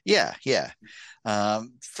 Yeah, yeah.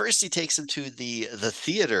 First he takes him to the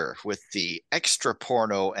theater with the extra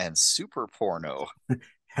porno and super porno,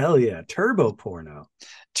 Hell yeah, turbo porno.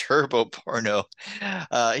 turbo porno.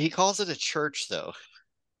 He calls it a church though.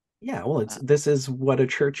 Yeah, well, Uh, this is what a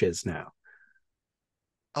church is now.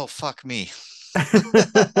 oh fuck me.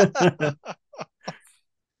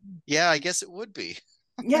 Yeah, I guess it would be.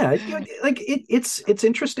 Yeah, like it's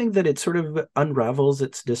interesting that it sort of unravels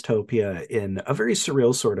its dystopia in a very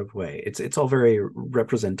surreal sort of way. It's all very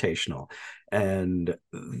representational, and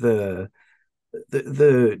the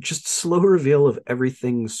just slow reveal of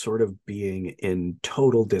everything sort of being in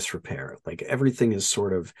total disrepair. Like everything is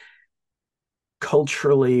sort of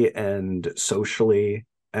culturally and socially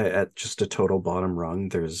at just a total bottom rung.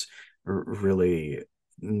 There's really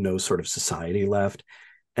no sort of society left,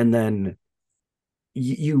 and then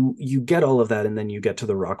you get all of that, and then you get to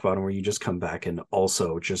the rock bottom where you just come back and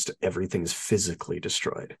also just everything's physically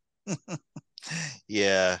destroyed.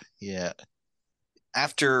 Yeah, yeah.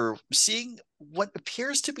 After seeing what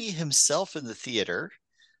appears to be himself in the theater,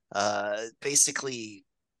 basically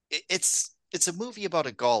it's a movie about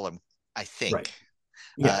a golem, I Right. think.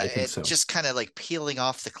 Yeah, I think and so. just kind of like peeling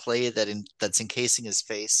off the clay that's encasing his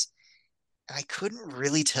face. And I couldn't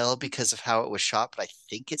really tell because of how it was shot, but I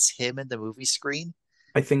think it's him in the movie screen.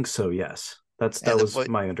 I think so, yes. That And the was voice,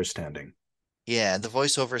 my understanding. yeah, and the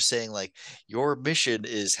voiceover saying like, "Your mission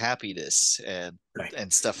is happiness," Right.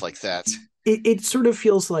 and stuff like that. It sort of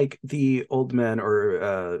feels like the old man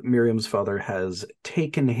or Miriam's father has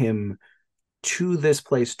taken him to this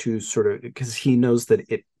place to sort of because he knows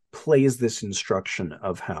that it plays this instruction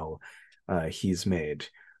of how he's made,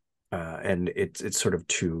 and it's sort of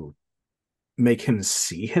to make him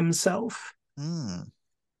see himself. Hmm.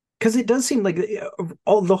 Because it does seem like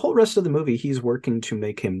all the whole rest of the movie, he's working to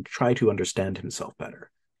make him try to understand himself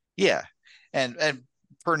better. Yeah, and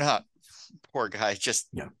Bernard, poor guy, just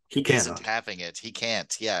Yeah, he isn't cannot. having it. He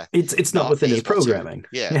can't. Yeah, It's not not within his able to. programming.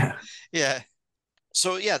 Yeah, Yeah. yeah.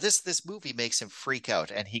 So yeah, this movie makes him freak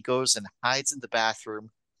out, and he goes and hides in the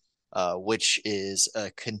bathroom, which is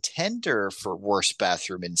a contender for worst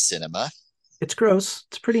bathroom in cinema. It's gross.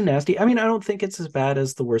 It's pretty nasty. I mean, I don't think it's as bad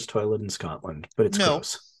as the worst toilet in Scotland, but it's No,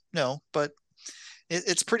 gross. no, but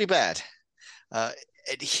it's pretty bad. Uh,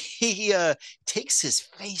 and he takes his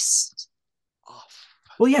face off.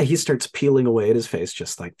 Well, yeah, he starts peeling away at his face,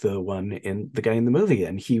 just like the guy in the movie,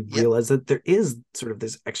 and he Yep. realized that there is sort of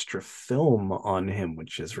this extra film on him,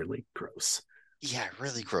 which is really gross. Yeah,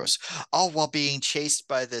 really gross. All while being chased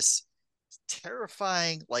by this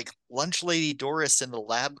terrifying, like lunch lady Doris in the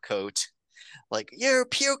lab coat. Like, you're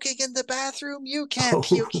puking in the bathroom. You can't Oh,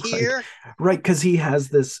 puke right, here. right, because he has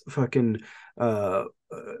this fucking.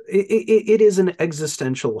 It is an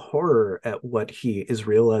existential horror at what he is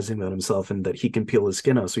realizing about himself and that he can peel his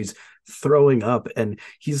skin off. So he's throwing up, and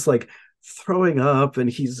he's like throwing up, and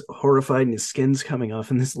he's horrified, and his skin's coming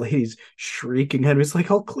off, and this lady's shrieking at him. He's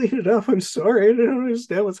like, "I'll clean it up. I'm sorry. I don't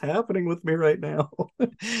understand what's happening with me right now."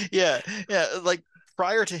 Yeah, yeah. Like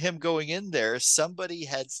prior to him going in there, somebody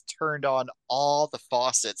had turned on all the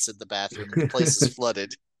faucets in the bathroom and the place is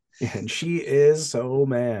flooded. And she is so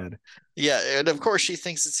mad. Yeah, and of course she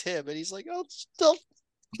thinks it's him, and he's like, I'll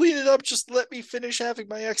clean it up. Just let me finish having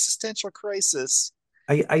my existential crisis.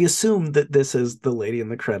 I assume that this is the lady in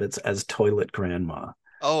the credits as Toilet Grandma,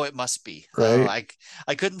 Oh, it must be. Oh, right?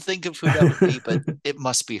 I couldn't think of who that would be, but it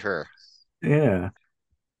must be her. Yeah.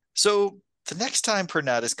 So the next time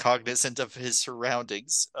Pernod is cognizant of his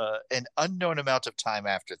surroundings, an unknown amount of time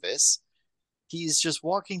after this, he's just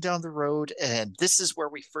walking down the road, and this is where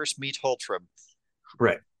we first meet Holtram.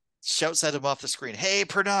 Right. Shouts at him off the screen, "Hey,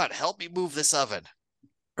 Pernod, help me move this oven."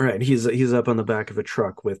 Right. He's up on the back of a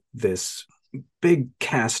truck with this big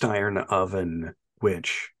cast iron oven,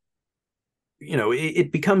 which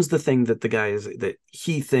it becomes the thing that the guys that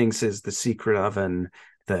he thinks is the secret oven.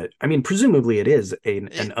 That I mean, presumably it is an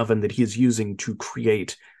It, oven that he's using to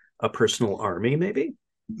create a personal army, maybe.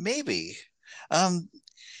 maybe. Um,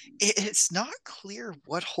 it's not clear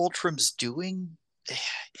what Holtram's doing.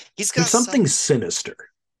 He's got There's something some. sinister.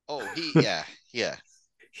 Oh, yeah, yeah.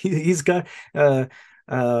 He's got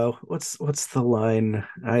what's the line?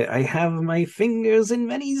 I have my fingers in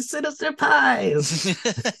many sinister pies.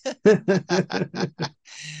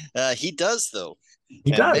 He does though,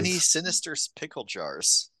 He and many does. sinister pickle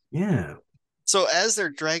jars. Yeah. So as they're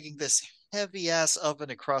dragging this heavy ass oven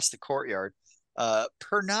across the courtyard,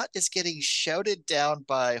 Pernot is getting shouted down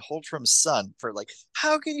by Holtram's son for like,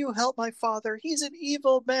 "How can you help my father? He's an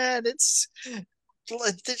evil man."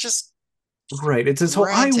 They're just Right. It's this whole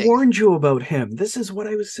I ranting. warned you about him. This is what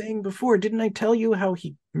I was saying before. Didn't I tell you how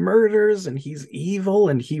he murders and he's evil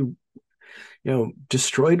and he,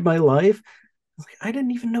 destroyed my life? Like, I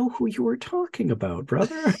didn't even know who you were talking about,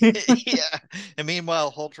 brother. Yeah. And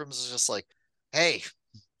meanwhile, Holtram's is just like, "Hey,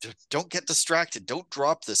 don't get distracted. Don't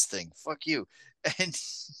drop this thing. Fuck you." And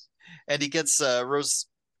and he gets Rosina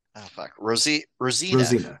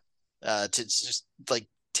Rosina. to just like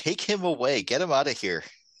take him away, get him out of here.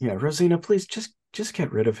 Yeah, Rosina, please just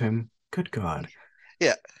get rid of him. Good God.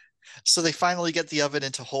 Yeah. So they finally get the oven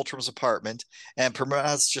into Holtram's apartment, and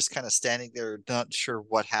Perman's just kind of standing there, not sure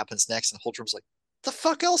what happens next. And Holtram's like, "The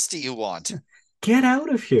fuck else do you want?" Get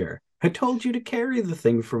out of here. I told you to carry the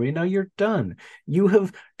thing for me. Now you're done. You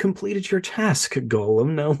have completed your task,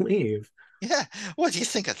 Golem. Now leave. Yeah. What do you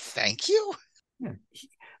think? A thank you? Yeah.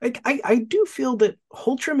 I do feel that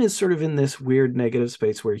Holtram is sort of in this weird negative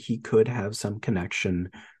space where he could have some connection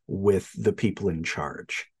with the people in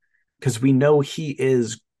charge. Because we know he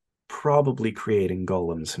is probably creating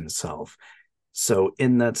golems himself. So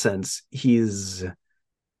in that sense, he's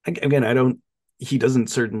again, he doesn't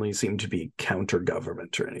certainly seem to be counter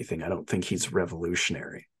government or anything. I don't think he's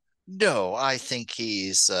revolutionary. No, I think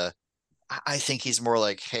he's I think he's more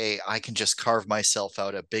like, hey, I can just carve myself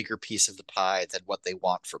out a bigger piece of the pie than what they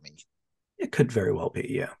want from me. It could very well be,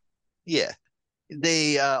 yeah. Yeah.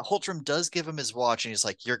 They Holtram does give him his watch and he's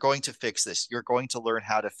like, you're going to fix this. You're going to learn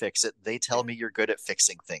how to fix it. They tell me you're good at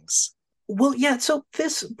fixing things. Well, yeah, so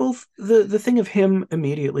this both the thing of him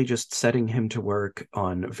immediately just setting him to work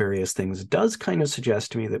on various things does kind of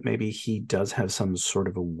suggest to me that maybe he does have some sort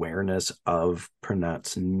of awareness of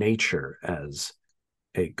Pernat's nature as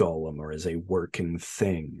a golem or as a working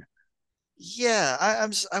thing. Yeah,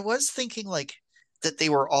 I was thinking like that they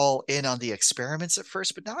were all in on the experiments at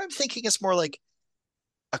first, but now I'm thinking it's more like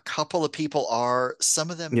a couple of people are. Some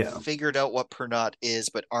of them Yeah. figured out what Pernod is,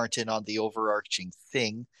 but aren't in on the overarching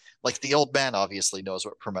thing. Like the old man obviously knows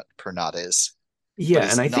what Pernod is, but Yeah,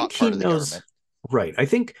 and is I think not he part of the knows, government. right. I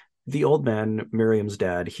think the old man, Miriam's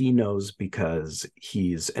dad, he knows because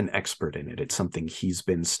he's an expert in it. It's something he's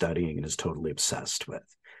been studying and is totally obsessed with.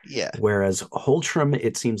 Yeah. Whereas Holtram,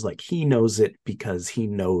 it seems like he knows it because he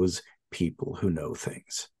knows people who know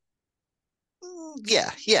things.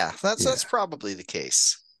 Yeah. That's Yeah. probably the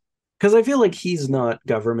case. Because I feel like he's not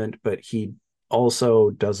government, but he also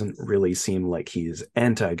doesn't really seem like he's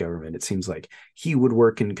anti government. It seems like he would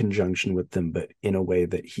work in conjunction with them, but in a way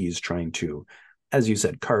that he's trying to, as you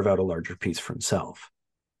said, carve out a larger piece for himself.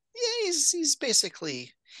 Yeah, he's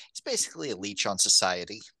basically a leech on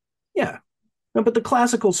society. Yeah. No, but the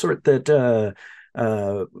classical sort that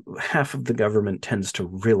uh, half of the government tends to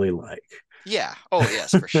really like, Yeah. Oh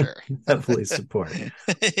yes, for sure. heavily support.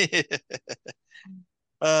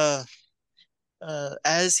 uh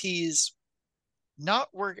as he's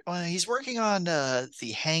not work he's working on the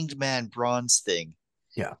hanged man bronze thing,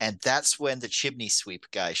 Yeah. and that's when the chimney sweep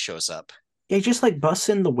guy shows up. Yeah, he just like busts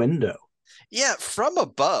in the window Yeah, from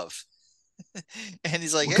above. And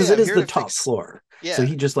he's like, because hey, it I'm is here the to top fix. floor. So Yeah.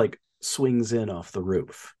 he just like swings in off the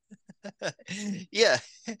roof. Yeah.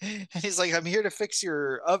 And he's like, I'm here to fix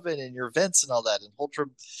your oven and your vents and all that. And Holtram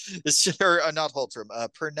is just, or not Holtram,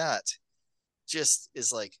 Pernat just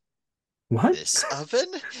is like, What? this oven?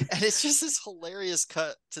 And it's just this hilarious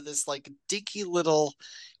cut to this like dinky little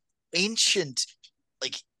ancient,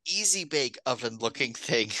 like easy bake oven looking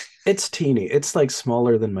thing. It's teeny. It's like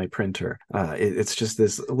smaller than my printer. It's just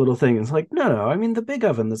this little thing. It's like, no, I mean the big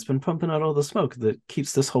oven that's been pumping out all the smoke that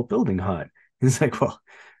keeps this whole building hot. He's like, well,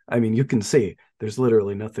 I mean, you can see there's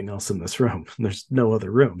literally nothing else in this room. There's no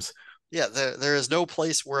other rooms. Yeah, there is no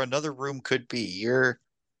place where another room could be. You're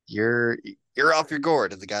you're off your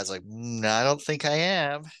gourd. And the guy's like, I don't think I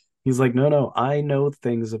am. He's like, no, I know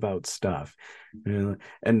things about stuff, and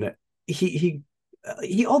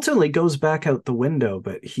he ultimately goes back out the window,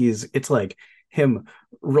 but it's like him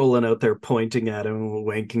rolling out there, pointing at him, and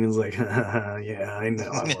winking. Is like, yeah, I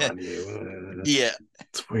know I'm on you. Yeah.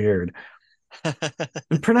 It's weird.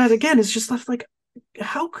 And Pernod again is just left like,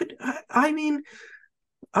 how could I mean?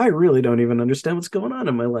 I really don't even understand what's going on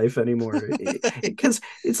in my life anymore. Because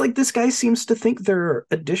it's like this guy seems to think there are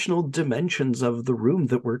additional dimensions of the room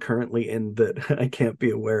that we're currently in that I can't be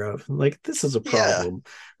aware of. Like, this is a Yeah.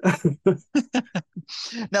 problem.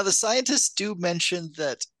 Now the scientists do mention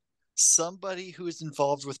that somebody who is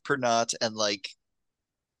involved with Pernod and like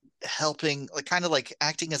helping, like kind of like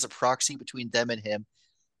acting as a proxy between them and him,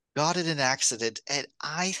 got in an accident, and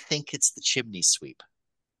I think it's the chimney sweep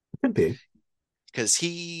Could be. because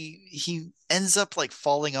he ends up like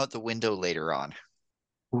falling out the window later on.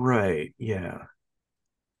 Right. Yeah.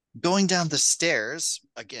 Going down the stairs,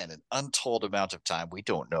 again, an untold amount of time. We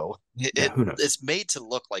don't know. Yeah. Who knows? It's made to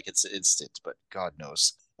look like it's instant, but God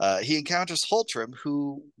knows. He encounters Holtram,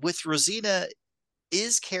 who, with Rosina,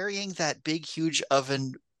 is carrying that big, huge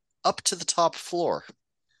oven up to the top floor.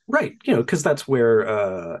 Right. Because that's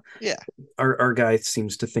where Yeah. our guy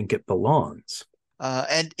seems to think it belongs.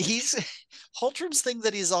 And he's Holtram's thing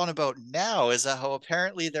that he's on about now is how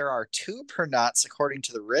apparently there are two Pernots according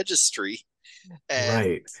to the registry. And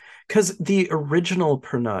Right. Because the original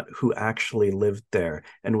Pernod who actually lived there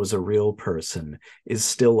and was a real person is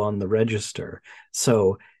still on the register.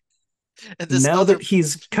 So this now other that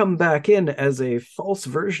he's come back in as a false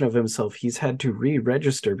version of himself, he's had to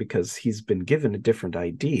re-register because he's been given a different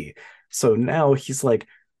ID. So now he's like,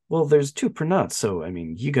 well, there's two Pernots, so I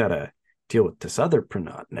mean, you gotta deal with this other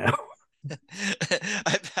Pernod now.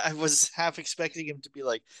 I was half expecting him to be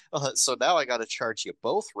like, so now I got to charge you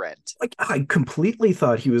both rent. Like, I completely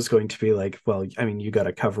thought he was going to be like, well, I mean, you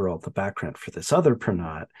gotta cover all the background for this other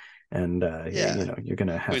Pernod, and Yeah, you're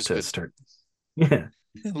gonna have who's to been start. Yeah,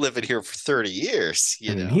 living here for 30 years, I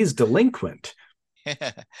you mean, know. he's delinquent.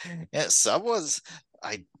 Yeah, someone's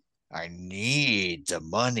I I need the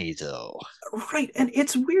money though. Right. And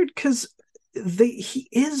it's weird because he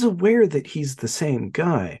is aware that he's the same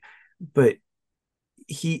guy, but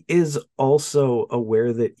he is also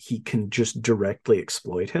aware that he can just directly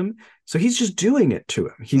exploit him. So he's just doing it to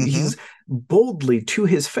him. Mm-hmm. He's boldly to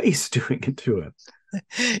his face doing it to him.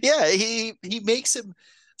 Yeah, he makes him.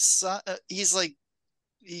 He's like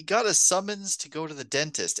he got a summons to go to the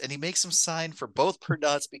dentist, and he makes him sign for both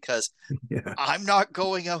Pernuts because Yeah. I'm not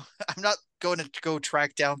going out. I'm not going to go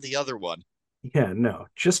track down the other one. Yeah, no,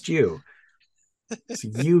 just you. So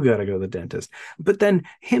you got to go to the dentist. But then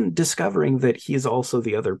him discovering that he's also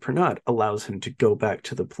the other Pernod allows him to go back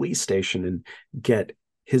to the police station and get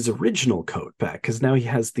his original coat back because now he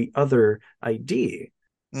has the other ID.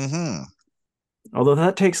 Mm-hmm. Although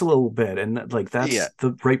that takes a little bit, and like Yeah. that's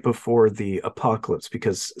the right before the apocalypse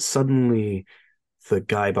because suddenly the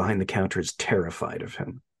guy behind the counter is terrified of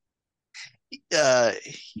him. Uh,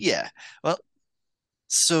 yeah. Well,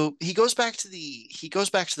 so he goes back to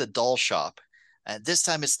the doll shop, and this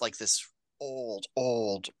time it's like this old,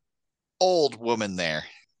 old, old woman there,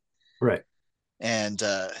 Right. and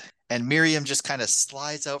uh, and Miriam just kind of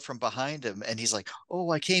slides out from behind him, and he's like,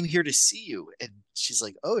 "Oh, I came here to see you," and she's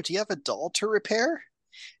like, "Oh, do you have a doll to repair?"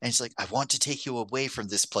 And he's like, "I want to take you away from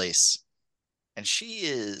this place," and she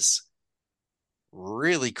is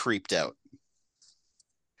really creeped out.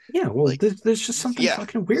 Yeah, well, Like, there's just something yeah,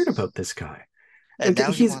 fucking weird about this guy. and Like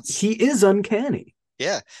now he is uncanny.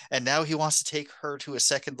 yeah, and now he wants to take her to a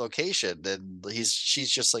second location, and she's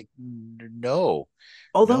just like, no,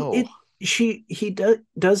 Although no. it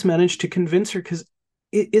does manage to convince her because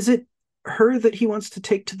is it her that he wants to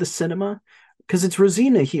take to the cinema? Because it's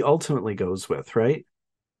Rosina he ultimately goes with, right?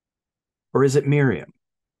 Or is it Miriam?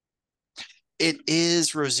 It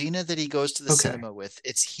is Rosina that he goes to the Okay. cinema with.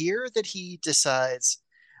 It's here that he decides,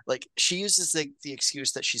 like, she uses the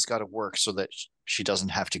excuse that she's got to work so that she doesn't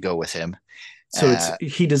have to go with him. So it's Uh,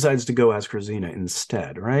 he decides to go ask Rosina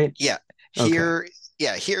instead, right? yeah, Okay.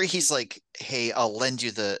 here he's like, hey, I'll lend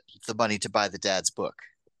you the money to buy the dad's book.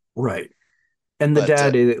 Right. And the But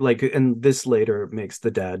dad is like, and this later makes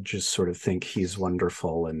the dad just sort of think he's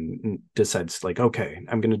wonderful and decides, like, okay,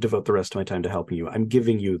 I'm going to devote the rest of my time to helping you. I'm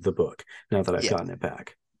giving you the book now that I've yeah, gotten it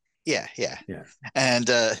back. yeah. Yeah. And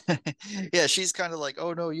yeah, she's kind of like,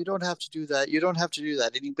 oh no, you don't have to do that. You don't have to do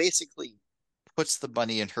that. And he basically puts the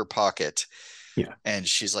money in her pocket. Yeah. And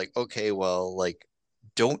she's like, okay, well, like,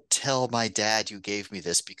 don't tell my dad you gave me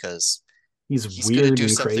this because He's he's going to weird do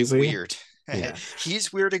and something crazy. weird. Yeah.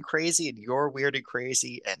 He's weird and crazy, and you're weird and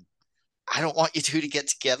crazy. And I don't want you two to get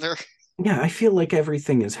together. Yeah. I feel like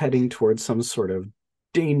everything is heading towards some sort of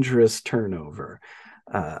dangerous turnover.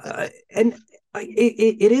 And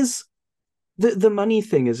it is the money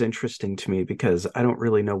thing is interesting to me because I don't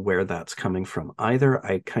really know where that's coming from either.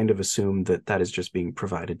 I kind of assume that that is just being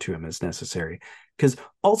provided to him as necessary because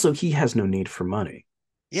also he has no need for money.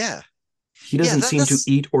 Yeah. He Yeah, doesn't seem to that's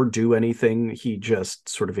eat or do anything. He just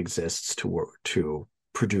sort of exists to work, to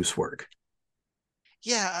produce work.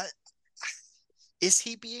 yeah. Is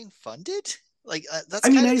he being funded? Like, that's I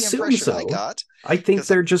mean, kind I of the assume impression I so. got. I think Because,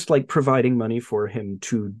 they're just like providing money for him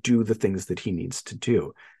to do the things that he needs to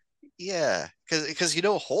do. yeah, because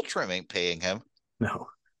Holtram ain't paying him. No.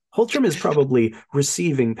 Holtram is probably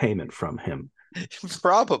receiving payment from him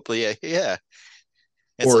Probably, yeah.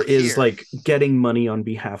 It's or like, is here. like getting money on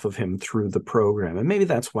behalf of him through the program. And maybe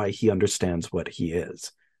that's why he understands what he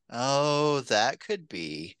is. Oh, that could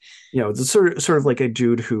be. You know, it's sort of like a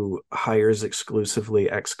dude who hires exclusively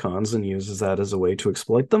ex-cons and uses that as a way to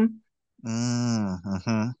exploit them.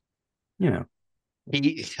 Mm-hmm. You know,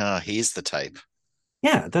 He's the type.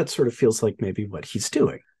 yeah, that sort of feels like maybe what he's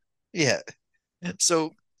doing. Yeah.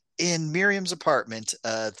 So in Miriam's apartment,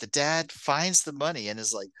 the dad finds the money and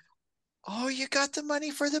is like, "Oh, you got the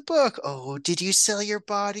money for the book. Oh, did you sell your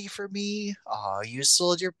body for me? Oh, you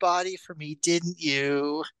sold your body for me, didn't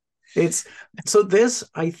you?" It's so this,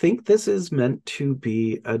 I think this is meant to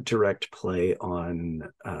be a direct play on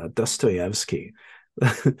Dostoevsky.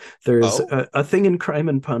 There's Oh, a thing in Crime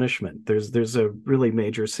and Punishment. There's a really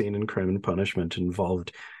major scene in Crime and Punishment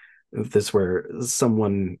involved this where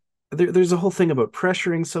there's a whole thing about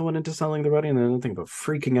pressuring someone into selling their body, and another thing about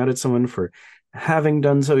freaking out at someone for having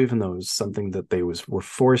done so, even though it was something that they were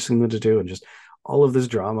forcing them to do, and just all of this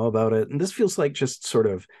drama about it. And this feels like just sort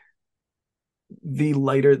of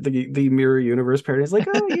the mirror universe parody is like,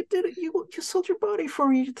 oh, you did it, you sold your body for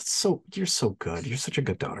me. That's so you're so good. You're such a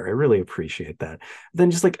good daughter. I really appreciate that. Then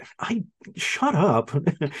just like, I shut up.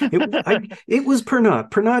 It was Pernod.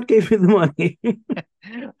 Pernod gave me the money.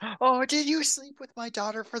 oh, did you sleep with my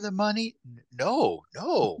daughter for the money? No,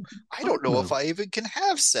 no. I don't Fuck know if no. I even can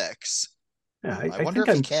have sex. Yeah, I I wonder think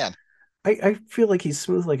if he can. I feel like he's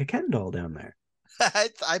smooth like a Ken doll down there.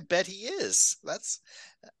 I bet he is. That's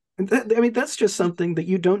I mean, that's just something that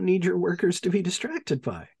you don't need your workers to be distracted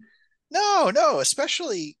by. no, no,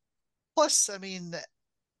 especially plus, I mean,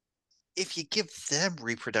 if you give them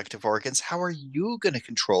reproductive organs, how are you going to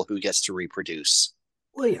control who gets to reproduce?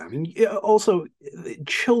 Well, yeah, I mean, yeah, also,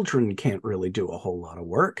 children can't really do a whole lot of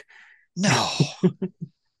work. No.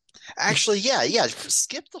 Actually, yeah, yeah,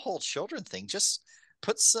 skip the whole children thing. Just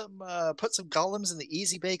put some golems in the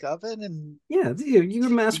easy bake oven and Yeah, you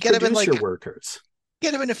mass you get them in produce your like workers.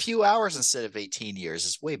 get them in a few hours instead of 18 years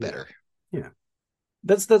is way Yeah, better. yeah.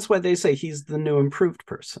 That's why they say he's the new improved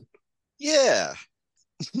person. Yeah.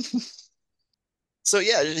 So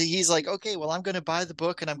yeah, he's like, okay, well, I'm going to buy the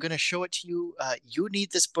book and I'm going to show it to you. You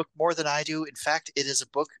need this book more than I do. In fact, it is a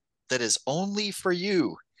book that is only for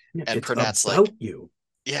you. Yeah, And it's Pernat's like, about you.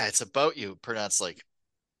 yeah, it's about you. Pernat's like,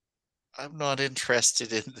 I'm not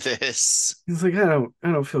interested in this. He's like, I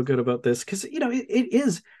don't feel good about this because it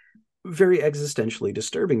is very existentially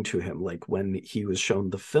disturbing to him. Like when he was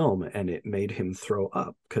shown the film and it made him throw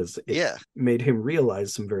up because it Yeah. made him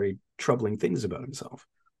realize some very troubling things about himself.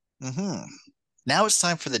 Hmm. Now it's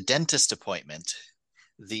time for the dentist appointment.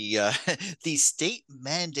 The the state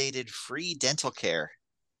mandated free dental care.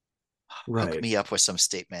 Hook Right. me up with some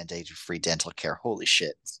state mandated free dental care. Holy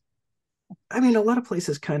shit. I mean, a lot of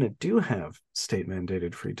places kind of do have state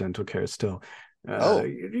mandated free dental care still. Oh,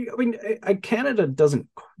 I mean, Canada doesn't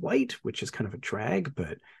quite, which is kind of a drag,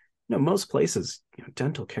 but most places,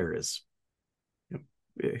 dental care is, you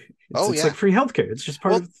know, oh it's yeah. like free healthcare. It's just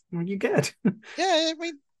part Well, of what you get. yeah, I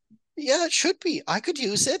mean, yeah, it should be. I could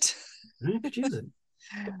use it. I could use it.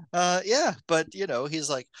 Yeah, but he's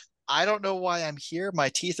like, I don't know why I'm here. My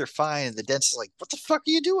teeth are fine. And the dentist is like, what the fuck are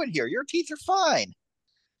you doing here? Your teeth are fine.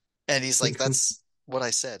 And he's like, that's what I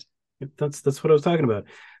said. That's what I was talking about.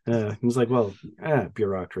 He was like, well,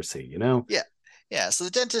 bureaucracy, you know? Yeah. Yeah. So the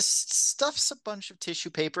dentist stuffs a bunch of tissue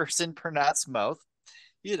papers in Pernat's mouth,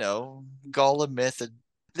 Golem myth. And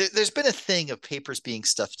there's been a thing of papers being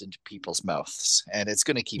stuffed into people's mouths, and it's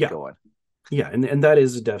going to keep Yeah, going. yeah, and that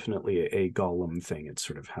is definitely a golem thing. It's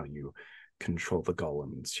sort of how you control the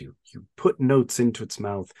golems. You put notes into its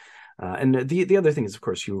mouth, and the other thing is, of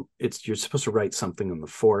course, you're supposed to write something on the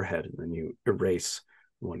forehead, and then you erase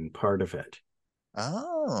one part of it.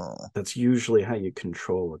 Oh, That's usually how you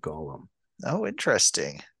control a golem. oh,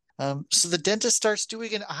 interesting. So the dentist starts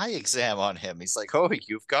doing an eye exam on him. He's like, "Oh,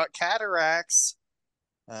 you've got cataracts.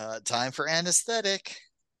 Time for anesthetic."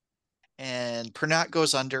 And Pernat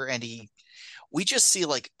goes under, and we just see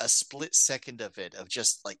like a split second of it, of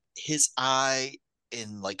just like his eye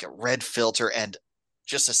in like a red filter, and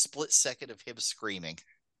just a split second of him screaming.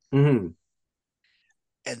 Hmm.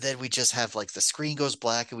 And then we just have like the screen goes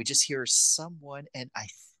black, and we just hear someone, and I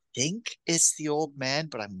think it's the old man,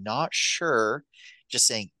 but I'm not sure, just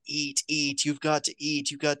saying, eat, eat, you've got to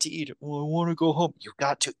eat, you've got to eat. Oh, I want to go home, you've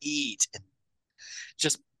got to eat. And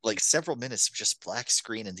just like several minutes of just black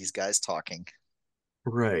screen and these guys talking.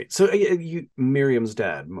 Right. So Miriam's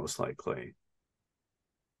dad, most likely.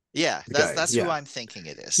 Yeah, The that's guy. that's who Yeah. I'm thinking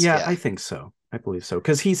it is. Yeah, Yeah. I think so. I believe so.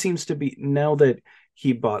 Because he seems to be, now that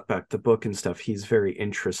he bought back the book and stuff, he's very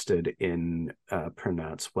interested in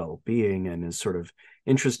Pernat's well-being and is sort of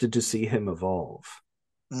interested to see him evolve.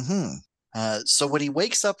 Mm-hmm. So when he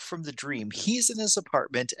wakes up from the dream, he's in his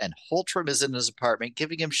apartment and Holtram is in his apartment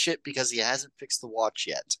giving him shit because he hasn't fixed the watch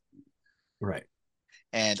yet. Right.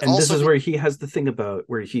 And And this also, is where he has the thing about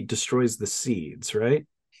where he destroys the seeds, right?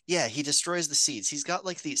 yeah, he destroys the seeds. He's got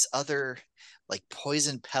like these other like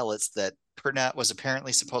poison pellets that Pernat was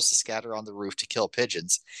apparently supposed to scatter on the roof to kill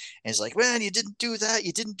pigeons. And he's like, man, you didn't do that.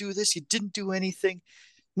 You didn't do this. You didn't do anything.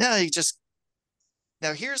 Now you just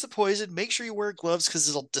now here's the poison. Make sure you wear gloves because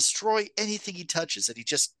it'll destroy anything he touches. And he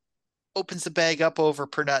just opens the bag up over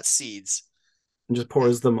Pernat's seeds. And just And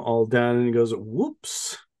pours them all down and he goes,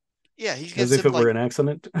 whoops, yeah, he as gives if him it were like, an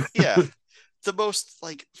accident. yeah, the most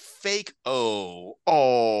like fake,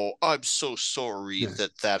 oh, I'm so sorry Yeah.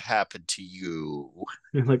 that that happened to you.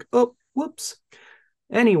 You're like, oh, whoops.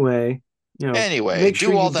 Anyway, Anyway, make sure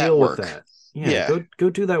do you all that deal with work. that. Yeah, Yeah. go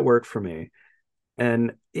do that work for me.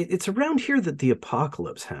 And it's around here that the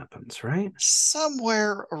apocalypse happens, right?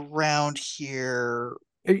 Somewhere around here,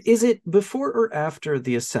 Is it before or after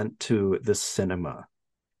the ascent to the cinema?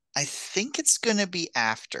 I think it's going to be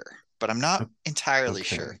after, but I'm not entirely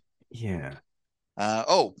sure. Okay. Yeah.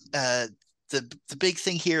 The big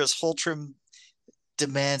thing here is Holtram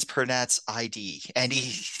demands Pernat's ID, and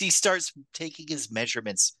he starts taking his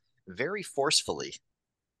measurements very forcefully.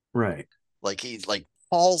 Right. Like he like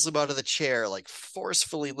hauls him out of the chair, like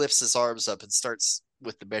forcefully lifts his arms up and starts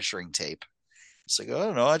with the measuring tape. It's like, I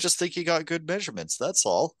don't know. I just think you got good measurements. That's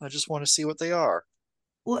all. I just want to see what they are.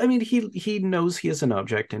 Well, I mean, he knows he is an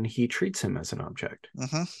object and he treats him as an object.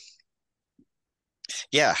 Hmm.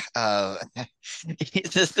 Yeah.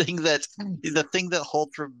 The thing that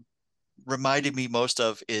Holtram reminded me most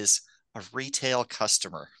of is a retail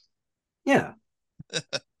customer. Yeah.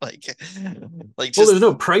 Like, like Well, just there's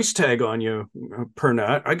no price tag on you per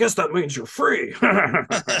nut. I guess that means you're free.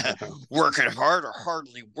 working hard or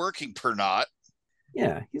hardly working per knot.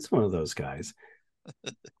 Yeah, he's one of those guys.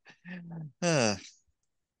 Uh,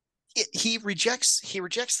 he rejects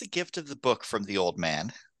the gift of the book from the old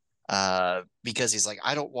man, because he's like,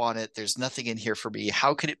 I don't want it. There's nothing in here for me.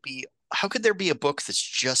 How could it be? How could there be a book that's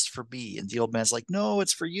just for me? And the old man's like, no,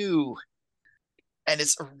 it's for you. And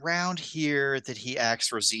it's around here that he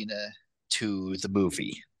asks Rosina to the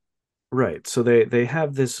movie. Right. So they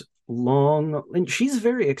have this long, and she's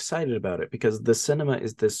very excited about it because the cinema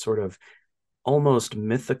is this sort of almost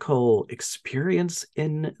mythical experience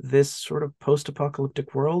in this sort of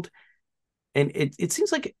post-apocalyptic world. And it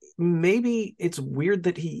seems like maybe it's weird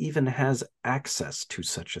that he even has access to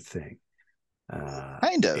such a thing. Uh,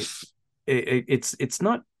 Kind it, of. it's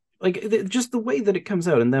not like just the way that it comes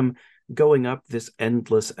out and them going up this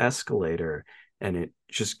endless escalator and it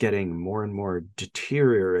just getting more and more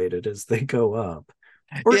deteriorated as they go up.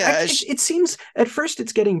 Or Yeah, actually, it seems at first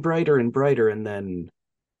it's getting brighter and brighter, and then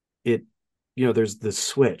it, there's the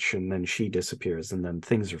switch, and then she disappears, and then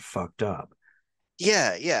things are fucked up.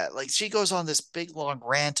 yeah. Like she goes on this big long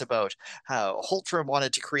rant about how Holtram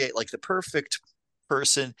wanted to create like the perfect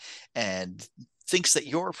person and thinks that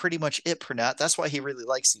you're pretty much it, Pernat. That's why he really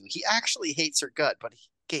likes you. He actually hates her gut, but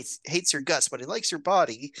he hates your guts, but he likes your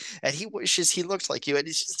body, and he wishes he looked like you. And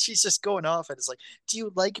she's just going off, and it's like, "Do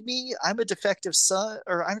you like me? I'm a defective son,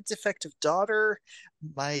 or I'm a defective daughter.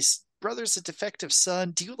 My brother's a defective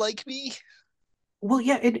son. Do you like me?" Well,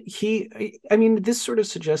 yeah, I mean, this sort of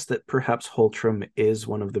suggests that perhaps Holtram is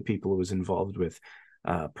one of the people who was involved with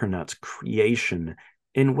Pernat's creation,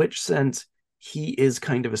 in which sense he is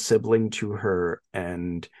kind of a sibling to her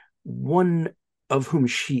and one of whom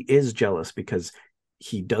she is jealous because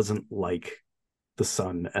he doesn't like the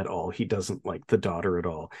son at all. He doesn't like the daughter at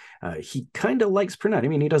all. He kind of likes Pernat. I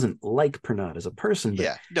mean, he doesn't like Pernat as a person, but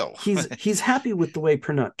Yeah, no. he's happy with the way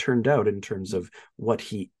Pernat turned out in terms of what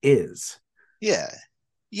he is. Yeah,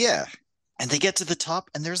 yeah. And they get to the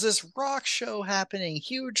top, and there's this rock show happening,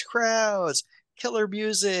 huge crowds, killer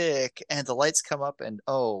music, and the lights come up, and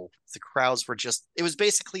oh, the crowds were just, it was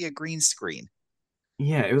basically a green screen.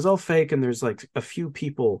 Yeah, it was all fake, and there's like a few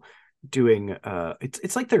people doing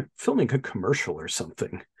it's like they're filming a commercial or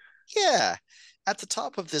something. Yeah. At the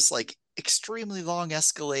top of this, like, extremely long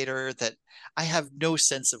escalator that I have no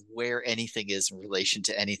sense of where anything is in relation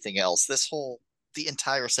to anything else. The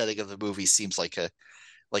entire setting of the movie seems like a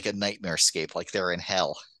nightmare scape, like they're in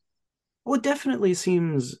hell. Well, it definitely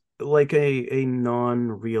seems like a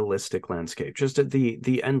non-realistic landscape. Just at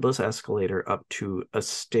the endless escalator up to a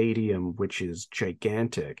stadium which is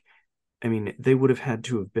gigantic. I mean, they would have had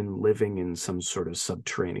to have been living in some sort of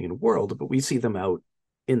subterranean world, but we see them out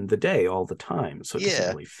in the day all the time, so it doesn't Yeah.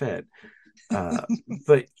 really fit.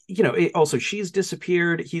 But also she's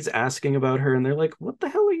disappeared. He's asking about her, and they're like, "What the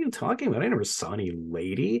hell are you talking about? I never saw any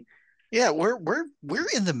lady." Yeah, we're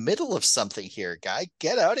in the middle of something here, guy.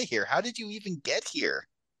 Get out of here. How did you even get here?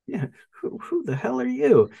 Yeah, who the hell are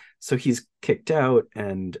you? So he's kicked out,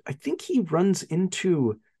 and I think he runs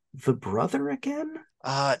into the brother again.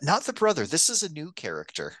 Not the brother. This is a new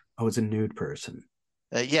character. Oh, it's a nude person.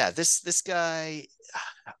 Yeah, this guy,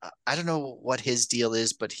 I don't know what his deal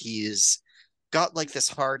is, but he's got like this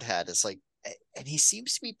hard hat. It's like, and he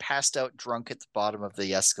seems to be passed out drunk at the bottom of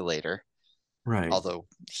the escalator, Right. although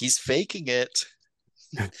he's faking it.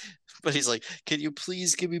 But he's like, "Can you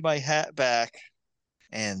please give me my hat back?"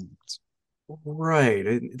 And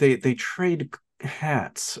Right. They trade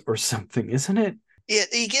hats or something, isn't it?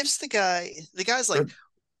 he gives the guy's like, Or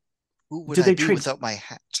 "Who would did I they be trade without my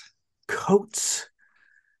hat?" coats?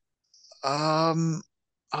 Um,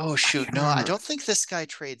 oh I shoot, can't no, I remember. don't think this guy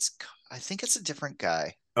trades. I think it's a different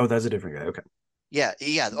guy. Oh, that's a different guy. Okay. Yeah,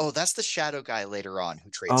 yeah. Oh, that's the shadow guy later on who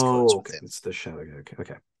trades coats Oh, with okay. him. It's the shadow guy. Okay.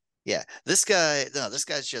 Okay. Yeah, this guy. No, this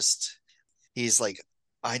guy's just. He's like,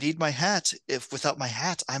 I need my hat. If without my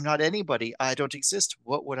hat, I'm not anybody. I don't exist.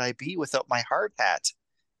 What would I be without my hard hat?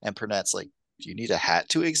 And Pernat's like, do you need a hat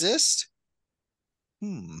to exist?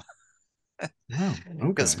 Hmm. Oh,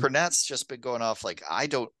 Because okay. Pernat's just been going off like, I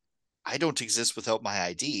don't exist without my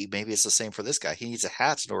ID. Maybe it's the same for this guy. He needs a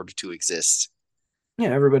hat in order to exist. Yeah,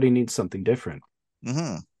 everybody needs something different.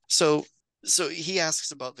 Hmm. So So he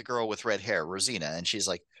asks about the girl with red hair, Rosina, and she's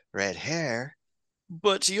like, red hair?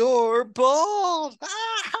 But you're bald.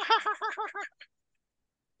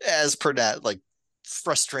 As Pernat, like,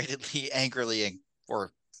 frustratedly, angrily,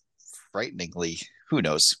 or frighteningly, who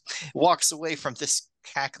knows, walks away from this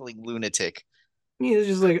cackling lunatic. He's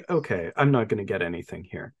just like, okay, I'm not going to get anything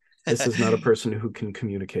here. This is not a person who can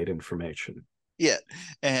communicate information. Yeah.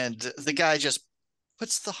 And the guy just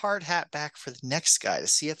puts the hard hat back for the next guy to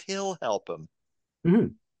see if he'll help him. Mm-hmm.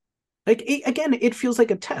 Like again, it feels like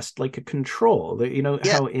a test, like a control. You know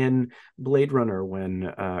Yeah. how in Blade Runner, when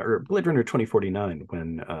or Blade Runner 2049,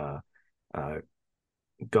 when uh,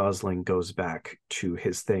 Gosling goes back to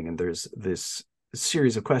his thing, and there's this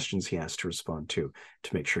series of questions he has to respond to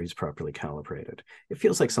make sure he's properly calibrated. It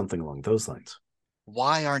feels like something along those lines.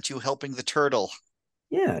 Why aren't you helping the turtle?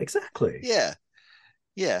 Yeah, exactly. Yeah.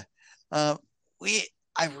 Yeah. Uh, we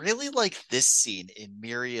I really like this scene in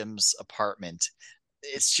Miriam's apartment.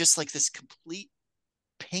 It's just like this complete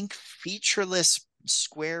pink featureless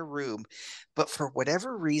square room, but for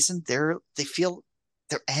whatever reason they feel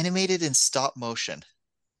they're animated in stop motion.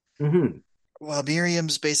 Hmm. Well,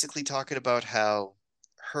 Miriam's basically talking about how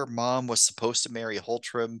her mom was supposed to marry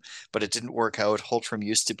Holtram, but it didn't work out. Holtram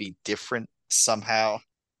used to be different somehow.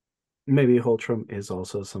 Maybe Holtram is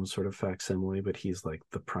also some sort of facsimile, but he's like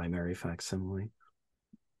the primary facsimile,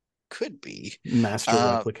 Could be. master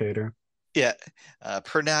Uh, replicator. yeah.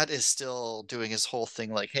 Pernat is still doing his whole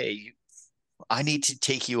thing like, hey, I need to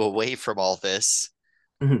take you away from all this.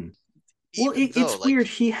 Hmm. Well, Even though, it's like, weird.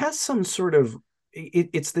 He has some sort of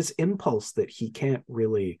it's this impulse that he can't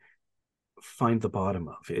really find the bottom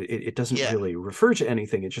of. It doesn't yeah, really refer to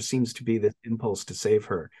anything. It just seems to be this impulse to save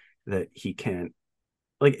her that he can't.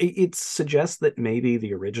 Like it suggests that maybe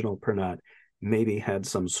the original Pernod maybe had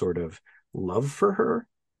some sort of love for her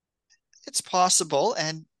it's possible.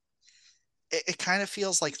 And it kind of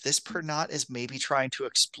feels like this Pernat is maybe trying to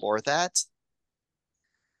explore that.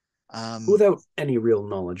 Um, without any real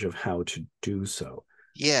knowledge of how to do so.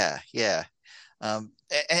 yeah, yeah. And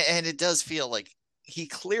it does feel like he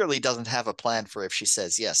clearly doesn't have a plan for if she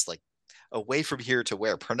says yes, like away from here to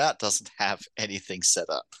where Pernat doesn't have anything set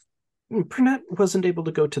up. Pernat wasn't able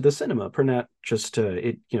to go to the cinema. Pernat just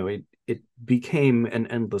it became an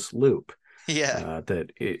endless loop Yeah.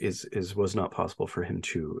 that is was not possible for him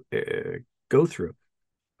to go through.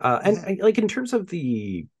 And Hmm. like in terms of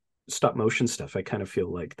the stop motion stuff, I kind of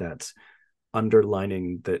feel like that's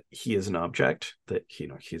underlining that he is an object, that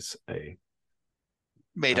he's a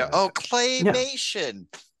Made a uh, oh yeah, claymation.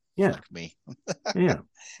 yeah, Fuck me. yeah.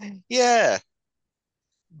 Yeah.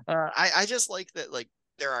 I just like that, like,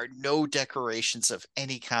 there are no decorations of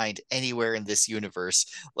any kind anywhere in this universe.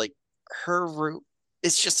 Like, her room,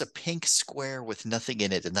 it's just a pink square with nothing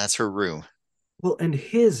in it, and that's her room. Well, and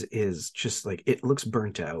his is just like it looks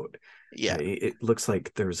burnt out. Yeah. It looks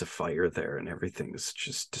like there's a fire there and everything's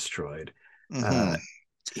just destroyed. Hmm. Uh,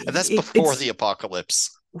 And that's before it's the apocalypse.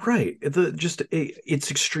 right.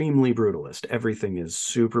 It's extremely brutalist. Everything is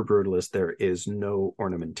super brutalist. There is no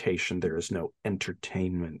ornamentation. There is no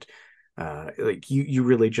entertainment. Like you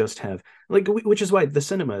really just have like which is why the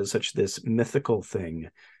cinema is such this mythical thing.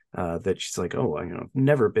 That she's like, oh, I've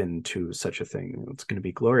never been to such a thing. It's going to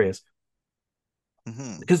be glorious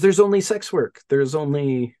Hmm. because there's only sex work. There's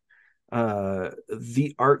only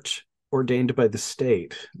the art ordained by the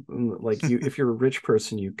state. Like if you're a rich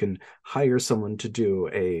person, you can hire someone to do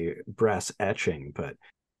a brass etching, but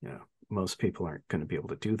most people aren't going to be able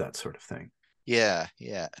to do that sort of thing. Yeah,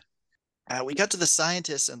 yeah. We got to the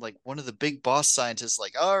scientists, and like one of the big boss scientists,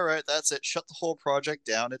 like, all right, that's it. Shut the whole project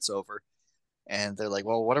down. It's over. And they're like,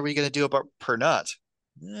 well, what are we going to do about Pernut?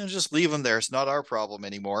 Just leave him there. It's not our problem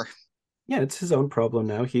anymore. Yeah, it's his own problem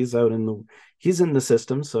now. He's in the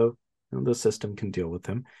system, so the system can deal with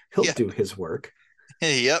him. He'll Yeah. do his work.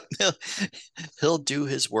 Yep. He'll do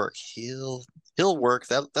his work. He'll work.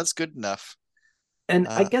 That's good enough. And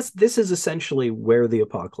I Uh, guess this is essentially where the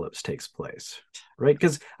apocalypse takes place, right?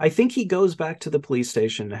 Because I think he goes back to the police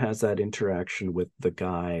station, has that interaction with the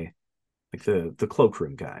guy, like the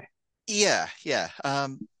cloakroom guy. yeah, yeah.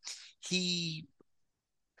 He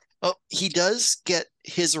he does get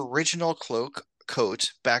his original cloak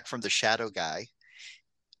coat back from the shadow guy,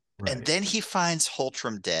 and Right. then he finds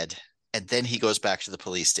Holtram dead, and then he goes back to the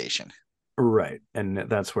police station. Right. And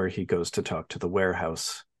that's where he goes to talk to the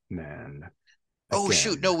warehouse man Oh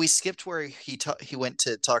shoot, no, again. we skipped where he went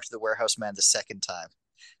to talk to the warehouse man the second time.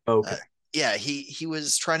 Uh, Okay. yeah, he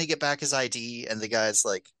was trying to get back his ID, and the guy's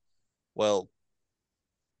like, "Well,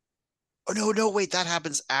 oh no, wait, that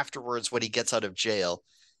happens afterwards when he gets out of jail,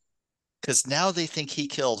 because now they think he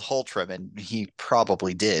killed Holtram, and he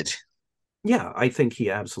probably did." Yeah, I think he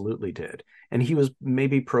absolutely did. And he was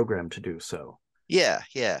maybe programmed to do so. Yeah,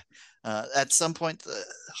 yeah. At some point, the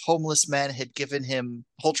homeless man had given him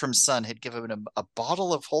Holtram's son had given him a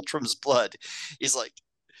bottle of Holtram's blood. He's like,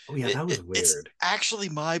 Oh yeah, that was it's weird. actually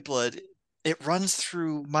my blood. It runs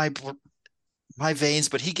through my veins,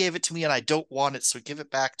 but he gave it to me, and I don't want it, so give it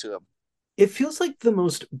back to him. It feels like the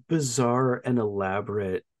most bizarre and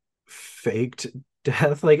elaborate faked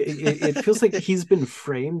death. Like it feels like he's been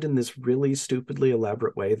framed in this really stupidly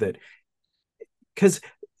elaborate way that because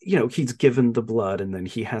he's given the blood and then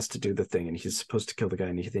he has to do the thing and he's supposed to kill the guy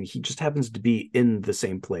and then he just happens to be in the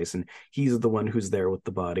same place and he's the one who's there with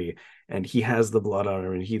the body and he has the blood on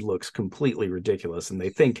him and he looks completely ridiculous and they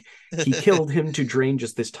think he killed him to drain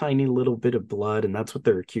just this tiny little bit of blood and that's what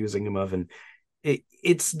they're accusing him of and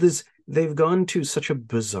it's this they've gone to such a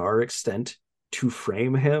bizarre extent to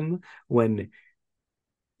frame him when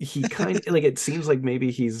he kind of like it seems like maybe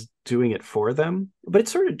he's doing it for them, but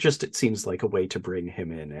it's sort of just it seems like a way to bring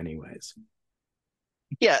him in anyways.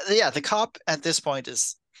 Yeah, yeah. The cop at this point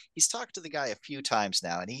is he's talked to the guy a few times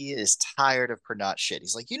now, and he is tired of Pernod shit.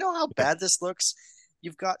 He's like, you know how Yeah. bad this looks?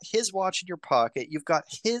 You've got his watch in your pocket, you've got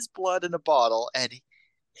his blood in a bottle, and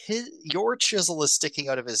his your chisel is sticking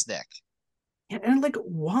out of his neck. Yeah, and like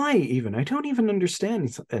why even? I don't even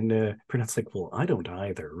understand. And Burnette's like, well, I don't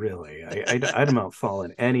either, really. I don't fall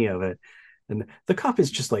in any of it. And the cop is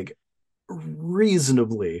just like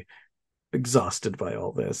reasonably exhausted by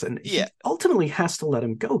all this, and Yeah, he ultimately has to let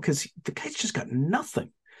him go because the guy's just got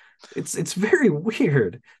nothing. It's very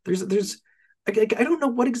weird. There's I don't know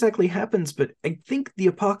what exactly happens, but I think the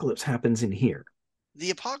apocalypse happens in here.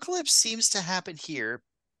 the apocalypse seems to happen here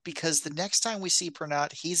because the next time we see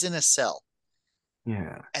Pernod, he's in a cell.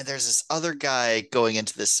 Yeah, And there's this other guy going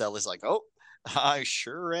into this cell. He's like, oh, I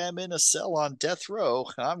sure am in a cell on death row.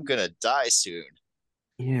 I'm going to die soon.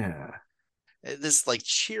 yeah, This like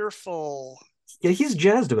cheerful. yeah. He's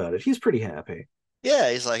jazzed about it. He's pretty happy.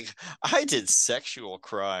 Yeah, he's like, I did sexual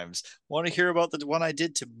crimes. Want to hear about the one I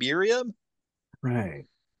did to Miriam? Right.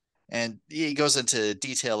 And he goes into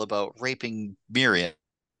detail about raping Miriam,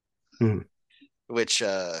 Mm. which,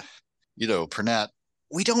 Pernat,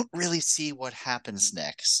 we don't really see what happens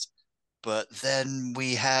next. But then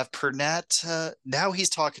we have Pernat. Now he's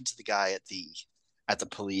talking to the guy at the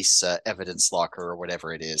police evidence locker or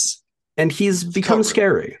whatever it is, And he's the become coat room.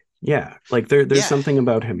 scary. Yeah, like there's Yeah. something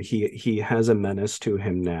about him. He has a menace to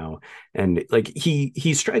him now, and like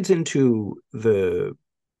he strides into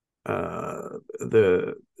uh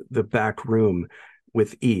the the back room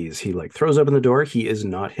with ease. He like throws open the door. He is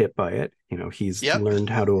not hit by it. He's Yep. learned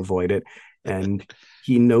how to avoid it, and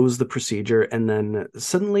he knows the procedure. And then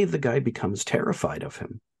suddenly the guy becomes terrified of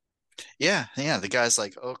him. Yeah. Yeah. The guy's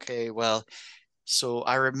like, okay, well, so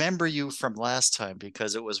I remember you from last time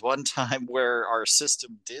because it was one time where our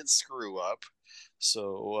system did screw up.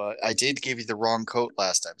 So I did give you the wrong coat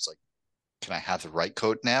last time. It's like, can I have the right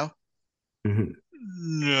coat now? Mhm.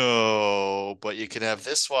 No, but you can have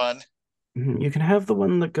this one. Mhm. You can have the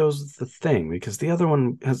one that goes with the thing because the other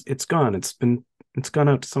one it's gone. It's gone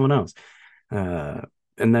out to someone else. Uh,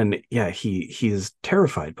 and then yeah, he's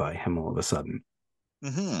terrified by him all of a sudden.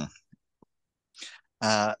 Hmm.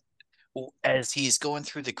 Uh, as he's going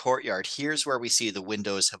through the courtyard, here's where we see the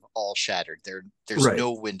windows have all shattered. There's Right,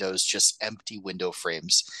 no windows, just empty window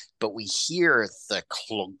frames. But we hear the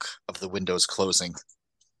clunk of the windows closing.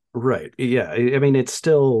 right. Yeah, I mean it's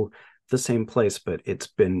still the same place, but it's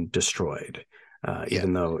been destroyed. Yeah.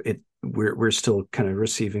 Even though we're still kind of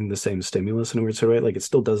receiving the same stimulus in a weird sort of way. Like it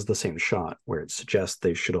still does the same shot where it suggests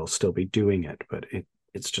they should all still be doing it, but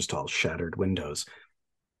it's just all shattered windows.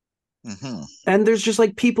 Hmm. And there's just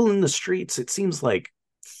like people in the streets. It seems like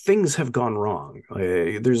things have gone wrong.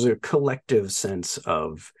 There's a collective sense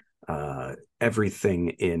of everything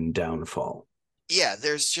in downfall Yeah,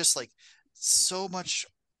 there's just like so much.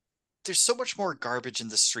 There's so much more garbage in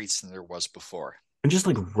the streets than there was before. and just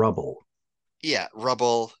like rubble. Yeah,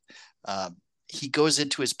 rubble. He goes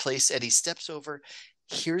into his place and he steps over.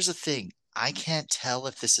 Here's the thing. I can't tell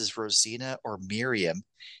if this is Rosina or Miriam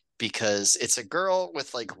because it's a girl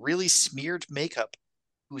with like really smeared makeup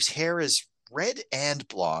whose hair is red and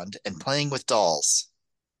blonde and playing with dolls.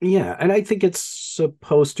 Yeah, and I think it's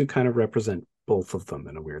supposed to kind of represent both of them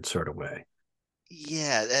in a weird sort of way.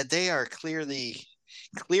 Yeah, they are clearly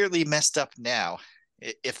messed up now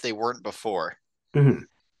if they weren't before. Mhm.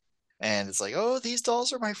 And it's like, oh, these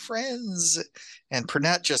dolls are my friends. And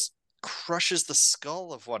Pernat just crushes the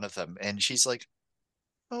skull of one of them. And she's like,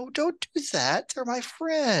 oh, don't do that. They're my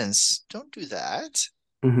friends. Don't do that.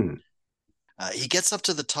 Mhm. He gets up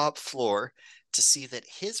to the top floor to see that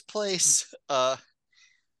his place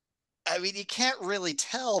I mean, you can't really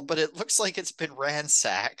tell, but it looks like it's been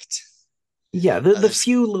ransacked. Yeah, the There's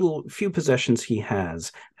few possessions he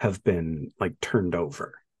has have been like turned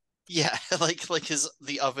over. yeah, like his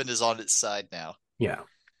the oven is on its side now. Yeah.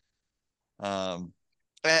 Um,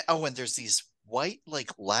 oh, and there's these white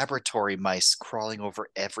like laboratory mice crawling over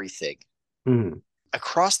everything. Mhm.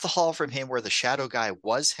 Across the hall from him, where the shadow guy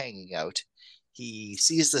was hanging out, he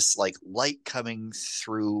sees this like light coming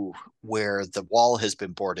through where the wall has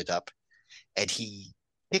been boarded up, and he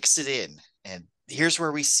kicks it in. And here's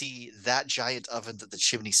where we see that giant oven that the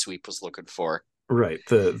chimney sweep was looking for. Right.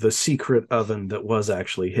 The secret oven that was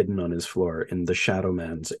actually hidden on his floor in the Shadow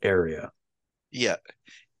Man's area. Yeah.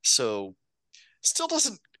 So still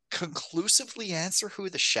doesn't conclusively answer who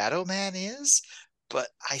the Shadow Man is, but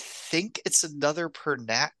I think it's another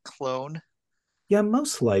Pernat clone. Yeah,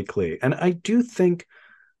 most likely. And I do think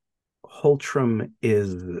Holtram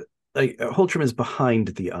is Holtram is behind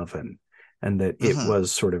the oven and that it Mm-hmm.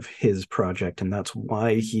 was sort of his project, and that's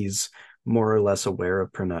why he's more or less aware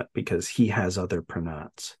of Pernat because he has other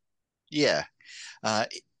Pernats. Yeah. Uh,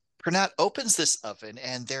 Pernat opens this oven,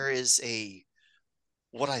 and there is a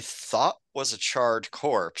what I thought was a charred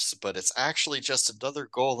corpse, but it's actually just another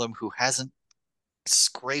golem who hasn't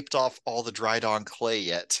scraped off all the dried on clay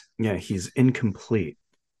yet. Yeah, he's incomplete.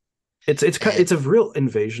 It's And a real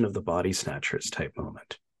invasion of the body snatchers type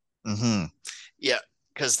moment. mm-hmm. Yeah,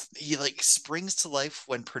 because he like springs to life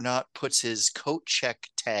when Pernat puts his coat check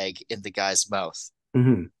tag in the guy's mouth,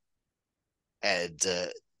 Hmm. and uh,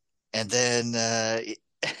 and then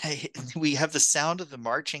we have the sound of the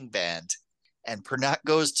marching band, and Pernat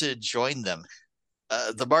goes to join them.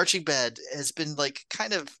 The marching band has been like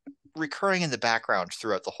kind of recurring in the background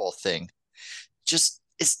throughout the whole thing. Just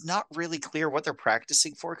it's not really clear what they're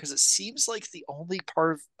practicing for because it seems like the only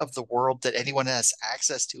part of the world that anyone has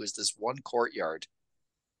access to is this one courtyard.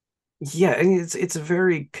 Yeah, and it's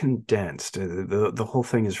very condensed. The whole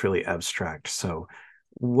thing is really abstract. So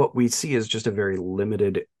what we see is just a very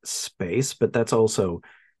limited space, but that's also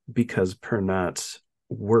because Pernat's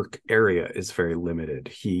work area is very limited.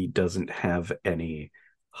 He doesn't have any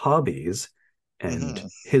hobbies, and Mm-hmm.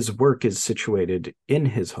 his work is situated in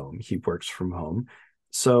his home. He works from home.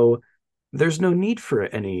 So there's no need for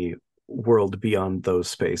any world beyond those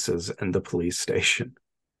spaces and the police station.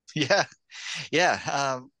 Yeah,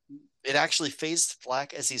 yeah. It actually fades to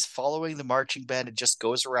black as he's following the marching band and just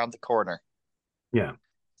goes around the corner Yeah.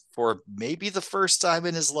 for maybe the first time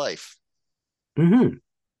in his life. Hmm.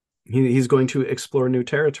 He's going to explore new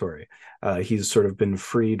territory. He's sort of been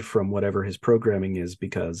freed from whatever his programming is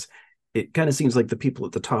because it kind of seems like the people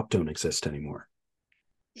at the top don't exist anymore.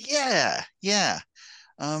 Yeah, yeah.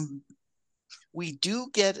 Um, we do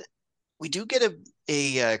get we do get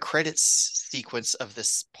a credits sequence of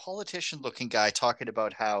this politician-looking guy talking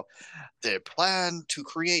about how the plan to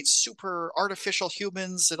create super artificial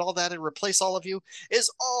humans and all that and replace all of you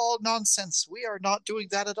is all nonsense. We are not doing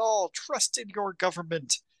that at all. Trust in your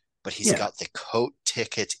government. But he's Yeah, got the coat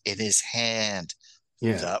ticket in his hand.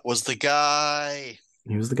 yeah, That was the guy.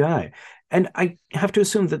 he was the guy. And I have to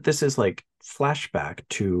assume that this is like flashback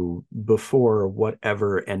to before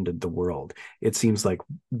whatever ended the world. It seems like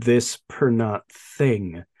this per not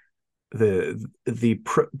thing,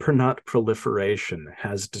 per not proliferation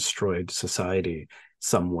has destroyed society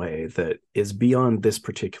some way that is beyond this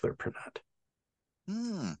particular per not.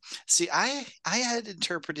 Hmm. See, I had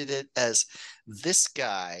interpreted it as this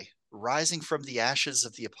guy rising from the ashes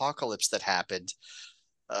of the apocalypse that happened,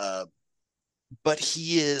 uh, but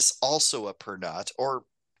he is also a Pernot, or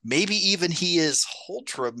maybe even he is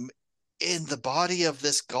Holtram in the body of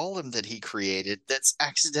this golem that he created that's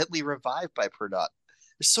accidentally revived by Pernot.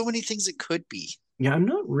 There's so many things it could be. Yeah, I'm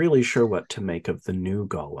not really sure what to make of the new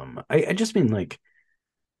Golem. I just mean like,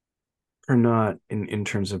 or not in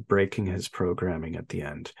terms of breaking his programming at the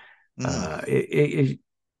end. Mm,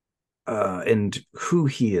 And who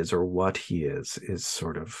he is or what he is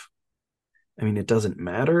sort of. I mean, it doesn't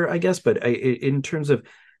matter, I guess, but in terms of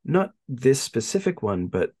not this specific one,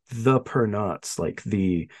 but the per nots, like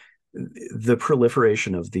the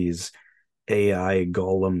proliferation of these AI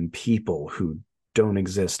golem people who don't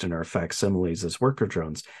exist and are facsimiles as worker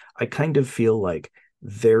drones, I kind of feel like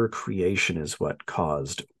their creation is what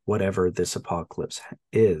caused whatever this apocalypse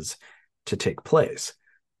is to take place.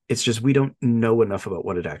 It's just we don't know enough about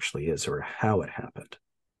what it actually is or how it happened.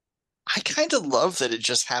 I kind of love that it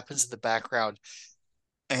just happens in the background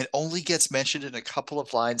and it only gets mentioned in a couple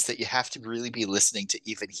of lines that you have to really be listening to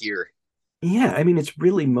even hear. Yeah, I mean, it's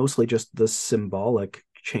really mostly just the symbolic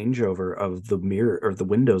changeover of the mirror or the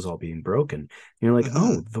windows all being broken. You're like, Mm-hmm.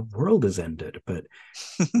 oh, the world is ended, but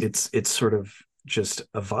it's sort of just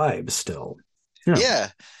a vibe still. Yeah. Yeah,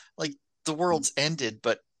 like the world's ended,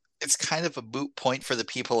 but it's kind of a moot point for the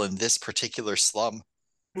people in this particular slum.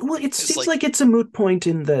 Well, it It's seems like, like it's a moot point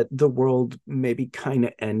in that the world maybe kind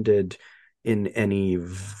of ended in any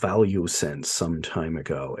value sense some time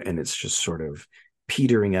ago, and it's just sort of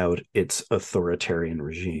petering out its authoritarian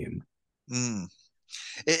regime. mm.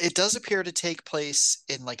 It does appear to take place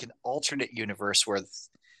in like an alternate universe where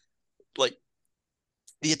like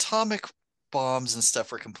the atomic bombs and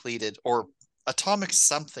stuff were completed, or atomic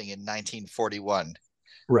something in 1941.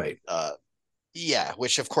 Right. Uh, yeah,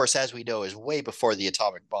 which of course, as we know, is way before the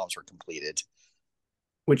atomic bombs were completed.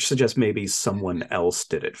 Which suggests maybe someone else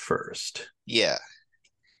did it first. Yeah,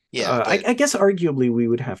 yeah, but I guess arguably we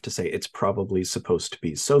would have to say it's probably supposed to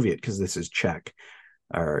be Soviet because this is Czech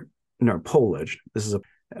or no Polish. This is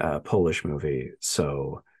a Polish movie,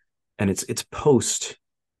 so and it's post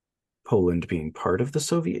Poland being part of the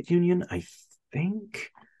Soviet Union. I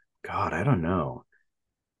think. God, I don't know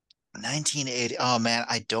 1980. Oh man,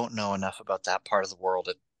 I don't know enough about that part of the world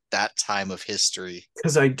at that time of history.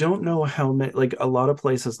 because I don't know how many. Like a lot of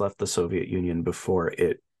places left the Soviet Union before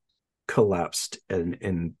it collapsed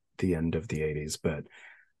in the end of the 80s, but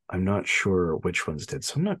I'm not sure which ones did.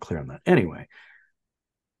 So I'm not clear on that. Anyway,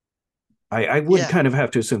 I would Yeah. kind of have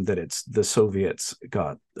to assume that it's the Soviets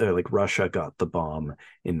got, like Russia got the bomb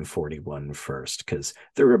in 41 first, because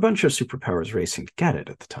there were a bunch of superpowers racing to get it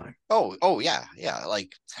at the time. Oh yeah, yeah.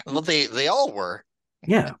 Like, well, they all were.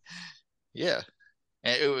 Yeah. Yeah.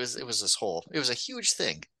 And it was this whole it was a huge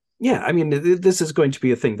thing. Yeah. I mean, this is going to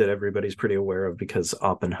be a thing that everybody's pretty aware of because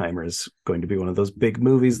Oppenheimer is going to be one of those big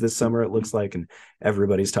movies this summer, it looks like, and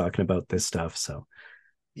everybody's talking about this stuff. So,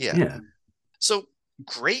 Yeah. yeah. So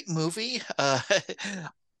great movie.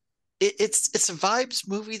 It's a vibes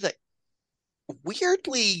movie that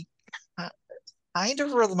weirdly uh, kind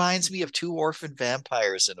of reminds me of Two Orphan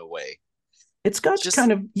Vampires in a way. It's got kind Just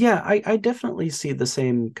of, yeah, I definitely see the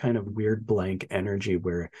same kind of weird blank energy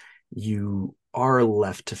where you are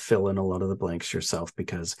left to fill in a lot of the blanks yourself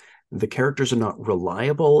because the characters are not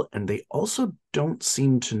reliable and they also don't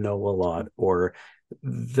seem to know a lot, or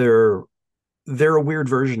they're they're a weird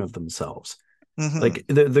version of themselves. mhm, Like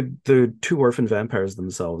the two orphan vampires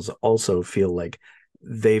themselves also feel like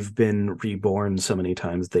they've been reborn so many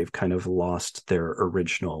times they've kind of lost their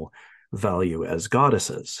original value as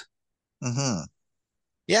goddesses. mhm.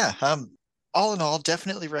 Yeah, all in all,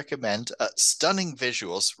 definitely recommend. Stunning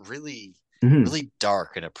visuals, really, Mhm. really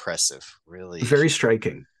dark and oppressive. Really. Very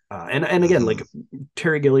striking. And again, Mhm, like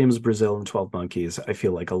Terry Gilliam's Brazil and 12 Monkeys, I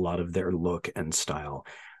feel like a lot of their look and style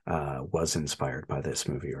was inspired by this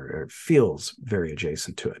movie, or feels very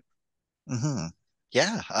adjacent to it. mhm.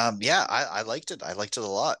 Yeah, yeah, I liked it. I liked it a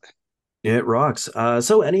lot. It rocks.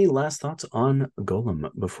 So, any last thoughts on Golem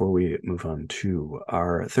before we move on to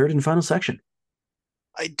our third and final section?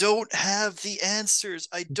 I don't have the answers.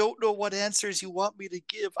 I don't know what answers you want me to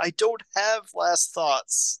give. I don't have last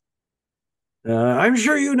thoughts. I'm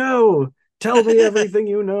sure you know. Tell me I everything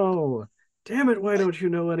you know. Damn it, why don't you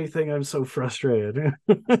know anything? I'm so frustrated.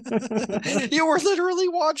 You were literally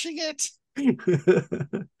watching it.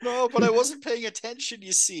 No, but I wasn't paying attention,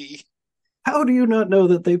 you see. How do you not know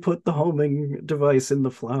that they put the homing device in the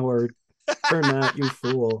flower? Turn that, you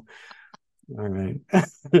fool. All right.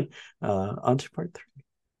 On to part three.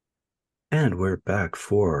 And we're back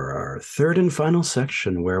for our third and final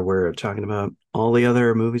section where we're talking about all the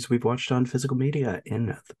other movies we've watched on physical media in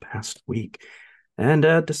the past week and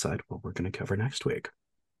decide what we're going to cover next week.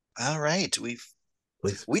 All right,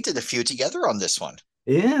 Please. we did a few together on this one.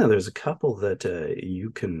 Yeah, there's a couple that you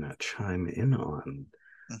can chime in on.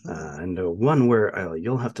 Mhm. And one where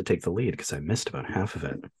you'll have to take the lead because I missed about half of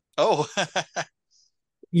it. Oh,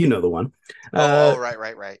 You know the one. oh, Uh, right,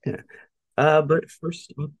 right, right. yeah. But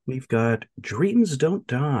first up, we've got Dreams Don't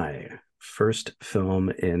Die, first film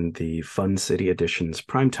in the Fun City Edition's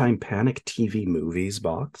Primetime Panic TV Movies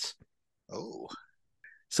box. Oh,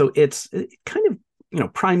 So it's kind of,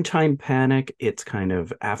 primetime panic. It's kind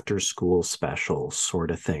of after school special sort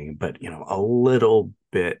of thing, but, a little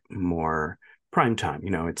bit more prime time.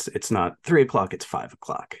 It's not 3 o'clock, it's 5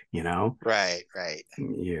 o'clock, right, right.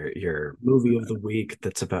 your movie of the week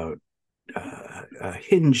that's about a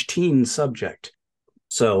hinge teen subject.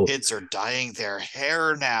 So, Kids are dyeing their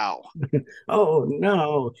hair now. oh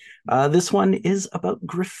no, this one is about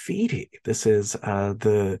graffiti. This is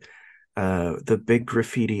the big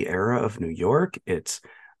graffiti era of New York. It's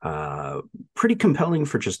pretty compelling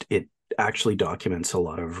for just it actually documents a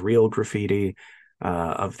lot of real graffiti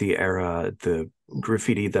of the era. The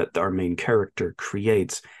graffiti that our main character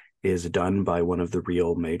creates is done by one of the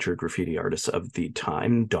real major graffiti artists of the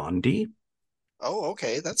time, Dondi. Oh,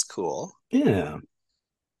 okay, that's cool. Yeah.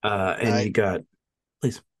 And I you got,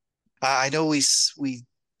 please. I know we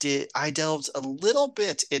did. I delved a little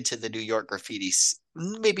bit into the New York graffiti,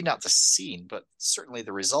 maybe not the scene, but certainly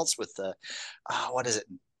the results with the what is it?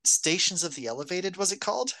 Stations of the Elevated, was it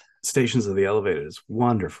called? Stations of the Elevated is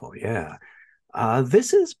wonderful. Yeah.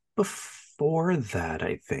 This is before that,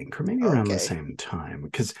 I think, or maybe around the Okay. same time,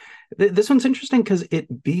 because this one's interesting because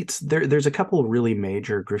it beats there's a couple really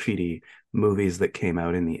major graffiti movies that came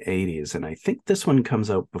out in the 80s, and I think this one comes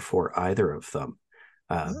out before either of them.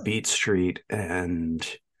 Hmm. Beat Street and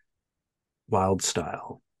Wild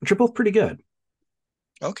Style, which are both pretty good.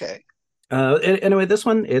 Okay. Anyway, this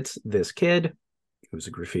one, it's this kid who's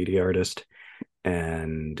a graffiti artist,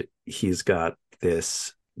 and he's got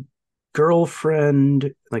this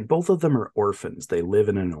girlfriend. Like both of them are orphans. They live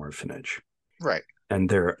in an orphanage, Right. and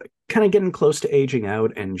they're kind of getting close to aging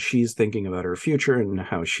out. And she's thinking about her future and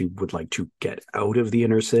how she would like to get out of the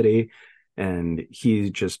inner city. And he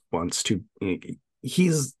just wants to.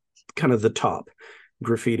 He's kind of the top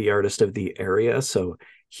graffiti artist of the area, so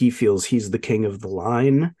he feels he's the king of the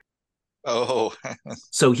line. Oh,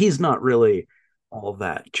 So he's not really all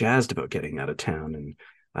that jazzed about getting out of town.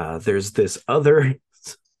 And there's this other,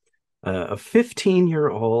 a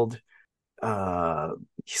 15-year-old, uh,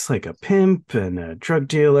 he's like a pimp and a drug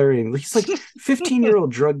dealer. And he's like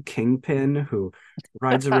 15-year-old drug kingpin who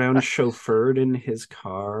rides around chauffeured in his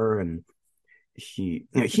car. And he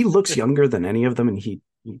looks younger than any of them. And he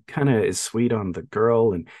kind of is sweet on the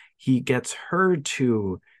girl. And he gets her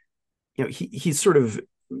to, he sort of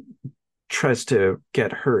tries to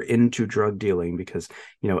get her into drug dealing because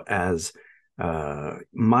as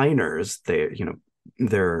minors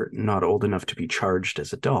they're not old enough to be charged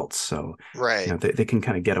as adults, so right. they can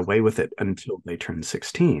kind of get away with it until they turn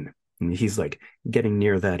 16, and he's like getting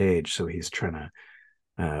near that age, so he's trying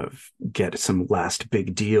to get some last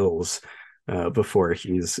big deals before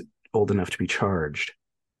he's old enough to be charged.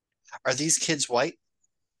 Are these kids white?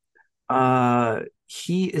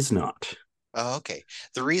 He is not. Oh, okay.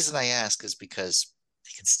 The reason I ask is because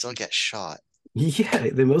they can still get shot. Yeah,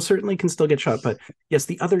 they most certainly can still get shot, but yes,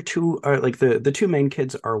 the other two are like the two main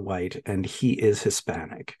kids are white, and he is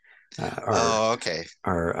Hispanic. Our Oh, okay.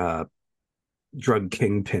 our drug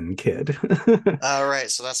kingpin kid. All right.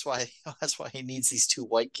 So that's why that's why he needs these two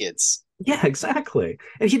white kids. Yeah, exactly.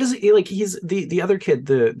 And he doesn't like he's the other kid,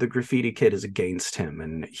 the graffiti kid is against him,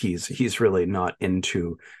 and he's really not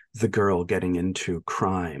into the girl getting into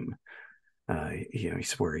crime.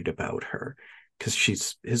 He's worried about her because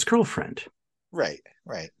she's his girlfriend. Right,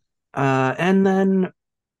 right. And then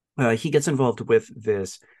he gets involved with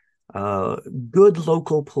this uh, good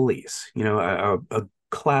local police, a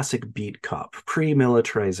classic beat cop,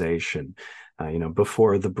 pre-militarization,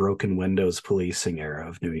 before the broken windows policing era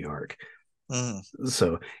of New York. Mm,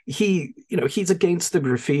 So he's against the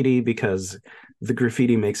graffiti because the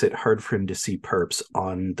graffiti makes it hard for him to see perps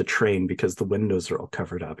on the train because the windows are all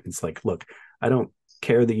covered up. It's like, look, I don't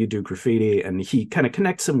care that you do graffiti. And he kind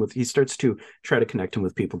of he starts to try to connect him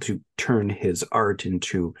with people to turn his art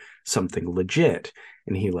into something legit.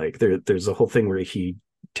 And he like there's a whole thing where he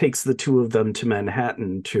takes the two of them to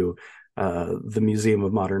Manhattan to the Museum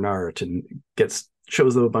of Modern Art and gets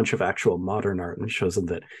shows them a bunch of actual modern art and shows them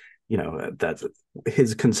that that's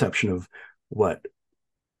his conception of what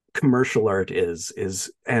commercial art is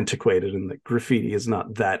antiquated, and that graffiti is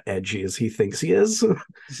not that edgy as he thinks he is.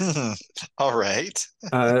 all right.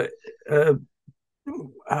 uh, uh,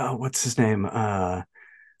 what's his name?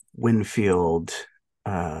 Winfield.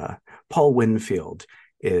 Uh, Paul Winfield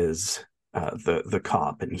is the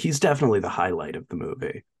cop, and he's definitely the highlight of the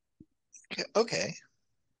movie. Okay.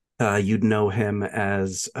 You'd know him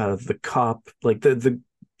as the cop, like the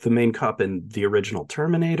main cop in the original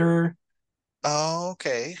Terminator. Oh,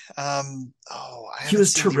 okay. Oh, I He haven't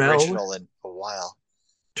was seen the original in a while.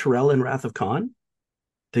 Terrell in Wrath of Khan,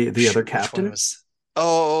 Oh the other shoot, which one captain. was?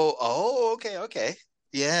 Oh, okay, okay.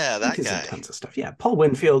 Yeah, that He's in guy. tons of stuff. Yeah, Paul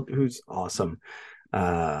Winfield, who's awesome.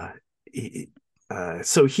 Uh, he,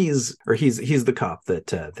 so he's the cop that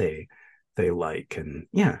they like, and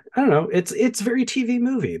yeah, I don't know. It's very TV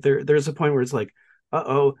movie. There's a point where it's like,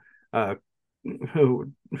 uh-oh, uh,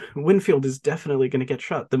 Winfield is definitely going to get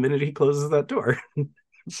shot the minute he closes that door,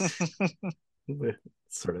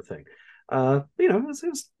 sort of thing. It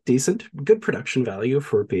was decent, good production value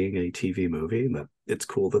for being a TV movie. But it's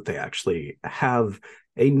cool that they actually have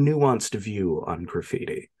a nuanced view on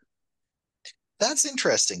graffiti. That's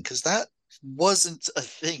interesting because that wasn't a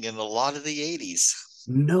thing in a lot of the 80s.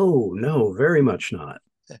 No, no, very much not.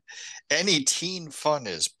 Any teen fun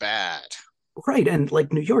is bad. Right, and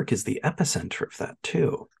like New York is the epicenter of that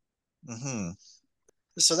too. Hmm.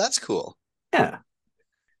 So that's cool. Yeah.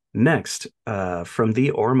 Next, from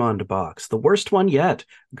the Ormond box, the worst one yet,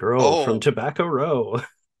 Girl from Oh, Tobacco Row.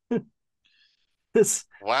 This,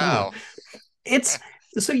 oh, wow. it's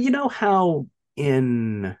so you know how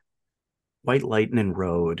in White Lightning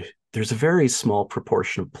Road, there's a very small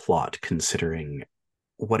proportion of plot considering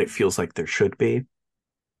what it feels like there should be.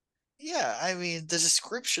 Yeah, I mean, the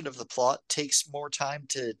description of the plot takes more time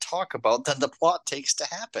to talk about than the plot takes to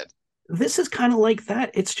happen. This is kind of like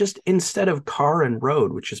that. It's just instead of car and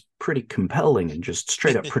road, which is pretty compelling and just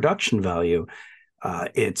straight up production value,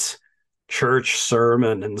 it's church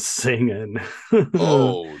sermon and singing.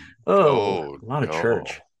 Oh, Oh, a oh lot of no.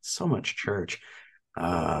 church. So much church.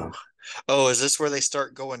 Uh, Oh. Oh, is this where they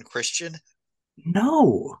start going Christian?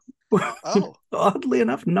 no. Oh, Oddly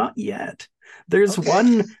enough, not yet. There's okay.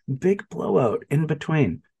 one big blowout in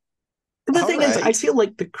between. The All thing is, I right. feel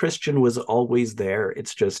like the Christian was always there.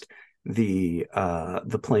 It's just the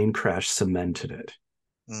plane crash cemented it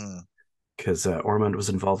Hmm. because Ormond was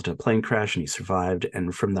involved in a plane crash and he survived.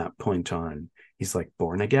 And from that point on, he's like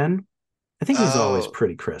born again. I think he was always Oh,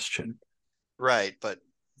 pretty Christian right, but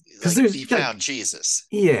because like there's he like, found Jesus.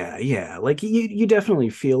 yeah, like you definitely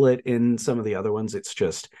feel it in some of the other ones. It's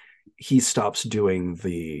just he stops doing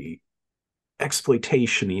the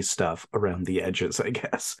exploitation-y stuff around the edges, I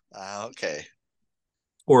guess. Okay.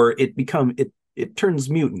 Or it turns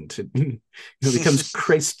mutant. It becomes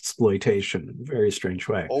Christ exploitation in a very strange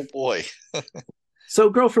way. Oh boy. So,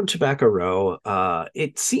 Girl from Tobacco Row,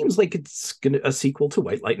 it seems like it's a sequel to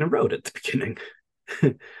White Lightning Road at the beginning.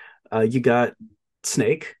 You got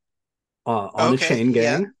Snake on a Okay, chain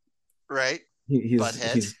yeah, gang. right.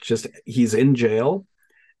 Butthead. He's in jail,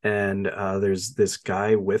 and there's this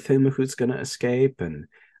guy with him who's going to escape, and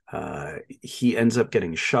he ends up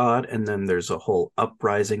getting shot, and then there's a whole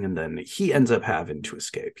uprising, and then he ends up having to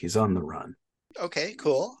escape. He's on the run, Okay,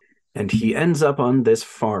 cool. and he ends up on this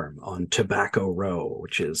farm on Tobacco Row,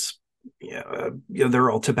 which is they're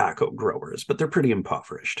all tobacco growers, but they're pretty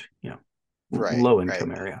impoverished, Right, low right.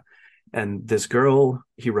 income area. And this girl,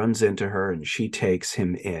 he runs into her, and she takes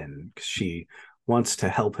him in because she wants to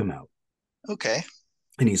help him out, Okay.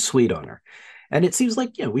 and he's sweet on her. And it seems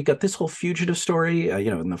like, we got this whole fugitive story.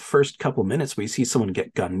 In the first couple minutes, we see someone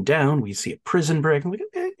get gunned down. We see a prison break. And like,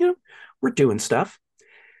 okay, we're doing stuff.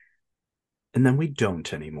 And then we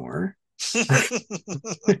don't anymore.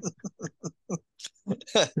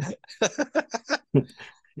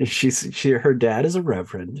 Her dad is a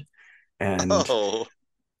reverend. And Oh.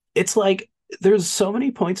 it's like, there's so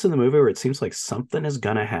many points in the movie where it seems like something is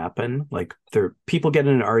gonna happen. Like there people get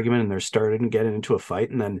in an argument and they're starting getting into a fight,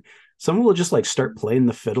 and then someone will just like start playing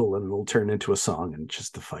the fiddle and it'll turn into a song and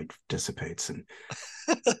just the fight dissipates. And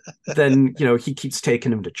then he keeps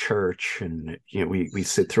taking him to church, and we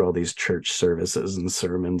sit through all these church services and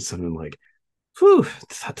sermons, and I'm like, whew,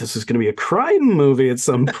 I thought this was going to be a crime movie at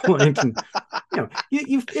some point. And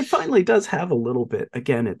it finally does have a little bit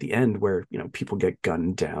again at the end where people get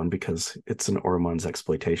gunned down because it's an Ormon's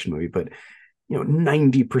exploitation movie, but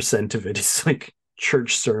 90% of it is like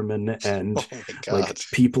church sermon and Oh my like God.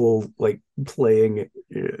 people like playing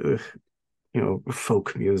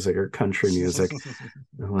folk music or country music.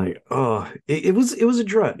 I'm like, oh, it was a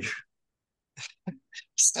drudge.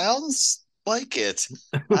 Sounds like it.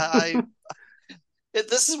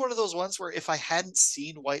 This is one of those ones where if I hadn't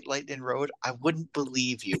seen White Lightning Road, I wouldn't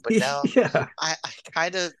believe you. But now Yeah. I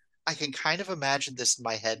I can kind of imagine this in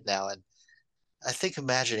my head now, and I think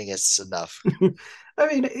imagining it's enough. I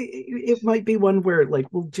mean, it might be one where like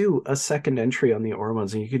we'll do a second entry on the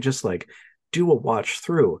Ormons, and you could just like do a watch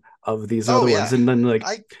through of these Oh other ones, yeah. and then like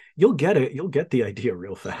I you'll get the idea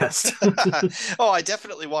real fast. oh, I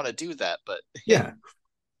definitely want to do that, but Yeah,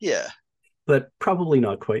 yeah. but probably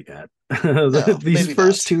not quite yet. No, These maybe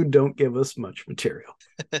first not. two don't give us much material.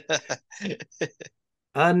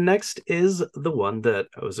 Next is the one that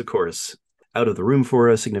I was, of course, out of the room for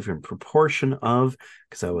a significant proportion of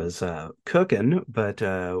because I was cooking, but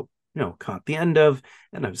caught the end of,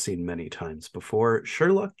 and I've seen many times before.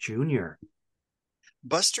 Sherlock Jr.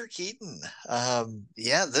 Buster Keaton.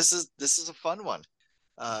 Yeah, this is a fun one.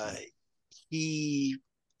 Uh, he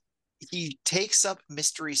he takes up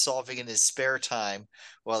mystery solving in his spare time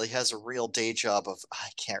while he has a real day job of I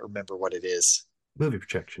can't remember what it is. Movie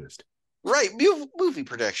projectionist. Right, movie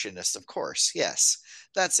productionist, of course. Yes,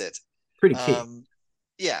 that's it. Pretty key. Um,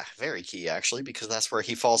 yeah, very key actually, because that's where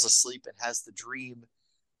he falls asleep and has the dream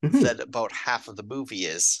Hmm. that about half of the movie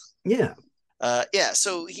is. Yeah. Yeah,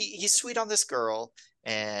 so he's sweet on this girl,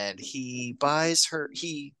 and he buys her.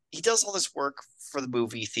 He does all this work for the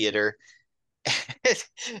movie theater,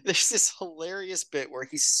 There's this hilarious bit where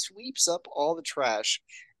he sweeps up all the trash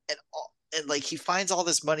and like he finds all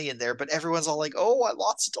this money in there, but everyone's all like, "Oh, I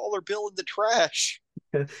lost a dollar bill in the trash."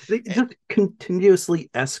 They And just continuously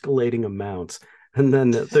escalating amounts. And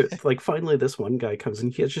then like finally this one guy comes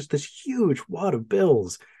and he has just this huge wad of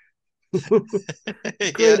bills.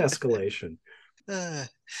 Great yeah, escalation. uh,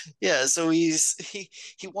 yeah. So he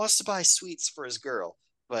wants to buy sweets for his girl,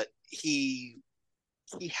 but he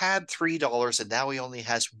had $3 and now he only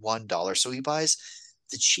has $1. So he buys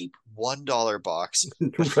the cheap $1 box,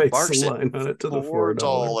 but he Writes a marks it line on it to the $4,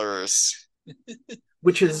 $4.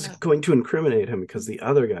 which is going to incriminate him because the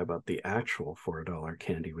other guy bought the actual $4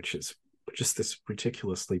 candy, which is just this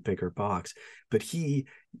ridiculously bigger box. But he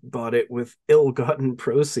bought it with ill-gotten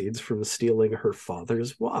proceeds from stealing her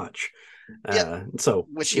father's watch. Yep, So,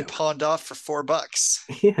 which he pawned off for $4.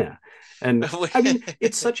 yeah. And I mean,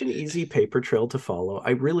 it's such an easy paper trail to follow.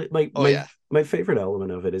 I really like Oh yeah, my favorite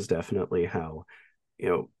element of it is definitely how, you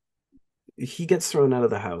know, he gets thrown out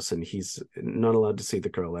of the house and he's not allowed to see the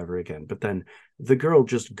girl ever again. But then the girl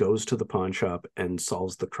just goes to the pawn shop and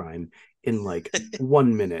solves the crime in like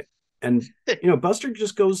 1 minute. And Buster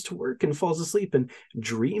just goes to work and falls asleep and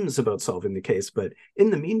dreams about solving the case. But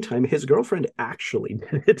in the meantime, his girlfriend actually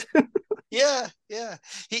did it. yeah, yeah.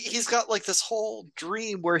 He's got like this whole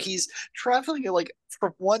dream where he's traveling like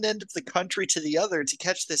from one end of the country to the other to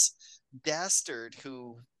catch this bastard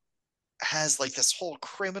who has like this whole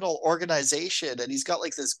criminal organization, and he's got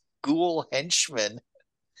like this ghoul henchman,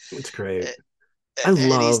 It's great. a- I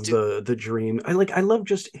and he's love the dream. I love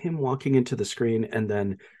just him walking into the screen and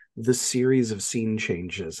then the series of scene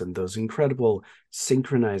changes and those incredible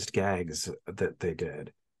synchronized gags that they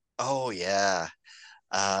did. oh yeah.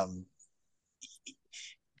 Um,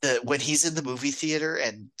 when he's in the movie theater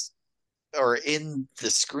and or in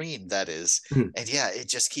the screen that is, and yeah, it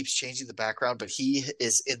just keeps changing the background, but he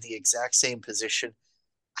is in the exact same position.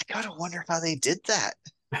 I gotta wonder how they did that.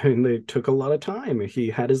 I mean, they took a lot of time. He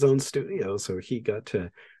had his own studio, so he got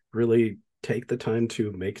to really take the time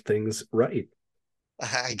to make things right.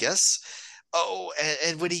 I guess. Oh,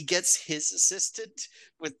 and when he gets his assistant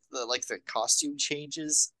with the like the costume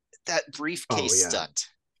changes, that Oh briefcase yeah. stunt.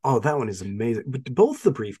 Oh, that one is amazing. But both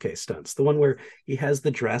the briefcase stunts, the one where he has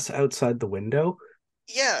the dress outside the window,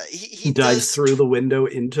 Yeah, he dives does. through the window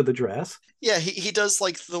into the dress. Yeah, he does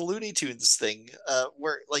like the Looney Tunes thing,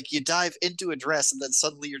 where like you dive into a dress and then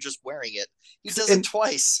suddenly you're just wearing it. He does it And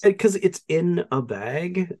twice. because it's in a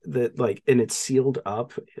bag that like and it's sealed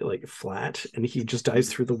up like flat and he just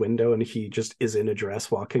dives through the window and he just is in a dress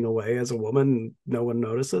walking away as a woman, no one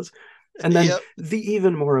notices. And then Yep. the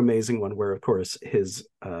even more amazing one where of course his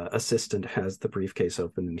assistant has the briefcase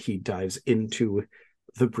open and he dives into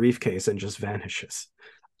the briefcase and just vanishes.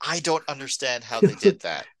 I don't understand how they did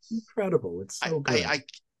that. Incredible, it's so good. I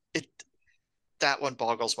it that one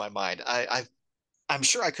boggles my mind. I'm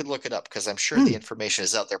sure I could look it up because I'm sure the Mm, information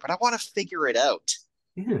is out there, but I want to figure it out.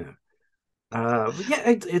 yeah. But yeah,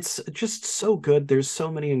 it's just so good. There's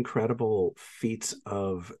so many incredible feats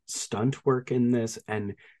of stunt work in this,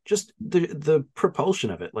 and just the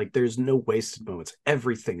propulsion of it. Like, there's no wasted moments.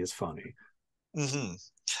 Everything is funny. Hmm.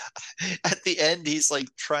 At the end, he's like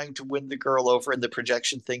trying to win the girl over in the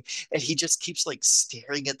projection thing, and he just keeps like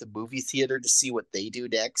staring at the movie theater to see what they do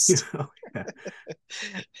next. Oh, yeah,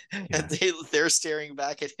 And yeah, they're staring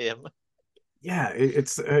back at him. yeah.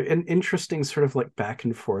 It's an interesting sort of like back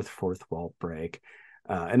and forth fourth wall break,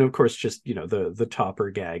 and of course, just the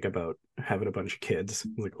topper gag about having a bunch of kids.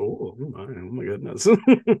 Like, oh my goodness,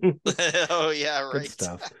 Oh yeah, good right.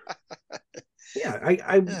 stuff. Yeah,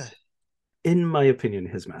 I in my opinion,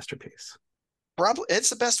 his masterpiece. Probably it's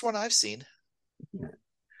the best one I've seen. Yeah.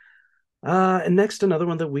 And next, another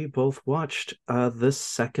one that we both watched, the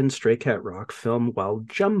second Stray Cat Rock film, Wild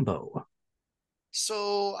Jumbo.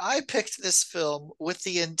 So I picked this film with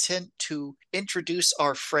the intent to introduce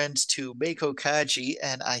our friends to Meiko Kaji,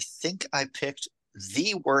 and I think I picked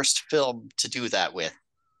the worst film to do that with.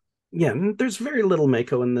 Yeah, and there's very little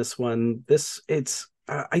Mako in this one.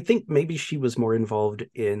 I think maybe she was more involved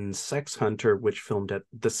in Sex Hunter, which filmed at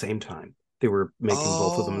the same time. They were making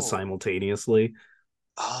both of them Oh, simultaneously.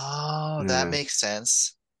 oh, that Yeah, makes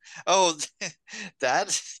sense. Oh,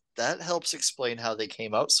 that that helps explain how they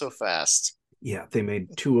came out so fast. yeah, they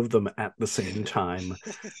made two of them at the same time,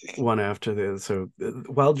 one after the. So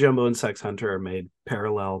Wild Jumbo and Sex Hunter are made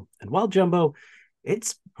parallel, and Wild Jumbo,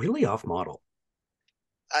 it's really off model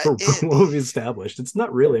I, for it, what we've established. It's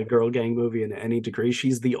not really a girl gang movie in any degree.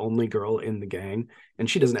 She's the only girl in the gang, and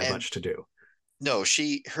she doesn't have and much to do. no,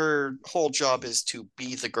 her whole job is to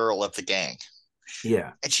be the girl of the gang.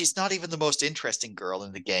 Yeah. And she's not even the most interesting girl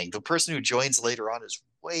in the gang. The person who joins later on is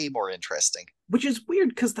way more interesting. Which is weird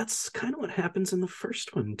because that's kind of what happens in the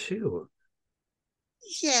first one too.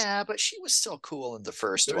 Yeah, but she was still cool in the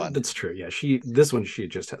first one. That's true. Yeah, this one she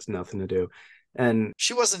just has nothing to do. And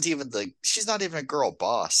She's not even a girl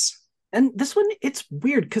boss. this one it's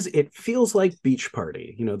weird because it feels like Beach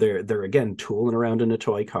Party. They're again tooling around in a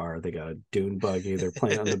toy car. They got a dune buggy. They're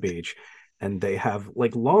playing on the beach, and they have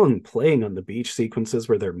like long playing on the beach sequences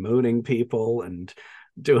where they're mooning people and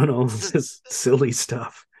doing all the, this silly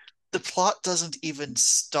stuff. the plot doesn't even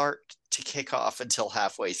start to kick off until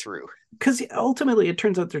halfway through. Because ultimately it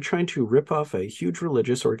turns out they're trying to rip off a huge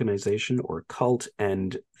religious organization or cult,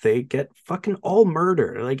 and they get fucking all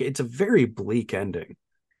murdered. Like it's a very bleak ending.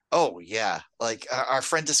 Oh yeah, like our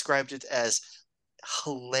friend described it as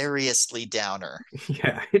hilariously downer.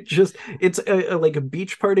 Yeah, it's like a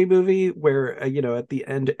beach party movie where at the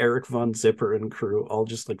end Eric Von Zipper and crew all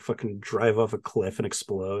just like fucking drive off a cliff and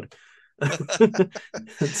explode.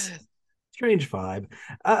 It's strange vibe.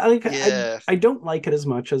 Like Yeah. I don't like it as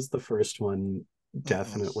much as the first one, Mm-mm.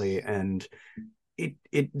 definitely, and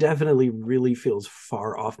it definitely really feels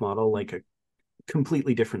far off model, like a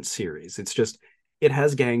completely different series. It's just it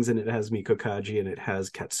has gangs and it has Miko Kaji and it has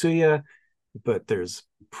Katsuya, but there's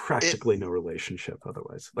It practically no relationship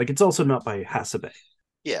otherwise. Like it's also not by Hasebe.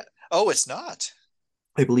 yeah. Oh, it's not.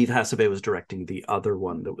 I believe Hasebe was directing the other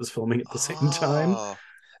one that was filming at the same time. Oh,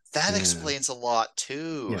 that Yeah, explains a lot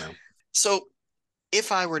too. yeah, So,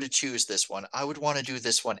 if I were to choose this one, I would want to do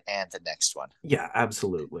this one and the next one. yeah,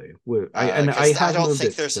 absolutely. I Because I have don't moved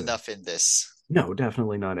think it there's to. enough in this. No,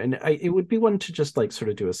 definitely not. And it would be one to just like sort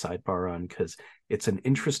of do a sidebar on because it's an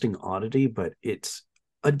interesting oddity, but it's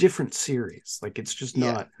a different series. Like it's just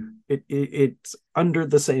Yeah. not. It's under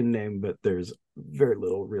the same name, but there's very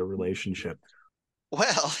little real relationship.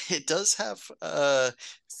 Well, it does have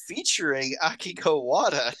featuring Akiko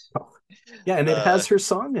Wada. Oh, yeah, and it Uh, has her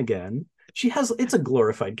song again. It's a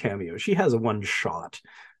glorified cameo. She has one shot.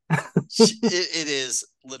 it is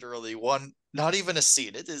literally one, not even a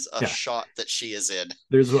scene. It is a Yeah, shot that she is in,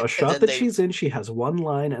 there's a and shot then that they she's in. She has one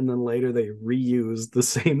line, and then later they reuse the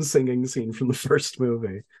same singing scene from the first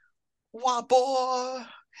movie. Wabo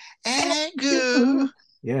and goo.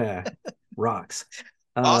 Yeah, rocks.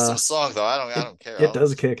 Uh, Awesome song though. I it don't care. it I'll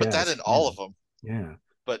does kick put that ass. in Yeah, all of them. yeah,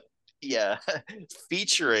 But yeah,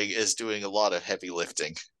 featuring is doing a lot of heavy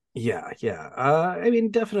lifting. yeah, yeah. I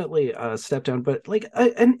mean, definitely a step down, but like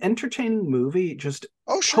an entertaining movie, just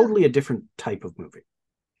Oh sure, totally a different type of movie.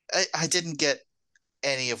 I didn't get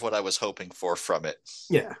any of what I was hoping for from it.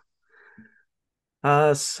 Yeah.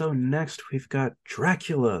 So next we've got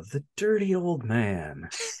Dracula, the Dirty Old Man.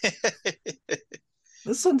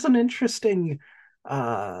 This one's an interesting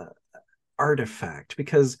uh artifact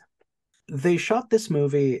because they shot this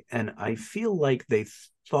movie and I feel like they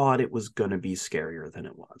thought it was going to be scarier than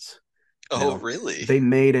it was. Oh Now, really? they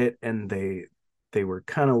made it and they were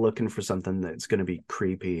kind of looking for something that's going to be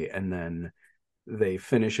creepy, and then they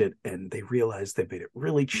finish it and they realize they made it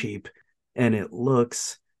really cheap and it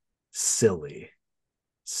looks silly.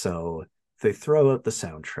 So they throw out the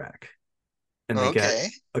soundtrack and they get Okay.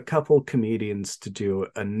 a couple comedians to do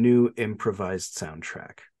a new improvised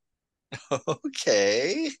soundtrack.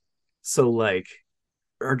 Okay. So like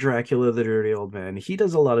our Dracula, the Dirty Old Man, he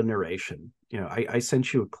does a lot of narration. I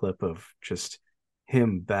sent you a clip of just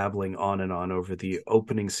him babbling on and on over the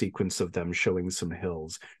opening sequence of them showing some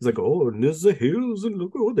hills. He's like, oh, and there's the hills, and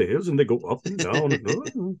look at the hills, and they go up and down,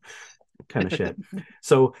 and kind of shit.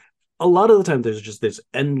 So a lot of the time, there's just this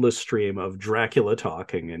endless stream of Dracula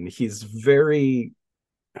talking, and he's very.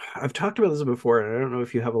 I've talked about this before, and I don't know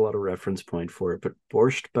if you have a lot of reference point for it, but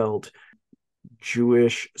Borscht Belt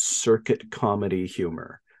Jewish circuit comedy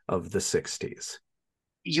humor of the 60s.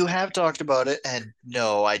 You have talked about it, and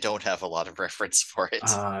no, I don't have a lot of reference for it.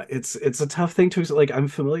 It's a tough thing to like. I'm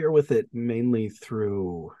familiar with it mainly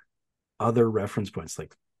through other reference points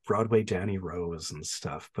like Broadway Danny Rose and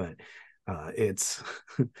stuff, but it's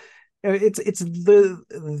it's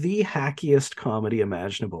the hackiest comedy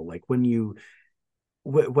imaginable. Like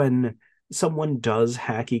when someone does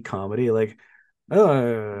hacky comedy, like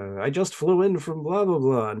I just flew in from blah blah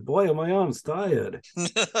blah, and boy, are my arms tired.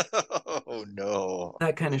 Oh no.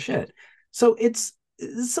 That kind of shit. So it's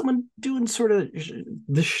someone doing sort of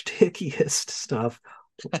the shtickiest stuff,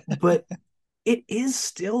 but it is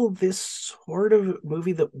still this sort of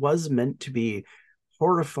movie that was meant to be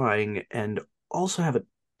horrifying and also have a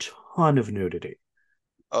ton of nudity.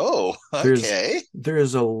 Oh, There's okay.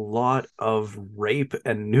 there's a lot of rape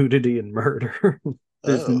and nudity and murder.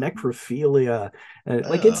 There's Oh, necrophilia.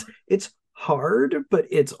 Like oh. it's hard, but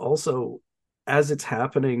it's also as it's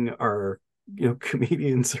happening, our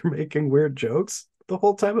comedians are making weird jokes the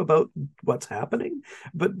whole time about what's happening,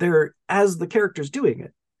 but they're as the characters doing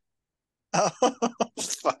it. Oh,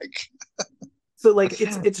 fuck. So like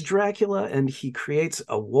it's Dracula and he creates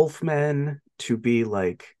a wolfman to be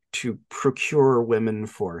like to procure women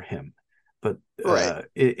for him. But Right.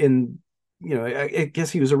 in I guess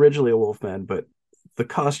he was originally a wolfman, but the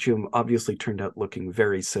costume obviously turned out looking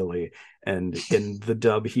very silly. And in the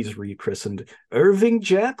dub, he's rechristened Irving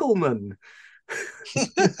Jackalman.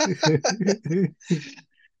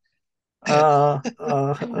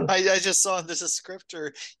 I just saw in the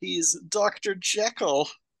descriptor he's Dr. Jekyll.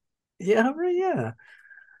 Yeah, right, yeah.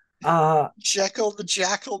 Uh, Jekyll the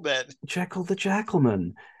Jackalman. Jekyll the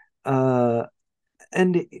Jackalman. Uh,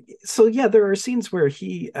 and so yeah, there are scenes where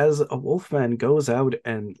he as a wolfman goes out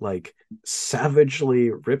and like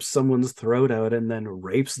savagely rips someone's throat out and then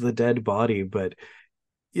rapes the dead body, but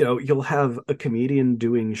you'll have a comedian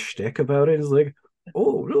doing shtick about it. It's like,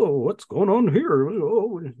 oh no, what's going on here?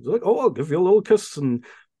 Oh, it's like, oh, I'll give you a little kiss, and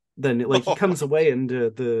then like he comes away and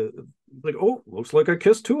the like, oh, looks like I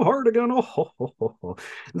kissed too hard again. Oh, ho, ho, ho, ho.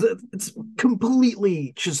 It's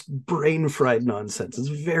completely just brain fried nonsense. It's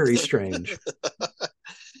very strange.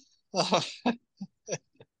 Of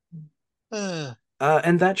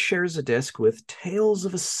And that shares a disc with Tales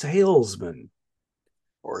of a Salesman,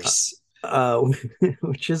 uh, course. uh,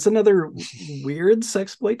 which is another weird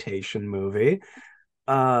sexploitation movie.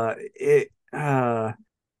 It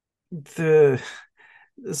the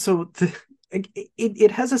so the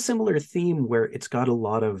it has a similar theme where it's got a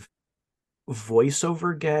lot of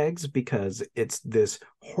voiceover gags because it's this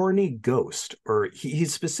horny ghost, or he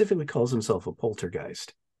specifically calls himself a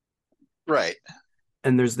poltergeist. Right.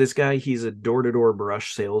 And there's this guy, he's a door-to-door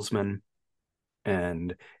brush salesman,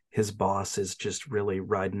 and his boss is just really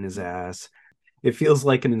riding his ass. It feels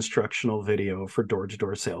like an instructional video for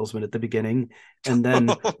door-to-door salesman at the beginning. And then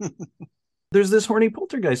there's this horny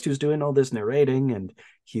poltergeist who's doing all this narrating, and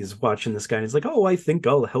he's watching this guy and he's like, oh, I think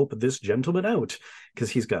I'll help this gentleman out, because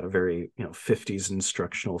he's got a very 50s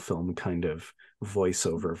instructional film kind of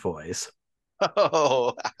voiceover voice.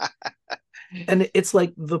 Oh. And it's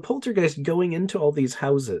like the poltergeist going into all these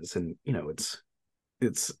houses, and it's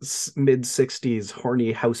mid 60s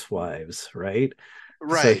horny housewives, right? So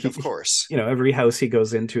Right, of he course. every house he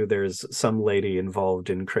goes into, there's some lady involved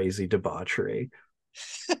in crazy debauchery.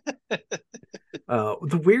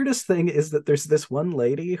 The weirdest thing is that there's this one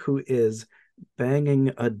lady who is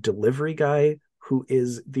banging a delivery guy who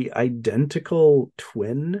is the identical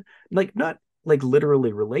twin, like not like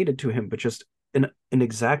literally related to him, but just an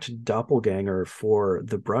exact doppelganger for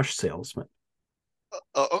the brush salesman.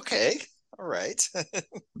 Oh, okay. All right.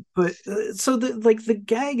 But so the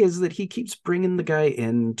gag is that he keeps bringing the guy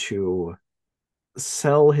in to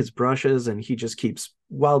sell his brushes, and he just keeps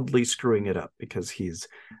wildly screwing it up because he's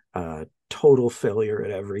a total failure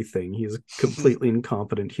at everything. He's a completely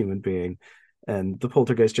incompetent human being, and the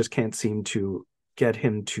poltergeist just can't seem to get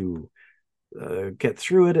him to get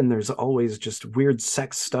through it. And there's always just weird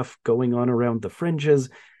sex stuff going on around the fringes.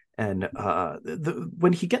 And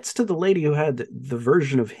when he gets to the lady who had the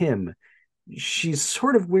version of him, she's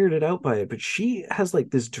sort of weirded out by it, but she has like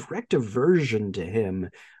this direct aversion to him.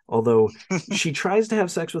 Although she tries to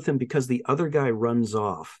have sex with him because the other guy runs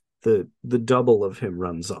off. The double of him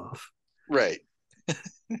runs off. Right.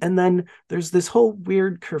 And then there's this whole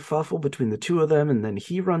weird kerfuffle between the two of them, and then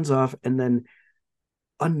he runs off, and then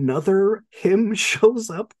another him shows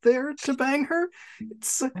up there to bang her.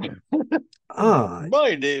 It's ah,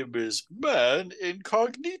 My name is Man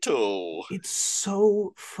Incognito. it's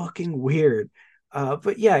so fucking weird.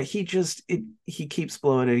 But yeah, he keeps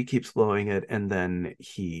blowing it, he keeps blowing it, and then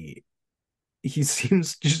he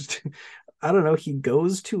seems just I don't know, he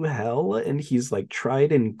goes to hell and he's like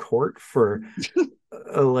tried in court for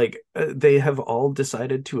they have all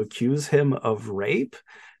decided to accuse him of rape,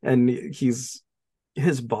 and his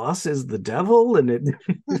boss is the devil, and it,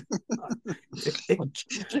 it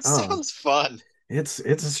It oh sounds fun. it's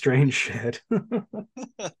a strange shit.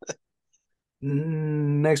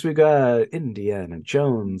 Next we got Indiana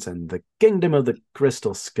Jones and the Kingdom of the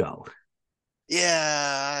Crystal Skull.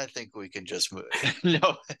 Yeah, I think we can just move.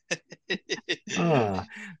 No. Ah,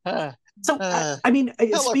 uh, so uh, I mean,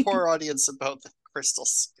 tell our poor audience about the crystal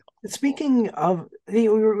skull. speaking of, we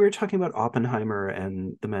were talking about Oppenheimer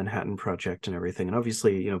and the Manhattan Project and everything, and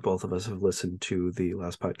obviously, both of us have listened to the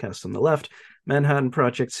last podcast on the left, Manhattan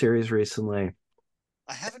Project series recently.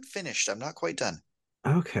 I haven't finished. I'm not quite done.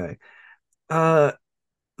 Okay, uh,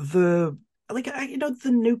 the like, the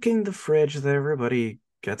nuking the fridge that everybody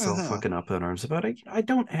gets all Uh-huh. fucking up in arms about it. I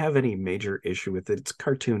don't have any major issue with it. It's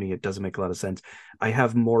cartoony. It doesn't make a lot of sense. I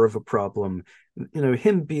have more of a problem,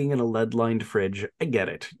 him being in a lead-lined fridge. I get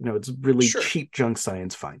it. It's really Sure. cheap junk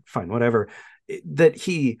science. Fine, fine, whatever. That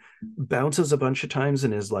he bounces a bunch of times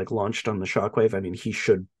and is like launched on the shockwave. I mean, he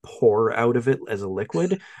should pour out of it as a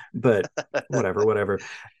liquid, but whatever, whatever.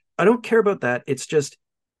 I don't care about that. It's just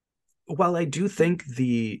while I do think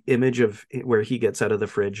the image of where he gets out of the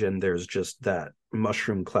fridge and there's just that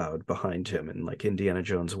mushroom cloud behind him and like Indiana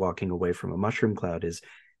Jones walking away from a mushroom cloud is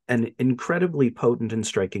an incredibly potent and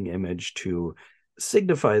striking image to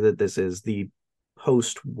signify that this is the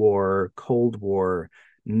post-war, Cold War,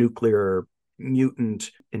 nuclear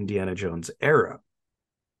mutant Indiana Jones era.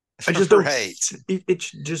 I just don't. Right.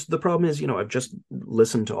 It's just the problem is, I've just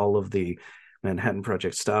listened to all of the Manhattan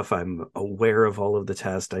Project stuff. I'm aware of all of the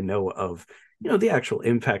tests. I know of, the actual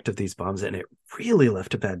impact of these bombs, and it really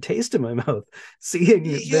left a bad taste in my mouth. Seeing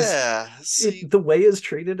this, Yeah. See, the way is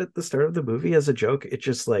treated at the start of the movie as a joke, it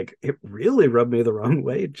just like it really rubbed me the wrong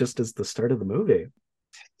way, just as the start of the movie.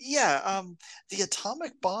 yeah, the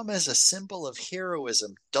atomic bomb as a symbol of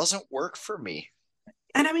heroism doesn't work for me.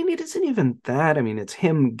 And I mean, it isn't even that. I mean, it's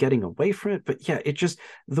him getting away from it. But yeah, it just,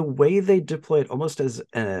 the way they deploy it almost as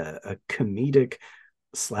a comedic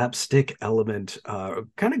slapstick element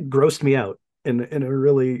kind of grossed me out in a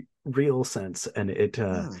really real sense. And it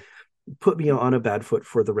Hmm. put me on a bad foot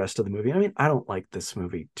for the rest of the movie. I mean, I don't like this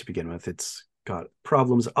movie to begin with. It's got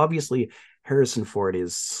problems. Obviously, Harrison Ford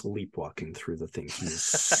is sleepwalking through the thing. He is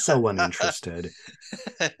so uninterested.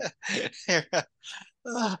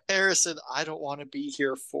 Harrison, I don't want to be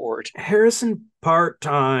here, Ford. Harrison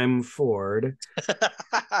part-time Ford.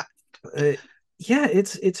 Uh, yeah,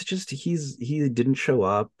 it's just he didn't show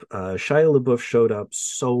up. Shia LaBeouf showed up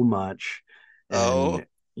so much, Oh, and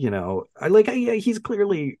yeah, he's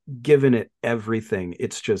clearly given it everything.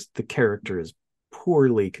 It's just the character is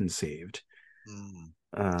poorly conceived. hmm.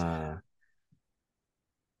 Uh,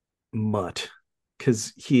 Mutt,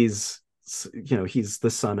 because he's the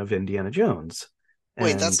son of Indiana Jones,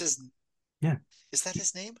 Wait, that's and his. yeah, Is that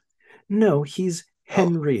his name? no, he's Oh,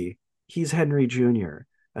 Henry. He's Henry Jr. right,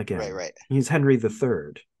 again. right, He's Henry the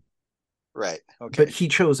Third. right. But Okay. he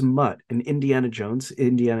chose Mutt in Indiana Jones.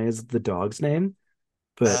 Indiana is the dog's name,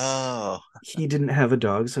 but Oh, he didn't have a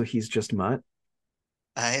dog, so he's just Mutt,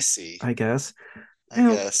 I see. I guess. I You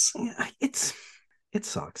know, guess. it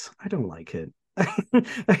sucks. I don't like it.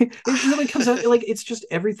 It really comes out like it's just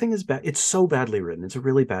everything is bad. It's so badly written. It's a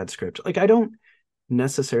really bad script. Like I don't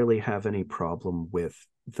necessarily have any problem with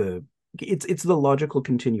the it's the logical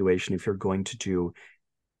continuation if you're going to do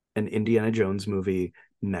an Indiana Jones movie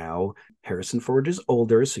now. Harrison Ford is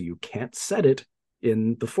older, so you can't set it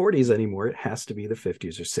in the 40s anymore. It has to be the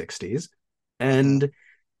 50s or 60s. Hmm. And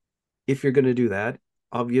if you're going to do that,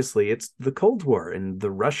 obviously it's the Cold War and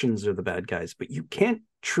the Russians are the bad guys, but you can't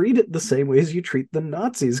treat it the same way as you treat the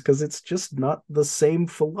Nazis because it's just not the same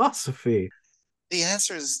philosophy. The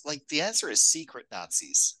answer is secret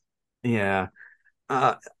Nazis. Yeah.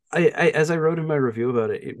 Uh, as I wrote in my review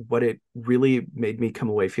about it, what it really made me come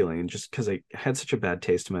away feeling, and just because I had such a bad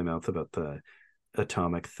taste in my mouth about the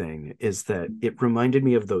atomic thing, is that it reminded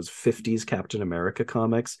me of those 50s Captain America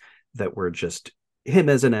comics that were just him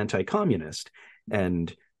as an anti-communist.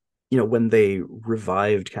 And when they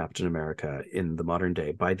revived Captain America in the modern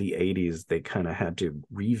day, by the 80s, they kind of had to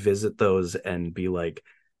revisit those and be like,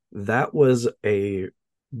 that was a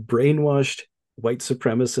brainwashed white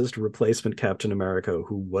supremacist replacement Captain America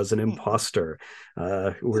who was an imposter.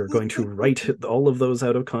 We're going to write all of those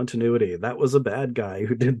out of continuity. That was a bad guy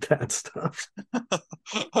who did that stuff.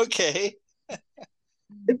 Okay.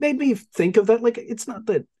 It made me think of that. Like, it's not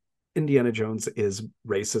that Indiana Jones is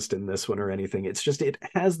racist in this one or anything. It's just it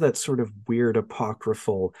has that sort of weird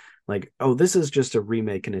apocryphal, like, oh, this is just a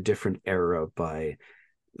remake in a different era by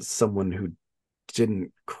someone who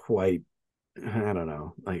didn't quite. I don't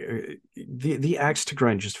know. Like the axe to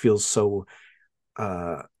grind just feels so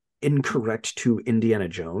uh incorrect to Indiana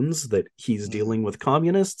Jones that he's Hmm. dealing with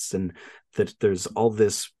communists and that there's all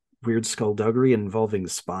this weird skullduggery involving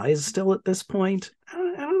spies still at this point. I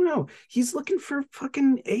don't know. He's looking for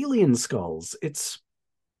fucking alien skulls.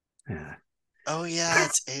 Yeah, Oh yeah,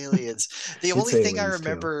 it's aliens. The it's only thing I aliens too.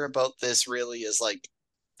 remember about this really is like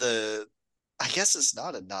the I guess it's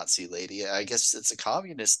not a Nazi lady. I guess it's a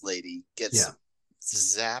communist lady Yeah. gets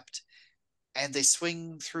zapped and they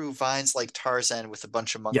swing through vines like Tarzan with a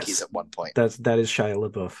bunch of monkeys Yes. at one point. That is Shia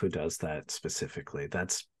LaBeouf who does that specifically.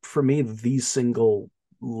 That's for me the single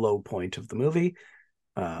low point of the movie.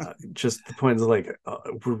 Just the point is like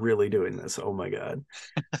we're really doing this. Oh my god.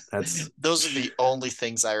 That's Those are the only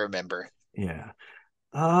things I remember. yeah.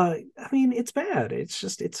 I mean, it's bad. It's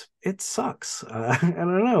just it sucks. I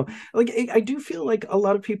don't know. Like I do feel like a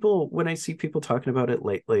lot of people when I see people talking about it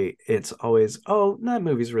lately, it's always, oh, that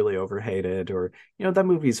movie's really overhated, or that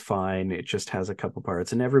movie's fine. It just has a couple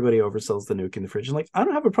parts, and everybody oversells the nuke in the fridge. And like, I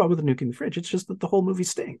don't have a problem with the nuke in the fridge. It's just that the whole movie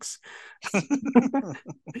stinks.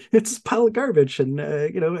 It's a pile of garbage, and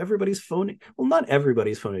everybody's phoning. Well, not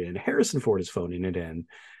everybody's phoning it in. Harrison Ford is phoning it in.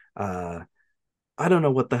 Uh, I don't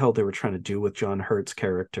know what the hell they were trying to do with John Hurt's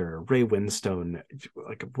character, Ray Winstone.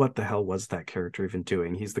 Like, what the hell was that character even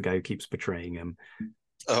doing? He's the guy who keeps betraying him.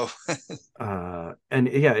 Oh, And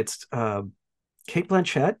yeah, it's Kate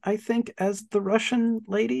Blanchett, I think, as the Russian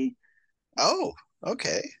lady. oh,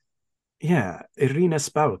 okay. Yeah, Irina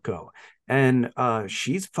Spalko. And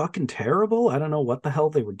she's fucking terrible. I don't know what the hell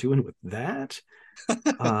they were doing with that.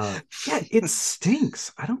 Yeah, it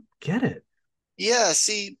stinks. I don't get it. Yeah,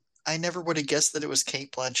 see, I never would have guessed that it was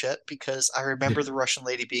Kate Blanchett because I remember the Russian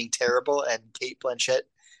lady being terrible, and Kate Blanchett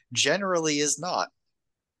generally is not.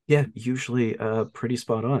 Yeah, usually pretty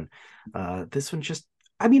spot on. This one just,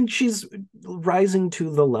 I mean, she's rising to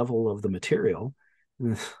the level of the material.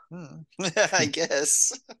 Hmm. I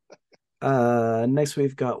guess. Next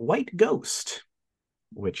we've got White Ghost,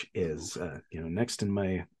 which Ooh, is next in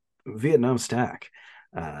my Vietnam stack.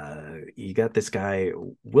 You got this guy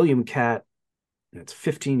William Catt. It's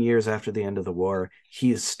 15 years after the end of the war.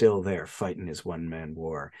 He is still there fighting his one-man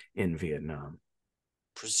war in Vietnam.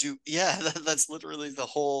 presume. Yeah, that's literally the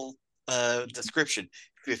whole description.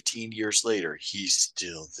 15 years later, he's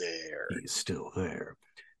still there. He's still there.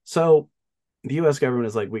 So the U.S. government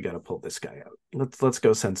is like, we got to pull this guy out. Let's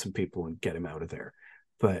go send some people and get him out of there.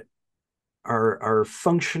 But our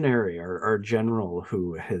functionary, our general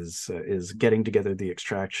who is getting together the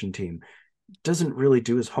extraction team, doesn't really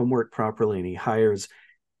do his homework properly, and he hires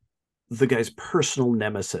the guy's personal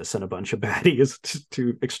nemesis and a bunch of baddies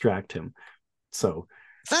to extract him. So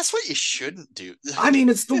That's what you shouldn't do. I mean,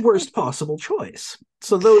 it's the worst possible choice.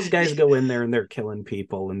 So those guys go in there and they're killing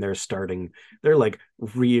people, and they're like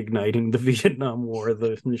reigniting the Vietnam War,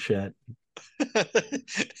 the shit.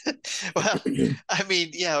 Well, I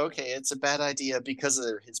mean, yeah, okay, it's a bad idea because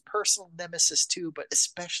of his personal nemesis too, but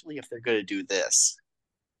especially if they're going to do this.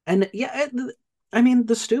 And yeah, I mean,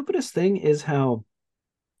 the stupidest thing is how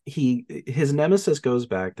his nemesis goes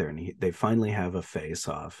back there, and they finally have a face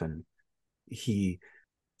off, and he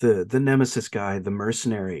the nemesis guy, the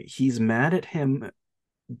mercenary, he's mad at him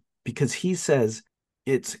because he says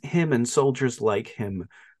it's him and soldiers like him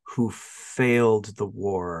who failed the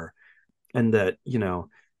war, and that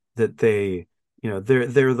they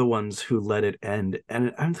they're the ones who let it end.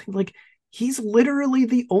 And I'm thinking, like, he's literally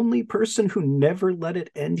the only person who never let it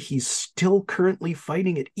end. He's still currently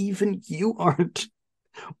fighting it. Even you aren't.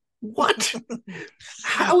 What?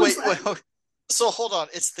 How is Wait, that? wait, so hold on.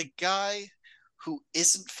 It's the guy who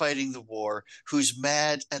isn't fighting the war who's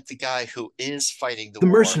mad at the guy who is fighting the The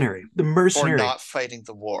war mercenary, the for mercenary, not fighting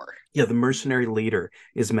the war. yeah, the mercenary leader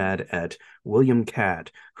is mad at William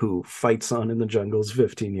Catt, who fights on in the jungles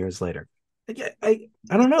 15 years later. I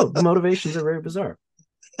don't know. The motivations are very bizarre.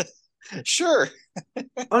 Sure.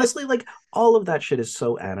 Honestly, like, all of that shit is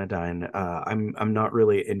so anodyne. I'm not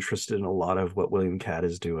really interested in a lot of what William Catt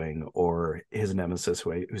is doing, or his nemesis,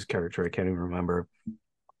 whose character I can't even remember.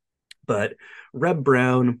 But Reb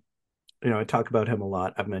Brown, I talk about him a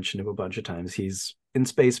lot. I've mentioned him a bunch of times. He's in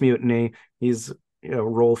Space Mutiny. He's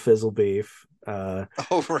roll fizzle beef.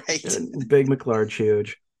 Oh, right. Big McLarge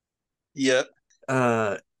huge. Yep.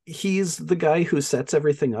 Uh, he's the guy who sets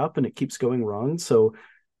everything up, and it keeps going wrong. So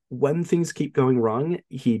when things keep going wrong,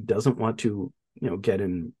 he doesn't want to, get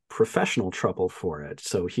in professional trouble for it.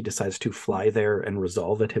 So he decides to fly there and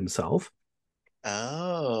resolve it himself.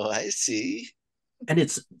 Oh, I see. And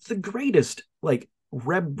it's the greatest, like,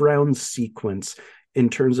 Reb Brown sequence in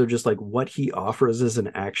terms of just like what he offers as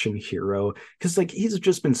an action hero. Because like he's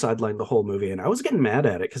just been sidelined the whole movie, and I was getting mad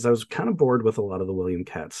at it because I was kind of bored with a lot of the William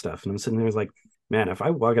Catt stuff. And I'm sitting there like, man, if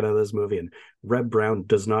I walk out of this movie and Reb Brown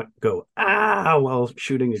does not go while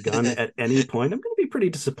shooting a gun at any point, I'm going to be pretty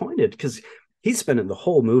disappointed because he's spending the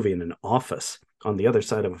whole movie in an office on the other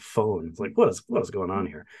side of a phone. It's like, what is going on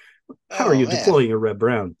here? How are Oh you man. deploying a Reb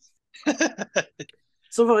Brown?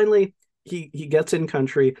 So finally, he gets in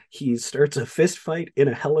country. He starts a fist fight in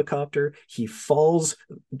a helicopter. He falls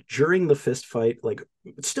during the fist fight, like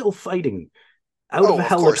still fighting out of a Oh,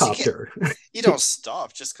 of course. helicopter. You don't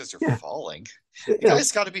stop just because you're Yeah, falling. you The know,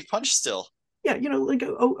 guy's got to be punched still. yeah, like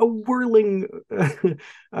a whirling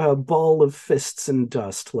ball of fists and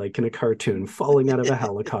dust, like in a cartoon, falling out of a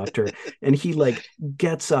helicopter. And he like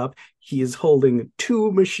gets up. He is holding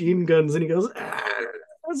two machine guns, and he goes, ah!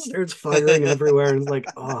 starts firing everywhere, and it's like,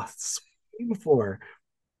 oh, swing for.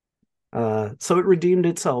 So it redeemed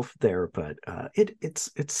itself there, but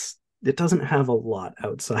it doesn't have a lot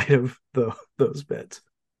outside of those bits.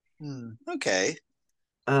 Okay.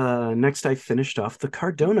 Next, I finished off the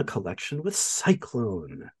Cardona collection with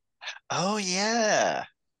Cyclone. Oh yeah.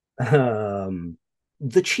 Um,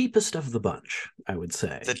 the cheapest of the bunch, I would The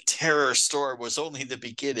say. terror storm was only the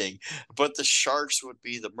beginning, but the sharks would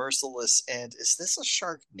be the merciless. And is this a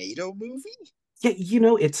Sharknado movie? Yeah,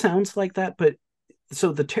 it sounds like that, but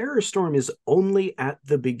so the terror storm is only at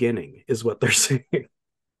the beginning, is what they're saying.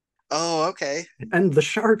 Oh, okay. And the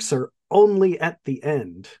sharks are only at the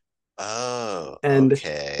end. Oh, And in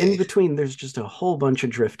okay. between, there's just a whole bunch of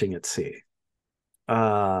drifting at sea.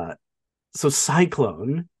 Uh, so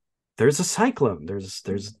cyclone, there's a cyclone. There's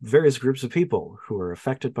various groups of people who are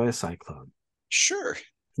affected by a cyclone. Sure.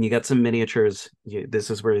 You got some miniatures. This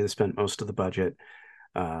is where they spent most of the budget.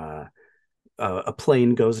 Uh, a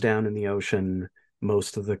plane goes down in the ocean.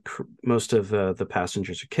 Most of the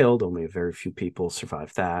passengers are killed. Only a very few people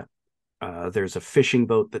survive that. There's a fishing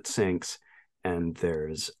boat that sinks, and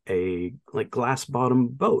there's a like glass bottom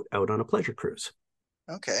boat out on a pleasure cruise.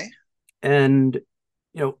 Okay. And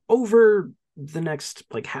over the next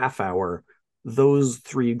like half hour, those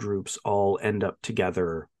three groups all end up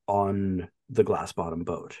together on the glass bottom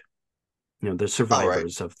boat. The All right.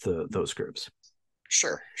 survivors of those groups.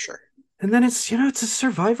 Sure, sure. And then it's a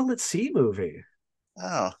survival at sea movie.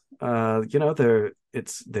 Oh,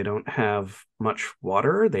 They don't have much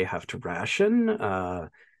water. They have to ration.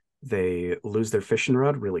 They lose their fishing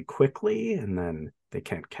rod really quickly, and then they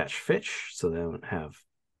can't catch fish, so they don't have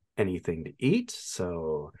anything to eat.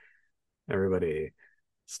 So everybody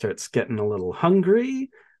starts getting a little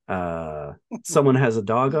hungry. Uh, Someone has a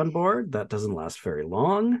dog on board. That doesn't last very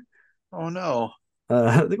long. oh no.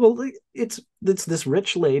 Well, it's this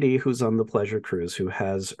rich lady who's on the pleasure cruise who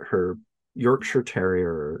has her Yorkshire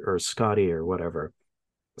Terrier or Scotty or whatever,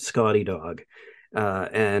 Scotty dog,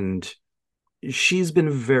 and she's been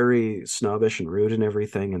very snobbish and rude and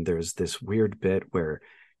everything. And there's this weird bit where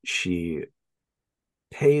she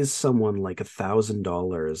pays someone like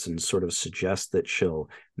 $1,000 and sort of suggests that she'll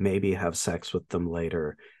maybe have sex with them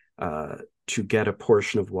later, to get a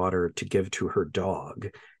portion of water to give to her dog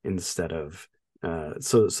instead of.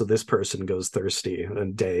 So this person goes thirsty a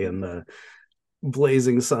day in the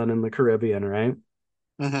blazing sun in the Caribbean, right?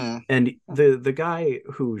 Mm-hmm. And the guy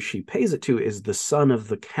who she pays it to is the son of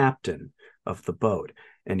the captain of the boat,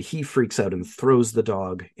 and he freaks out and throws the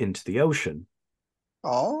dog into the ocean.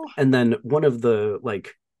 Oh. And then one of the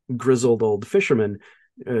like grizzled old fishermen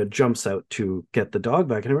jumps out to get the dog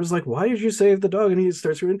back, and it was like, "Why did you save the dog?" And he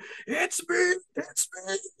starts screaming, it's me!"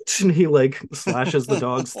 And he like slashes the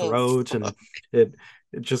dog's Oh, throat, and it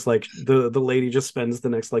it just like the lady just spends the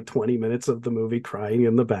next like 20 minutes of the movie crying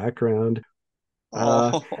in the background.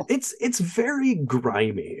 Uh, oh. it's very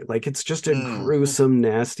grimy. Like it's just a Mm. gruesome,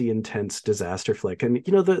 nasty, intense disaster flick. And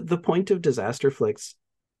the point of disaster flicks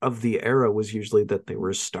of the era was usually that they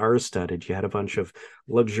were star-studded. You had a bunch of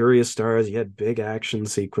luxurious stars, you had big action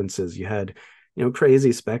sequences, you had,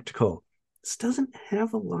 crazy spectacle. This doesn't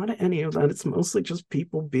have a lot of any of that. It's mostly just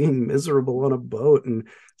people being miserable on a boat and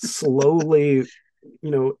slowly,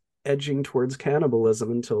 you know, edging towards cannibalism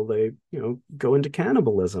until they, go into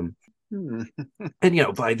cannibalism. Hmm.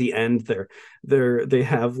 And by the end they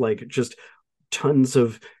have like just tons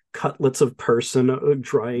of cutlets of person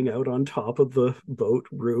drying out on top of the boat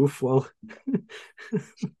roof while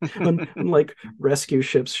and like rescue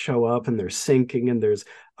ships show up and they're sinking, and there's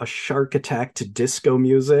a shark attack to disco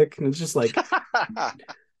music, and it's just like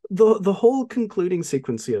the whole concluding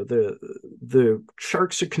sequence. The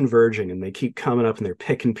sharks are converging and they keep coming up and they're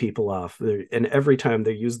picking people off. And every time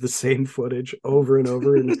they use the same footage over and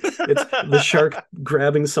over, and it's the shark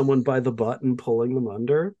grabbing someone by the butt and pulling them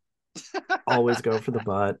under. Always go for the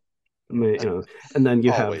butt. And then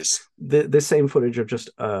you have Always. the same footage of just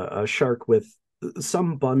a shark with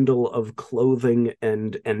some bundle of clothing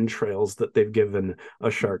and entrails that they've given a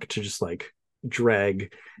shark to just like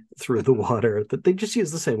drag through the water, that they just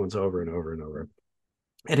use the same ones over and over and over.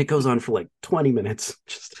 And it goes on for like 20 minutes.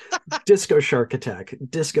 Just disco shark attack,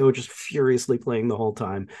 disco just furiously playing the whole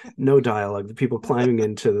time. No dialogue. The people climbing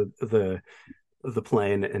into the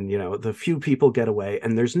plane, and the few people get away,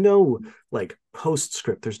 and there's no like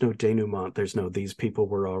postscript, there's no denouement, there's no these people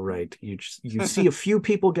were all right. You see a few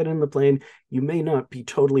people get in the plane, you may not be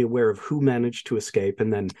totally aware of who managed to escape,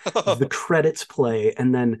 and then the credits play,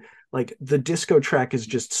 and then like the disco track is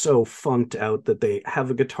just so funked out that they have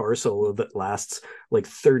a guitar solo that lasts like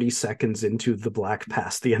 30 seconds into the black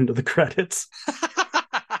past the end of the credits.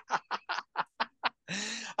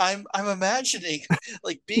 I'm imagining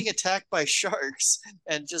like being attacked by sharks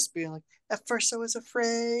and just being like, at first I was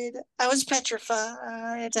afraid, I was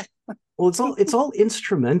petrified. Well, it's all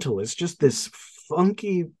instrumental. It's just this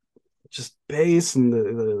funky just bass and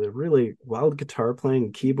the really wild guitar playing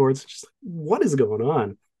and keyboards. Just like, what is going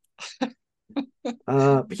on?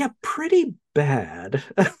 But yeah, pretty bad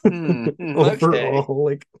Okay. overall.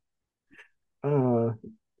 Like uh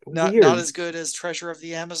Not weird. as good as Treasure of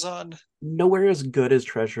the Amazon. Nowhere as good as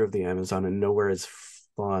Treasure of the Amazon and nowhere as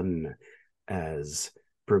fun as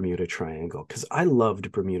Bermuda Triangle. Because I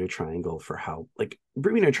loved Bermuda Triangle for how like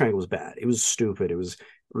Bermuda Triangle was bad. It was stupid. It was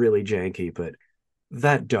really janky, but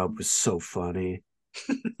that dub was so funny.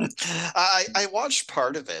 I watched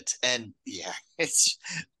part of it, and yeah, it's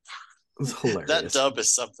It was that hilarious. dub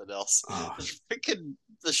is something else. Oh, Freaking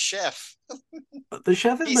the chef. the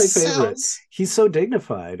chef is He my favorite. sounds He's so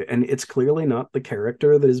dignified, and it's clearly not the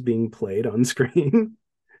character that is being played on screen.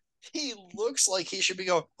 he looks like he should be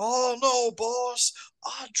going, oh no, boss,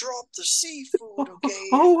 I dropped the seafood again.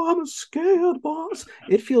 Oh, I'm scared, boss.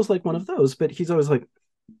 It feels like one of those, but he's always like,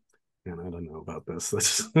 man, I don't know about this.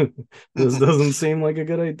 This doesn't seem like a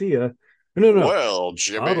good idea. No, no, Well,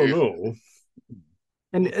 I don't Jimmy. know.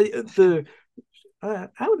 And the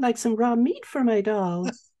I would like some raw meat for my doll.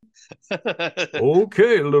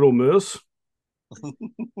 Okay, little miss.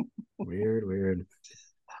 Weird, weird.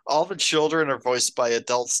 All the children are voiced by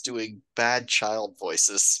adults doing bad child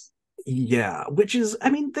voices. Yeah, which is, I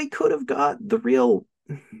mean, they could have got the real.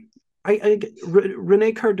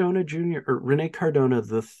 Rene Cardona Jr. or Rene Cardona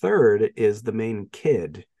the third is the main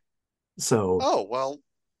kid, so Oh, well,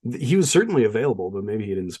 he was certainly available, but maybe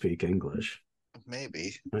he didn't speak English.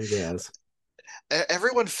 maybe. I guess.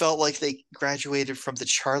 Everyone felt like they graduated from the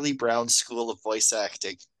Charlie Brown School of Voice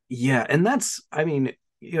Acting. Yeah, and that's, I mean,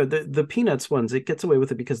 the Peanuts ones, it gets away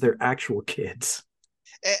with it because they're actual kids.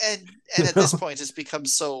 And You at this know? point, it's become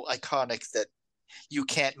so iconic that you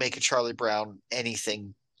can't make a Charlie Brown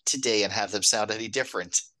anything today and have them sound any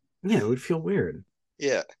different. Yeah, it would feel weird.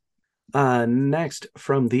 Yeah. Next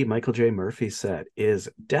from the Michael J. Murphy set is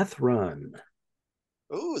Death Run.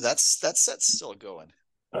 Ooh, that's still going.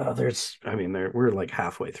 I mean, we're like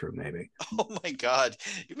halfway through, maybe. Oh my God.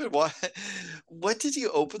 You've been what did you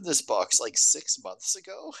open this box like 6 months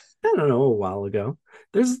ago? I don't know, a while ago.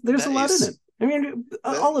 There's a lot in it. Nice. I mean,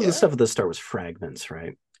 all of the Yeah. stuff at the start was fragments,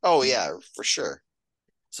 right? Oh yeah, for sure.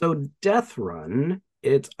 So Death Run,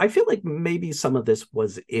 I feel like maybe some of this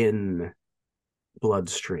was in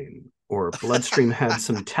Bloodstream, or Bloodstream had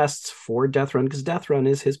some tests for Death Run because Death Run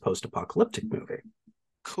is his post-apocalyptic movie.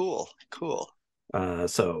 Cool. Cool.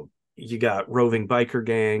 So you got roving biker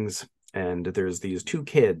gangs, and there's these two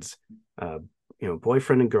kids, uh,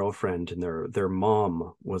 boyfriend and girlfriend, and their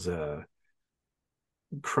mom was a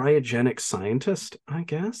cryogenic scientist, I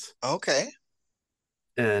guess, Okay.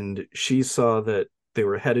 and she saw that they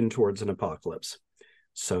were heading towards an apocalypse.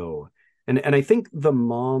 So, and I think the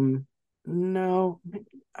mom, no,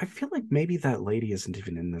 I feel like maybe that lady isn't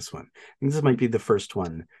even in this one. I think this might be the first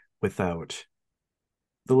one without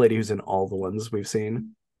the lady who's in all the ones we've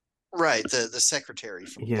seen. Right, the secretary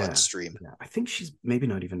from Yeah, Bloodstream. yeah. I think she's maybe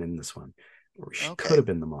not even in this one, or she could Okay. have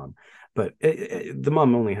been the mom, but the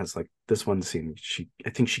mom only has like this one scene. I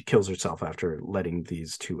think she kills herself after letting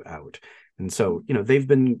these two out, and so they've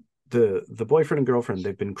been the boyfriend and girlfriend.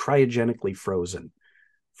 They've been cryogenically frozen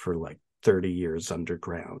for like 30 years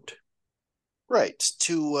underground. Right.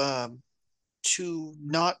 To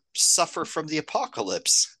not suffer from the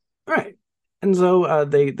apocalypse. All right, and so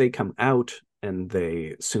they come out and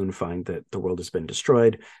they soon find that the world has been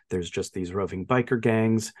destroyed. There's just these roving biker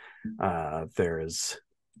gangs. There's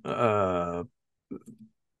uh,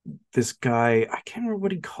 this guy, I can't remember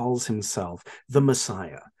what he calls himself, the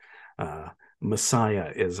Messiah. Uh,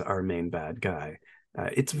 Messiah is our main bad guy.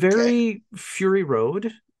 It's Okay. very Fury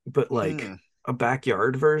Road, but like Hmm. a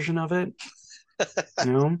backyard version of it,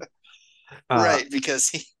 you know? Uh, Right, because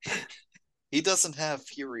he doesn't have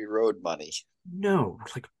Fury Road money. no,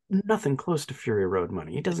 like nothing close to Fury Road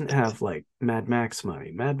money. He doesn't have like Mad Max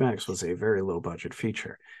money. Mad Max was a very low budget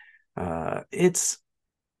feature. It's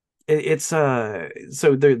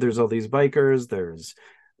so there's all these bikers, there's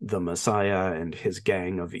the Messiah and his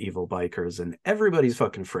gang of evil bikers, and everybody's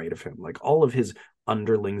fucking afraid of him. Like all of his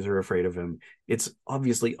underlings are afraid of him. It's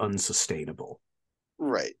obviously unsustainable.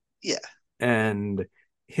 Right. Yeah. And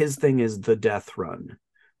his thing is the death run,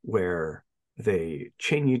 where they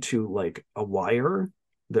chain you to like a wire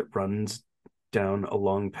that runs down a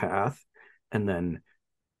long path, and then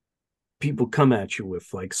people come at you with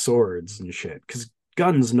like swords and shit because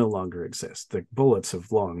guns no longer exist. The bullets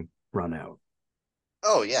have long run out.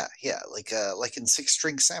 Oh yeah, yeah. Like in Six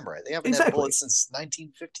String Samurai, they haven't had Exactly. bullets since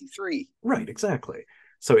 1953. Right, exactly.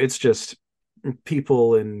 So it's just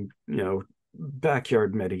people in,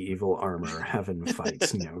 backyard medieval armor having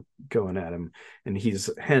fights, going at him. And he's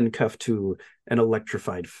handcuffed to an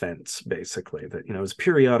electrified fence, basically, that, is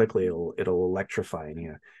periodically it'll electrify.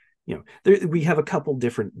 And we have a couple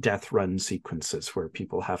different death run sequences where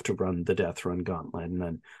people have to run the death run gauntlet. And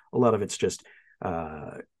then a lot of it's just,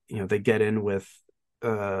 uh, they get in with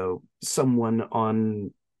someone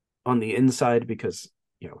on the inside because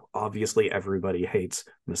obviously everybody hates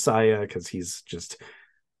Messiah because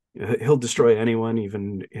he'll destroy anyone,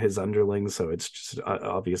 even his underlings. So it's just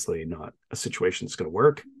obviously not a situation that's going to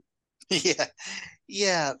work. Yeah,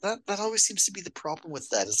 yeah. That always seems to be the problem with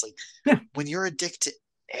that. Is like Yeah, when you're a dick to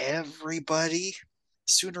everybody,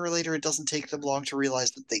 sooner or later it doesn't take them long to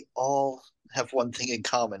realize that they all have one thing in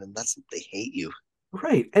common, and that's that they hate you.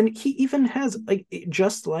 right. And he even has like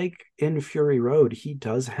just like in Fury Road, he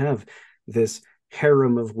does have this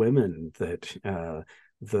harem of women that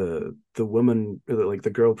the woman like the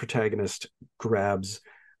girl protagonist grabs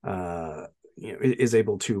is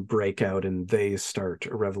able to break out and they start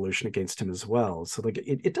a revolution against him as well. So like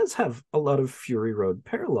it does have a lot of Fury Road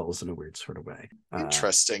parallels in a weird sort of way.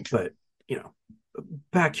 Interesting. But you know,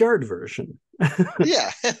 backyard version.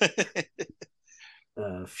 Yeah.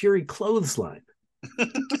 Fury clothesline.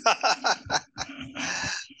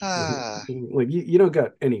 Ah. Like you don't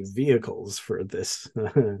got any vehicles for this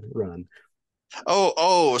run.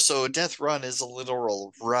 Oh, so Death Run is a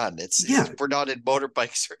literal run. It's Yeah, we're not in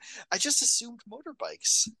motorbikes. I just assumed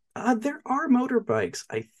motorbikes. there are motorbikes,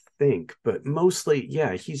 I think, but mostly,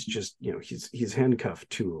 yeah, he's just he's handcuffed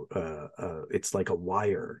to it's like a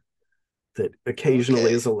wire that occasionally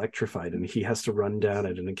Okay. is electrified, and he has to run down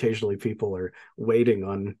it, and occasionally people are waiting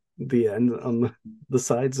on the end on the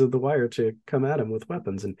sides of the wire to come at him with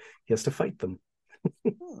weapons, and he has to fight them.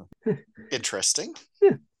 Hmm. Interesting.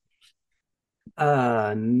 Yeah.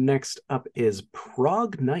 Next up is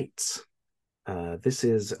Prague Nights. This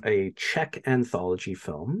is a Czech anthology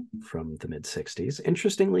film from the mid 60s.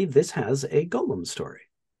 Interestingly, this has a Golem story,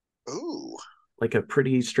 Ooh. like a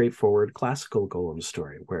pretty straightforward classical Golem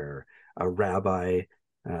story where a rabbi,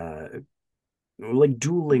 uh, like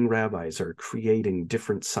dueling rabbis, are creating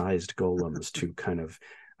different sized golems to kind of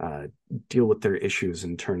uh, deal with their issues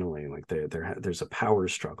internally. Like there's a power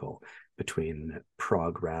struggle between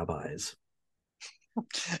Prague rabbis.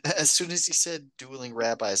 As soon as he said dueling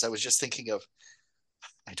rabbis, I was just thinking of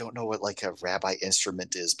I don't know what like a rabbi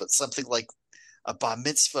instrument is, but something like a bar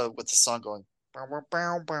mitzvah with the song going bow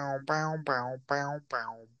bow bow bow bow bow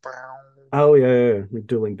bow bow. Oh yeah,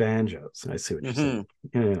 dueling banjos. I see what you're saying.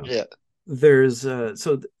 Mm-hmm. Yeah, Yeah. there's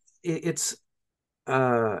it's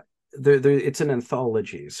uh it's an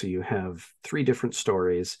anthology, so you have three different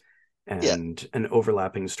stories Yeah. and an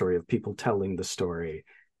overlapping story of people telling the story,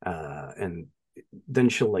 and then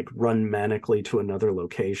she'll like run manically to another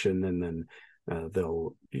location, and then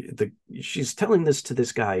she's telling this to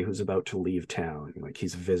this guy who's about to leave town, like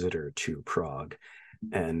he's a visitor to Prague,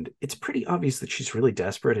 and it's pretty obvious that she's really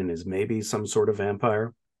desperate and is maybe some sort of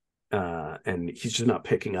vampire, and he's just not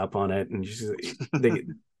picking up on it, and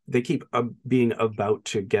they keep being about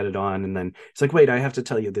to get it on, and then it's like, wait, I have to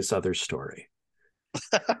tell you this other story,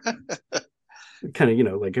 kind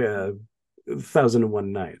of like Thousand and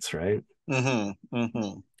One Nights, right? Mm-hmm.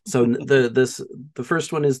 Mm-hmm. So the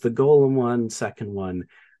first one is the Golem one. Second one,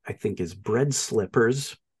 I think, is Bread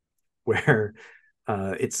Slippers, where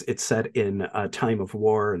it's set in a time of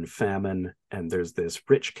war and famine, and there's this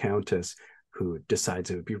rich countess who decides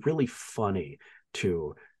it would be really funny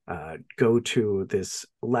to go to this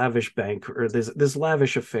lavish bank or this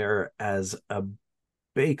lavish affair as a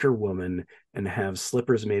baker woman and have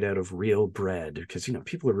slippers made out of real bread because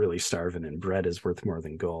people are really starving and bread is worth more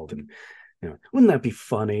than gold, and wouldn't that be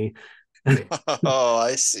funny? Oh,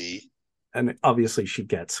 I see. And obviously she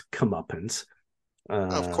gets comeuppance,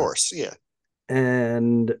 Of uh, course, yeah.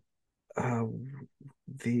 and uh,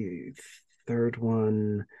 the third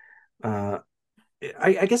one, uh,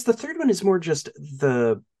 I guess the third one is more just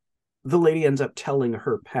the lady ends up telling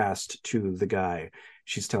her past to the guy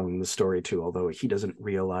she's telling the story to, although he doesn't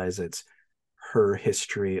realize it's her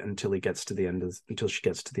history until she gets to the end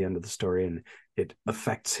of the story, and it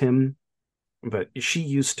affects him. But she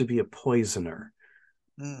used to be a poisoner.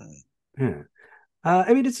 Hmm. Yeah.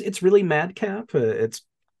 I mean, it's really madcap. It's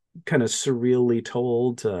kind of surreally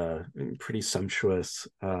told, pretty sumptuous.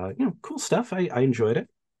 Cool stuff. I enjoyed it.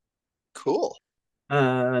 Cool.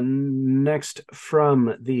 Next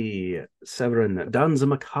from the Severin Danza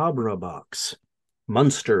Macabre box,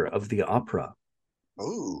 Monster of the Opera.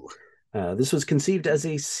 Ooh. This was conceived as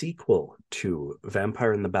a sequel to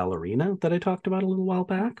Vampire and the Ballerina that I talked about a little while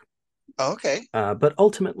back, Okay. but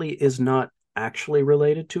ultimately is not actually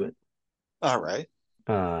related to it. All right.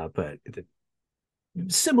 But the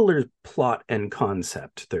similar plot and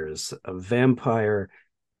concept. There's a vampire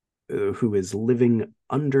who is living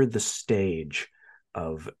under the stage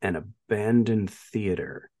of an abandoned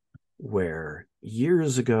theater where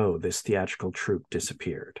years ago this theatrical troupe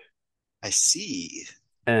disappeared. I see.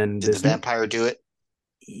 And Did the this, vampire do it?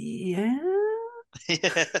 yeah,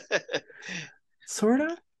 sort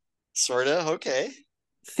of. Sort of. Okay.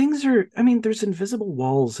 Things are, I mean, there's invisible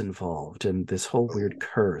walls involved and this whole weird Oh.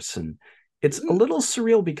 curse. And it's a Ooh. little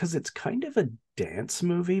surreal because it's kind of a dance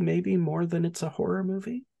movie, maybe more than it's a horror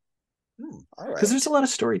movie. All Because there's a right. lot of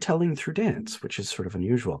storytelling through dance, which is sort of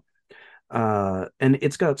unusual. And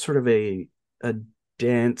it's got sort of a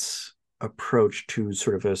dance approach to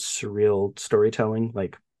sort of a surreal storytelling.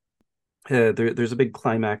 Like there's a big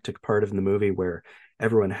climactic part of the movie where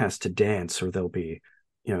everyone has to dance, or they'll be,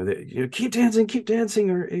 keep dancing,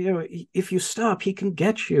 or if you stop, he can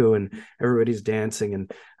get you, and everybody's dancing,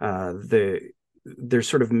 and they're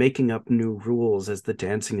sort of making up new rules as the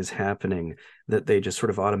dancing is happening that they just sort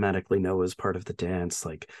of automatically know as part of the dance,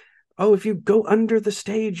 like, oh, if you go under the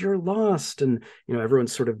stage, you're lost, and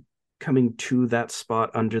everyone's sort of coming to that spot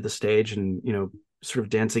under the stage, and sort of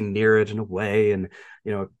dancing near it in a way, and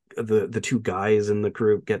you know the two guys in the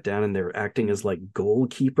group get down and they're acting as like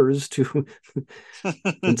goalkeepers to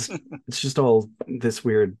it's it's just all this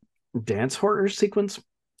weird dance horror sequence.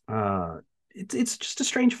 uh it's just a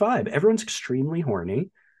strange vibe. Everyone's extremely horny.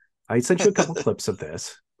 I sent you a couple clips of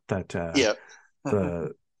this that Yep.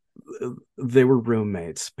 the they were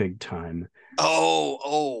roommates big time.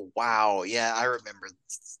 Oh, wow. Yeah, I remember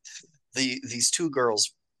these two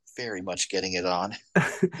girls very much getting it on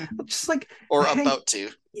Just like, or hey, about to.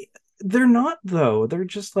 they're not though, they're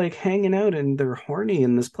just like hanging out and they're horny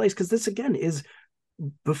in this place because this again is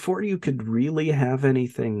before you could really have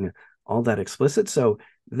anything all that explicit. So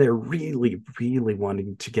they're really, really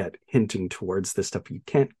wanting to get hinting towards this stuff. You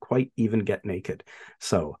can't quite even get naked.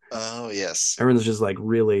 So Oh, yes. everyone's just like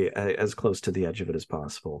really as close to the edge of it as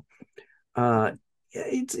possible. Uh, yeah,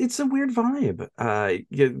 it's a weird vibe.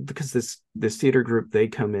 Yeah, because this theater group, they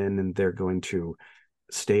come in and they're going to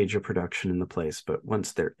stage a production in the place, but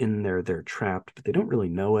once they're in there, they're trapped, but they don't really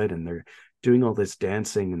know it, and they're doing all this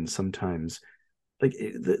dancing, and sometimes like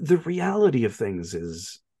the reality of things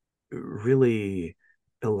is really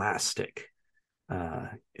elastic.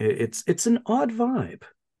 It's an odd vibe.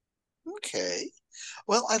 Okay.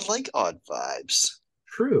 Well, I like odd vibes.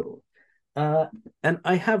 True. Uh, and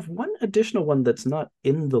I have one additional one that's not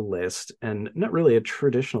in the list and not really a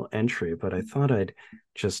traditional entry, but I thought I'd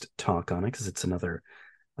just talk on it because it's another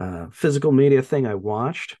physical media thing I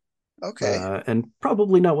watched, Okay. and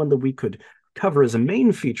probably not one that we could cover as a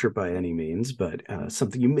main feature by any means, but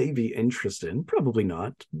something you may be interested in. Probably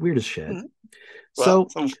not. Weird as shit. Hmm. Well,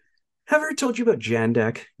 So, have I ever told you about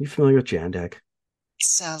Jandek? You familiar with Jandek?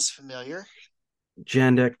 sounds familiar.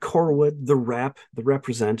 Jandek, Corwood, the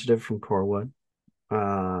representative from Corwood.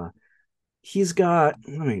 Uh, he's got.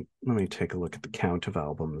 Let me take a look at the count of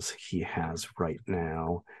albums he has right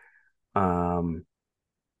now. Um,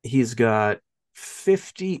 he's got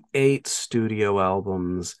 58 studio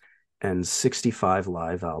albums and 65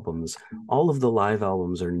 live albums. All of the live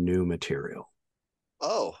albums are new material.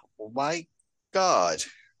 Oh, my God.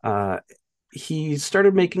 Uh, he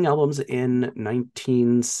started making albums in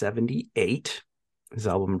 1978. His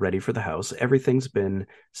album Ready for the House. Everything's been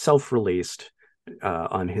self-released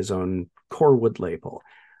on his own Corwood label.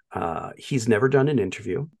 He's never done an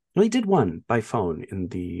interview. Well, he did one by phone in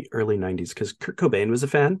the early 90s because Kurt Cobain was a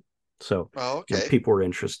fan. So, Oh, okay. people were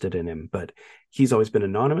interested in him, but he's always been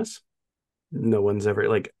anonymous. No one's ever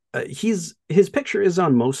like his picture is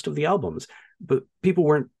on most of the albums, but people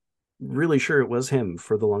weren't really sure it was him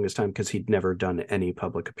for the longest time because he'd never done any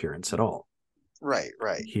public appearance at all. Right,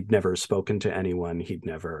 right. He'd never spoken to anyone. He'd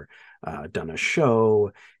never done a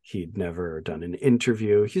show. He'd never done an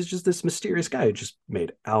interview. He's just this mysterious guy who just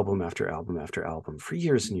made album after album after album for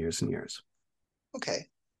years and years and years. Okay.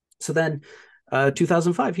 So then,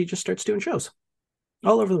 2005, he just starts doing shows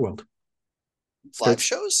all over the world. Live Starts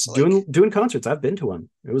shows? Like, doing concerts. I've been to one.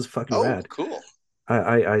 It was fucking oh, rad. cool.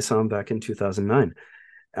 I saw him back in 2009.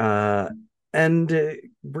 Uh, and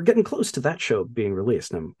we're getting close to that show being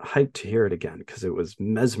released. And I'm hyped to hear it again because it was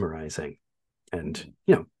mesmerizing and,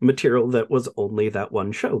 material that was only that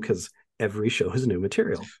one show because every show is new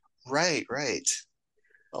material. Right, right.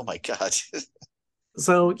 Oh my God.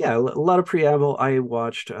 So yeah, a lot of preamble. I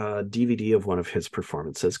watched a DVD of one of his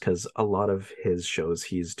performances because a lot of his shows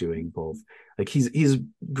he's doing both. Like he's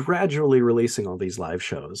gradually releasing all these live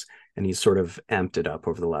shows, and he's sort of amped it up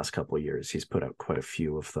over the last couple of years. He's put out quite a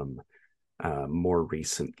few of them more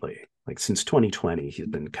recently. Like since 2020, he's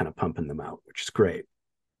been kind of pumping them out, which is great.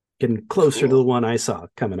 Getting closer to the Cool. one I saw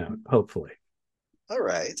coming out, hopefully. All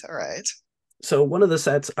right. All right. So one of the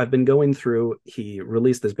sets I've been going through, he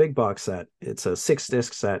released this big box set. It's a 6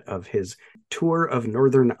 disc set of his tour of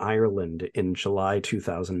Northern Ireland in July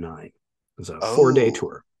 2009. It was a 4 day Oh,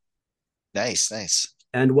 tour. nice, nice.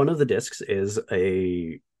 And one of the discs is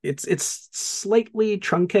it's slightly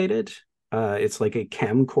truncated. It's like a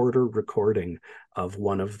camcorder recording of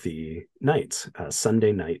one of the nights,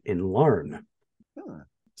 Sunday night in Larne. Hmm.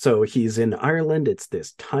 So he's in Ireland. It's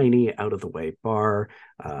this tiny, out of the way bar.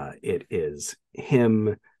 It is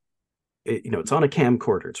him. It's on a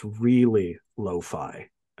camcorder. It's really lo-fi,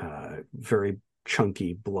 very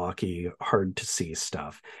chunky, blocky, hard to see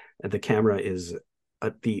stuff. And the camera is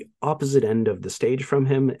at the opposite end of the stage from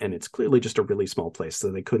him, and it's clearly just a really small place,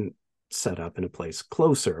 so they couldn't set up in a place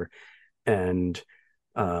closer. And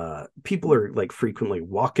people are like frequently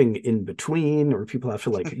walking in between, or people have to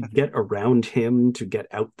like get around him to get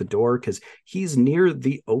out the door because he's near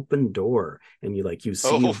the open door, and you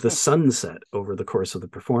see Oh, the sunset over the course of the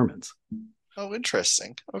performance. oh,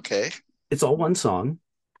 interesting. Okay. It's all one song.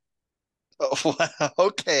 Oh, wow.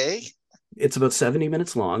 Okay. It's about 70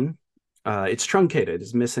 minutes long. It's truncated.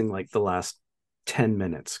 It's missing like the last 10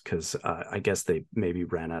 minutes because I guess they maybe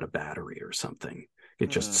ran out of battery or something. It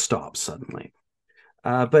just Hmm. stops suddenly.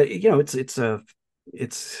 But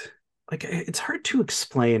it's like it's hard to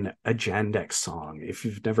explain a Jandek song if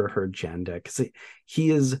you've never heard Jandek because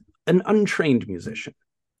he is an untrained musician.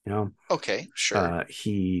 You know, Okay, sure.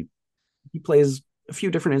 he plays a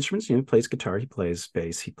few different instruments. He plays guitar, he plays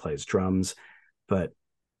bass, he plays drums, but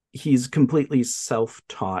he's completely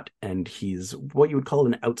self-taught and he's what you would call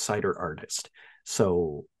an outsider artist.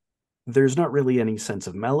 So there's not really any sense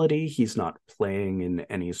of melody. He's not playing in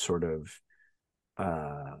any sort of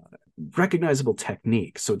uh, recognizable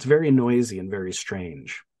technique. So it's very noisy and very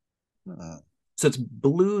strange. Hmm. So it's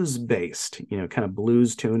blues based, kind of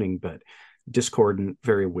blues tuning, but discordant,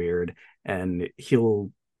 very weird. And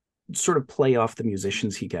he'll sort of play off the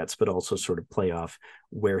musicians he gets, but also sort of play off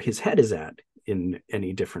where his head is at in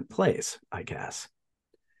any different place, I guess.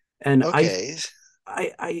 And Okay.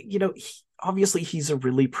 obviously he's a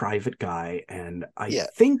really private guy, and I Yeah.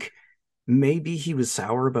 think maybe he was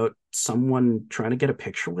sour about someone trying to get a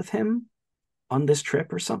picture with him on this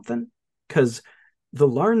trip or something. Because the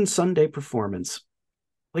Larn Sunday performance,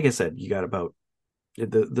 like I said, you got about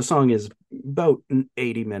the song is about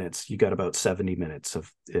 80 minutes. You got about 70 minutes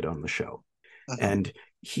of it on the show. Hmm. And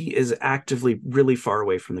he is actively really far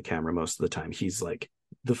away from the camera most of the time. He's like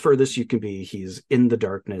the furthest you can be. He's in the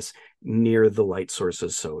darkness near the light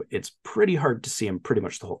sources. So it's pretty hard to see him pretty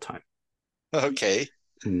much the whole time. Okay.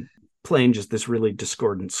 And playing just this really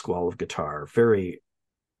discordant squall of guitar, very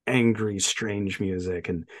angry, strange music,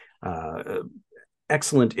 and uh,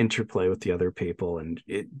 excellent interplay with the other people, and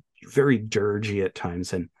it very dirgy at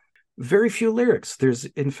times, and very few lyrics. There's,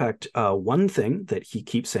 in fact, one thing that he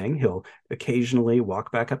keeps saying. He'll occasionally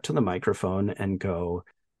walk back up to the microphone and go,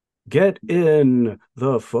 "Get in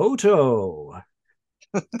the photo.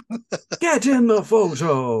 Get in the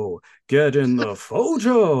photo. Get in the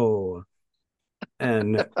photo."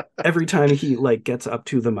 And every time he like gets up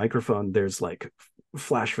to the microphone, there's like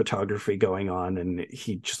flash photography going on, and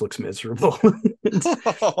he just looks miserable. it's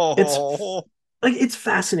Oh, like it's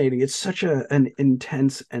fascinating. It's such an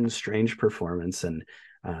intense and strange performance, and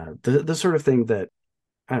the sort of thing that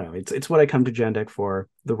I don't know. It's what I come to Jandek for.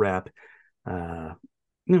 The rap, uh,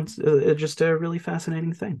 it's just a really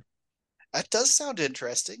fascinating thing. that does sound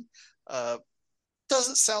interesting. Uh,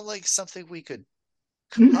 doesn't sound like something we could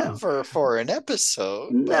No, cover for an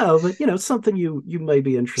episode, but no, but it's something you might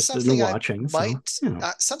be interested in something I watching. So might,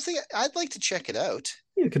 something I'd like to check it out.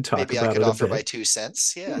 you could talk Maybe I about could it a offer my bit. 2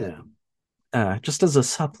 cents. Yeah. Yeah, just as a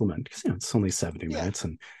supplement because it's only 70 Yeah, minutes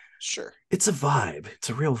and sure. it's a vibe. It's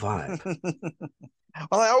a real vibe.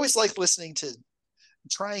 Well, I always like listening to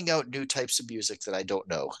trying out new types of music that I don't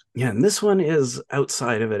know. Yeah, and this one is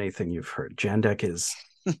outside of anything you've heard. Jandek is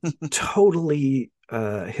totally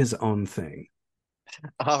his own thing.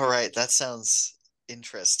 All right, that sounds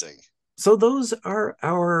interesting. So those are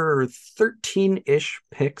our 13-ish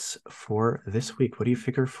picks for this week. What do you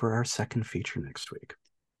figure for our second feature next week?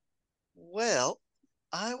 Well,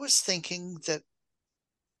 I was thinking that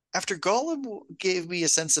after Golem gave me a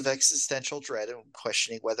sense of existential dread and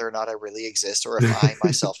questioning whether or not I really exist or if I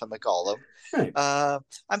myself am a golem, Right. uh,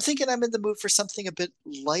 I'm thinking I'm in the mood for something a bit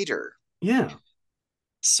lighter. Yeah.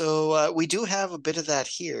 So we do have a bit of that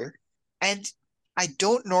here, and I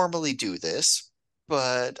don't normally do this,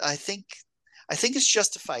 but I think it's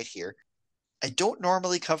justified here. I don't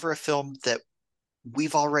normally cover a film that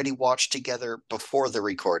we've already watched together before the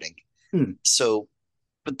recording. Hmm. So,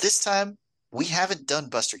 but this time we haven't done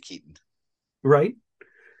Buster Keaton. Right.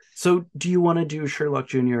 So do you want to do Sherlock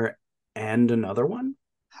Jr. and another one?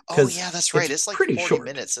 Oh Because yeah, that's right. it's It's like pretty 40 short.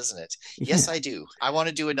 minutes, isn't it? Yes, Yeah. I do. I want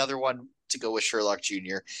to do another one to go with Sherlock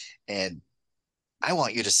Jr. and I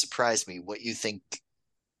want you to surprise me what you think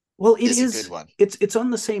Well, it is a good is. one. It's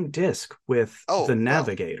on the same disc with the Oh, well.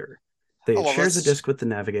 Navigator. Oh, It well, shares a let's disc with the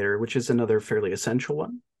Navigator, which is another fairly essential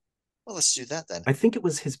one. well, let's do that then. I think it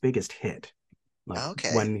was his biggest hit. Like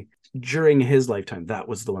Okay. when during his lifetime, that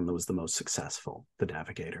was the one that was the most successful, the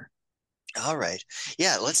Navigator. All right.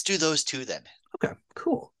 Yeah, let's do those two then. Okay,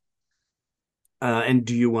 cool. And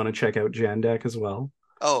do you want to check out Jandak as well?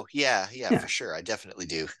 Oh, yeah, yeah, Yeah. for sure. I definitely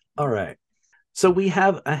do. All right. So we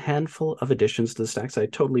have a handful of additions to the stacks. I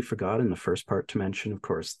totally forgot in the first part to mention, of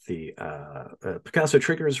course, the Picasso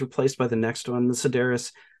Trigger is replaced by the next one, the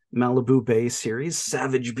Sedaris Malibu Bay series,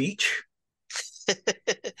 Savage Beach.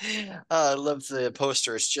 I love the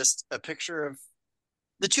poster. It's just a picture of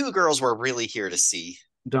the two girls we're really here to see.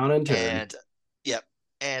 Dawn and Turn. And, yep,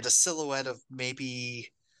 and a silhouette of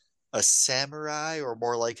maybe a samurai, or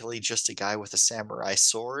more likely just a guy with a samurai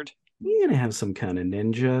sword. You're gonna have some kind of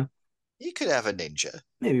ninja, You could have a ninja.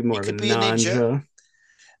 maybe You more of a could be a ninja. nanja.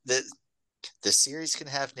 The the series can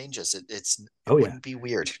have ninjas. Oh it yeah, wouldn't be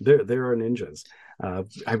weird. there are ninjas.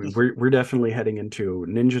 I mean, we're definitely heading into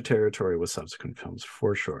ninja territory with subsequent films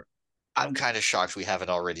for sure. I'm kind of shocked we haven't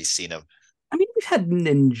already seen them. I mean, we've had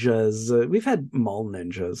ninjas, we've had mall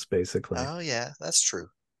ninjas basically. Oh yeah, that's true.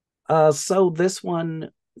 So this one,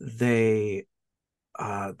 they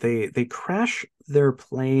crash their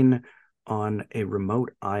plane on a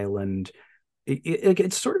remote island.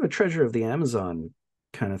 It's sort of a treasure of the Amazon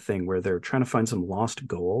kind of thing where they're trying to find some lost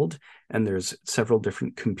gold, and there's several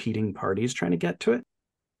different competing parties trying to get to it.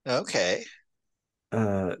 Okay.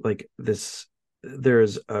 Like this,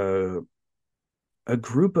 there's a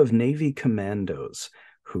group of Navy commandos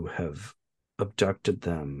who have abducted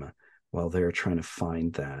them while they're trying to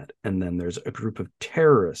find that. And then there's a group of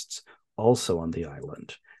terrorists also on the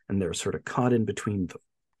island, and they're sort of caught in between them.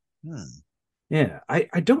 Hmm. Yeah,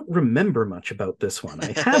 I don't remember much about this one.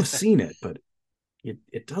 I have seen it, but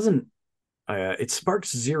it doesn't. It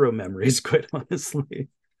sparks zero memories, quite honestly.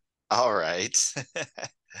 All right.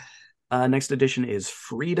 Next edition is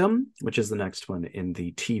Freedom, which is the next one in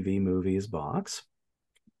the TV movies box.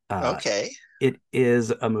 Uh, Okay. it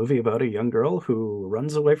is a movie about a young girl who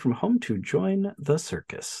runs away from home to join the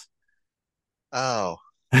circus. Oh.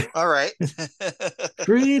 All right.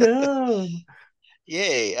 Freedom.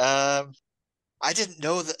 Yay. I didn't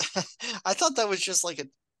know that. I thought that was just like a.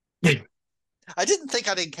 Yeah, I didn't think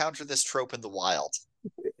I'd encounter this trope in the wild.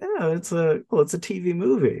 it's a TV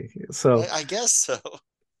movie. So I guess so.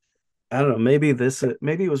 I don't know. Maybe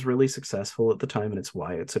it was really successful at the time, and it's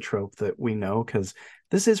why it's a trope that we know. Because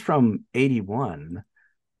this is from '81.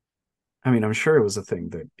 I mean, I'm sure it was a thing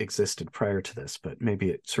that existed prior to this, but maybe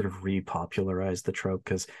it sort of repopularized the trope.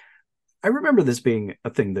 Because I remember this being a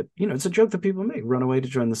thing that it's a joke that people make: run away to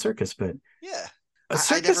join the circus. But Yeah. I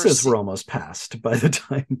never circuses were see. almost past by the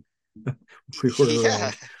time we were Yeah.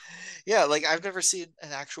 around. Yeah. Like I've never seen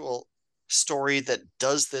an actual story that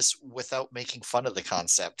does this without making fun of the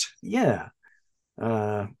concept. Yeah.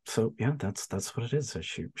 So yeah, that's what it is. So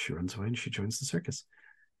she runs away and she joins the circus.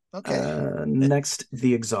 Okay. Next,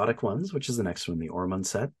 the exotic ones, which is the next one, the Ormond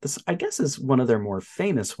set. This, I guess, is one of their more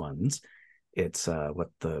famous ones. It's what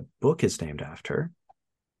the book is named after.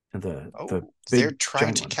 The Oh, big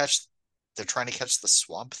giant one. they're trying to catch the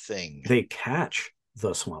swamp thing. They catch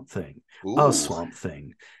the swamp thing, a Ooh. swamp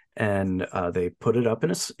thing, and they put it up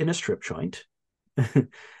in a strip joint, and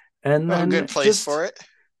Oh, then good place for it.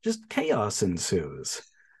 just chaos ensues.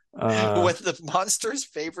 Uh, When the monster's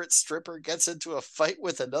favorite stripper gets into a fight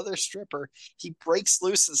with another stripper, he breaks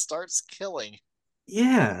loose and starts killing.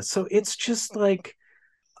 yeah, so it's just like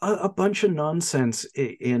a bunch of nonsense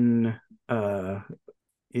uh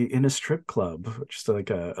in a strip club, just like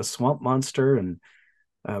a swamp monster and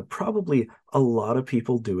probably a lot of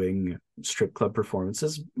people doing strip club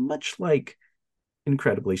performances, much like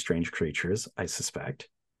Incredibly Strange Creatures, I suspect.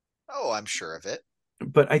 Oh, I'm sure of it.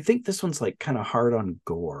 But I think this one's like kind of hard on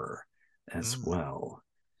gore as Mm. well.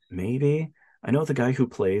 Maybe. I know the guy who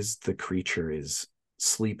plays the creature is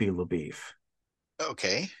Sleepy LaBeef.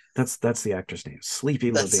 Okay. That's the actor's name, Sleepy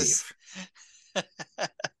That's this. LaBeef.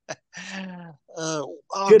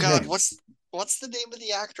 Oh Good God, name. what's the name of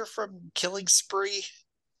the actor from Killing Spree?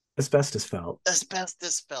 Asbestos Felt.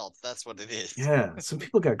 Asbestos Felt. That's what it is. Yeah, some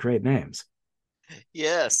people got great names.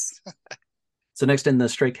 Yes. So next in the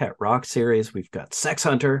Stray Cat Rock series, we've got Sex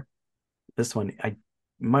Hunter. This one, I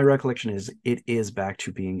my recollection is it is back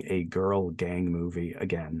to being a girl gang movie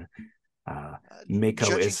again. Uh, Mako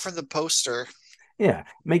Judging is from the poster. yeah,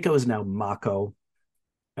 Mako is now Mako,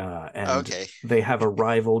 and Okay. they have a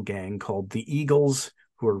rival gang called the Eagles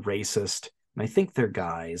who are racist, and I think they're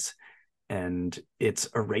guys, and it's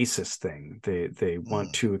a racist thing. They want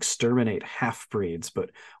Mm. to exterminate half breeds,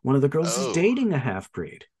 but one of the girls is Oh. dating a half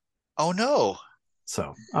breed, Oh no.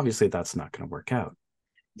 so obviously that's not going to work out.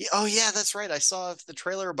 Oh yeah, that's right. I saw the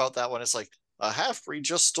trailer about that one. It's like a half breed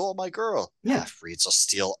just stole my girl. Yeah, Half breeds will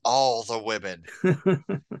steal all the women.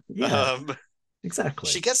 yeah, Um, she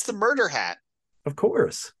exactly. gets the murder hat, Of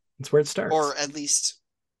course, that's where it or starts. at least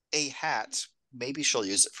a hat. Maybe she'll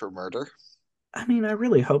use it for murder. I mean, I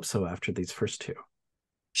really hope so after these first two.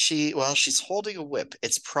 She's holding a whip.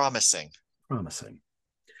 It's promising. Promising.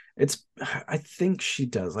 It's, I think she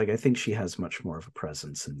does. Like, I think she has much more of a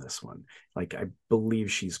presence in this one. Like, I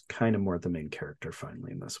believe she's kind of more the main character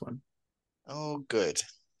finally in this one, Oh, good.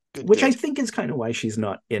 Good, which I good. think is kind of why she's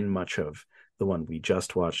not in much of the one we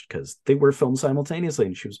just watched because they were filmed simultaneously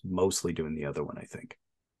and she was mostly doing the other one, I think.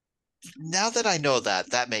 Now that I know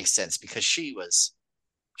that, that makes sense because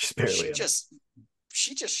She's barely she in it. just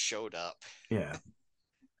she just showed up. Yeah.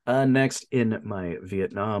 Next in my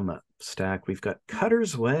Vietnam stack, we've got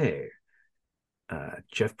Cutter's Way.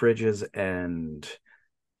 Jeff Bridges and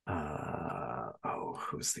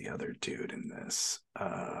who's the other dude in this?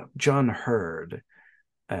 John Hurd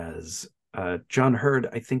as John Hurd,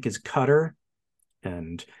 I think, is Cutter,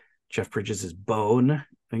 and Jeff Bridges is Bone.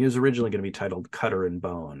 He was originally going to be titled Cutter and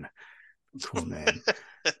Bone. Cool name.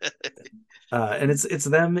 And it's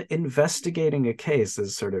them investigating a case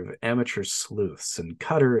as sort of amateur sleuths. And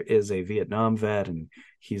Cutter is a Vietnam vet, and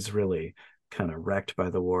he's really kind of wrecked by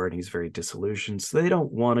the war, and he's very disillusioned. So they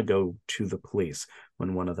don't want to go to the police.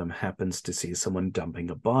 When one of them happens to see someone dumping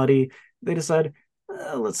a body, they decide,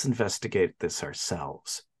 let's investigate this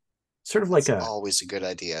ourselves. Sort of like That's a always a good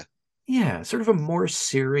idea. yeah, sort of a more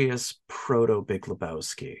serious proto Big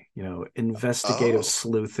Lebowski, investigative Oh,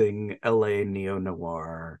 sleuthing, LA neo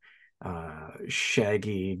noir,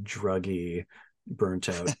 shaggy, druggy, burnt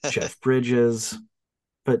out Jeff Bridges.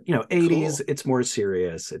 But, 80s, cool. it's more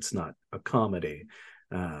serious. It's not a comedy.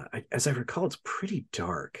 As I recall, it's pretty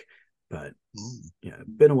dark, but Mm. yeah,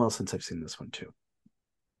 been a while since I've seen this one too.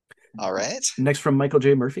 All right. Next from Michael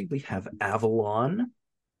J. Murphy, we have Avalon.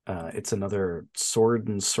 It's another sword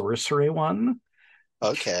and sorcery one,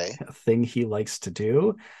 Okay. a thing he likes to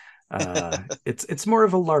do. It's more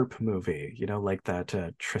of a LARP movie, like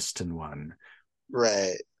that Tristan one.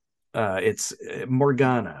 Right. It's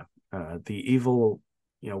Morgana, the evil,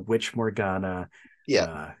 witch Morgana.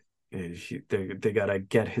 Yeah. They gotta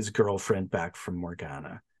get his girlfriend back from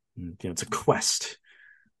Morgana. It's a quest,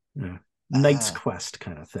 knight's Ah. quest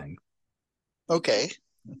kind of thing. Okay.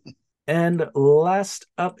 And last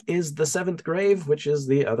up is the Seventh Grave, which is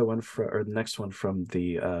the other one or the next one from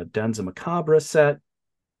the Danza Macabre set.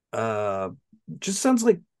 Uh, just sounds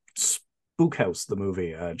like Spook House, the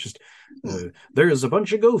movie. Hmm. There's a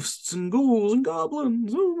bunch of ghosts and ghouls and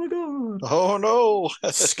goblins. Oh my god! Oh no.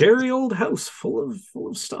 Scary old house full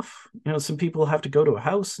of stuff. Some people have to go to a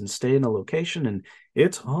house and stay in a location, and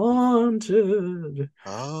it's haunted.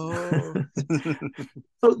 Oh.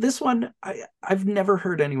 So this one, I've never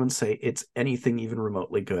heard anyone say it's anything even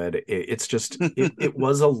remotely good. It's just it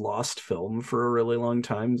was a lost film for a really long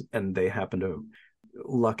time, and they happen to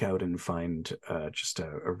luck out and find just a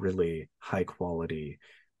really high quality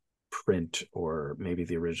print or maybe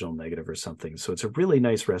the original negative or something. So it's a really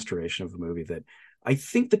nice restoration of a movie that I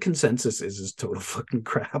think the consensus is total fucking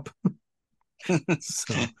crap.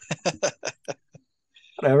 So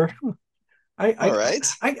whatever. All I right.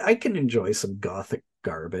 I can enjoy some gothic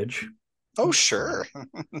garbage. Oh It's fun. sure.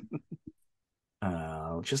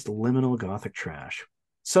 Just liminal gothic trash.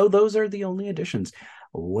 So those are the only additions.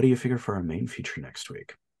 What do you figure for our main feature next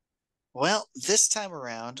week? Well, this time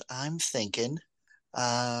around, I'm thinking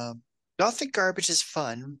uh, Gothic Garbage is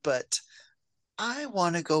fun, but I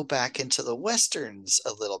want to go back into the Westerns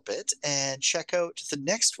a little bit and check out the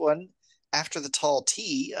next one after the Tall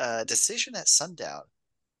T, Decision at Sundown.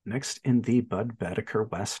 next in the Bud Bedecker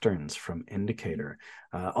Westerns from Indicator.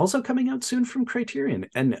 Also coming out soon from Criterion,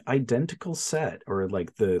 an identical set, or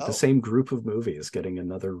like the Oh, same group of movies getting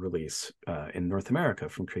another release in North America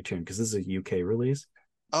from Criterion, because this is a UK release.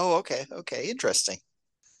 oh, okay, okay, interesting.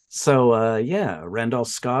 So yeah, Randolph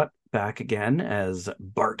Scott back again as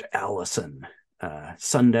Bart Allison.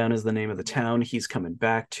 Sundown is the name of the town he's coming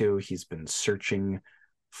back to. He's been searching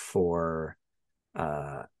for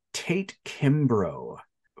uh, Tate Kimbrough,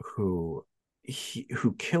 who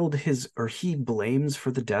killed his, or he blames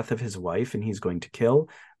for the death of his wife, and he's going to kill.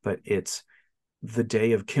 But it's the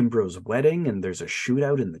day of Kimbrough's wedding, and there's a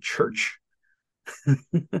shootout in the church.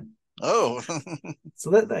 Oh, So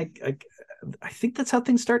that I think that's how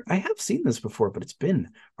things start. I have seen this before, but it's been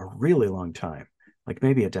a really long time, like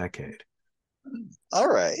maybe a decade. all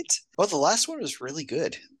right. Well, the last one was really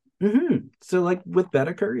good. So, like with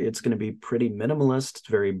Bedecker, it's going to be pretty minimalist. It's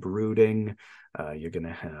very brooding. You're going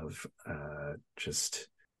to have just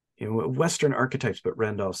Western archetypes, but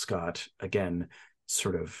Randolph Scott again,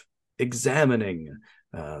 sort of examining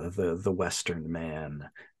the Western man,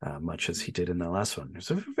 much as he did in the last one.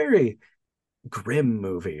 It's a very grim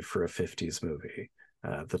movie for a '50s movie.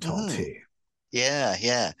 The Tall Hmm. T. Yeah,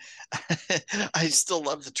 yeah. I still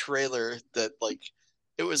love the trailer that like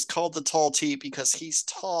it was called the tall T because he's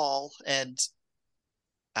tall and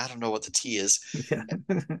I don't know what the T is. Yeah.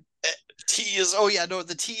 T is oh yeah, no,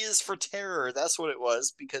 the T is for terror. That's what it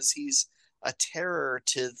was because he's a terror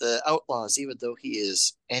to the outlaws, even though he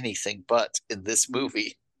is anything but in this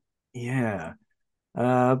movie. Yeah.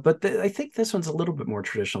 But I think this one's a little bit more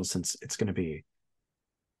traditional since it's going to be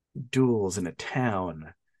duels in a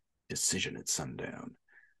town, decision at sundown.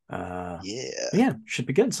 Uh, Yeah. yeah, should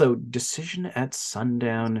be good. So, decision at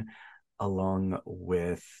sundown, along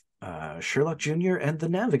with Sherlock Jr. and the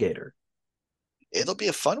Navigator. It'll be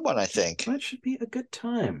a fun one, I think. That should be a good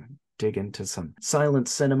time. Dig into some silent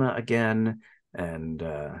cinema again and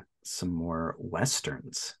some more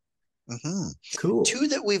westerns. Hmm. Cool. Two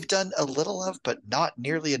that we've done a little of, but not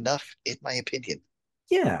nearly enough, in my opinion.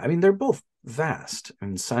 Yeah, I mean they're both vast. I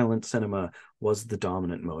mean, silent cinema was the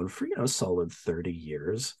dominant mode for a solid 30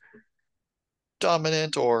 years.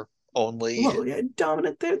 Dominant or only. Well, yeah,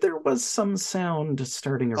 dominant. There was some sound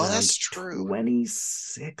starting Oh, that's around true.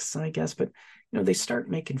 26, I guess, but they start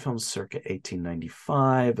making films circa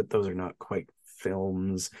 1895, but those are not quite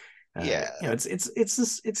films. Yeah.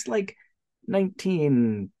 It's like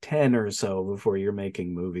 1910 or so before you're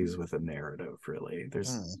making movies with a narrative, really. There's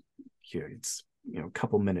Mm. it's a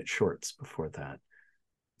couple minute shorts before that.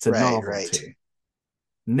 It's a Right, right. novelty.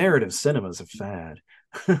 Narrative cinema is a fad.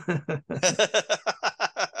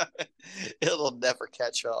 It'll never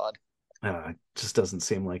catch on. Just doesn't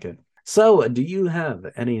seem like it. So, do you have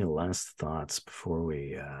any last thoughts before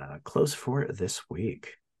we close for this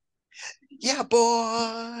week? Yeah,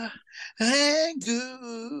 boy.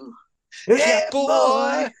 Angu. Yeah, Yeah, boy.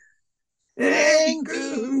 boy,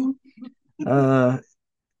 Angu. Angu. Uh,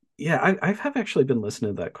 yeah, I have actually been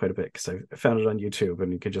listening to that quite a bit because I found it on YouTube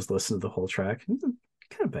and you could just listen to the whole track. It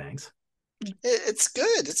kind of bangs. It's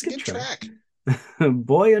good. It's It's a a good good track. track.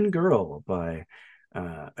 Boy and Girl by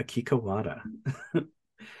Akiko Wada.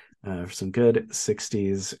 For some good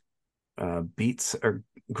 60s beats or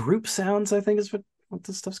group sounds, I think is what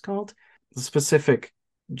this stuff's called. The specific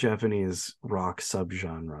Japanese rock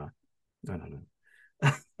subgenre. I don't know.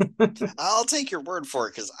 I'll take your word for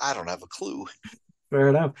it because I don't have a clue. Fair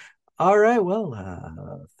enough. All right.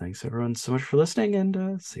 Well, thanks everyone so much for listening,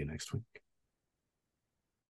 and see you next week.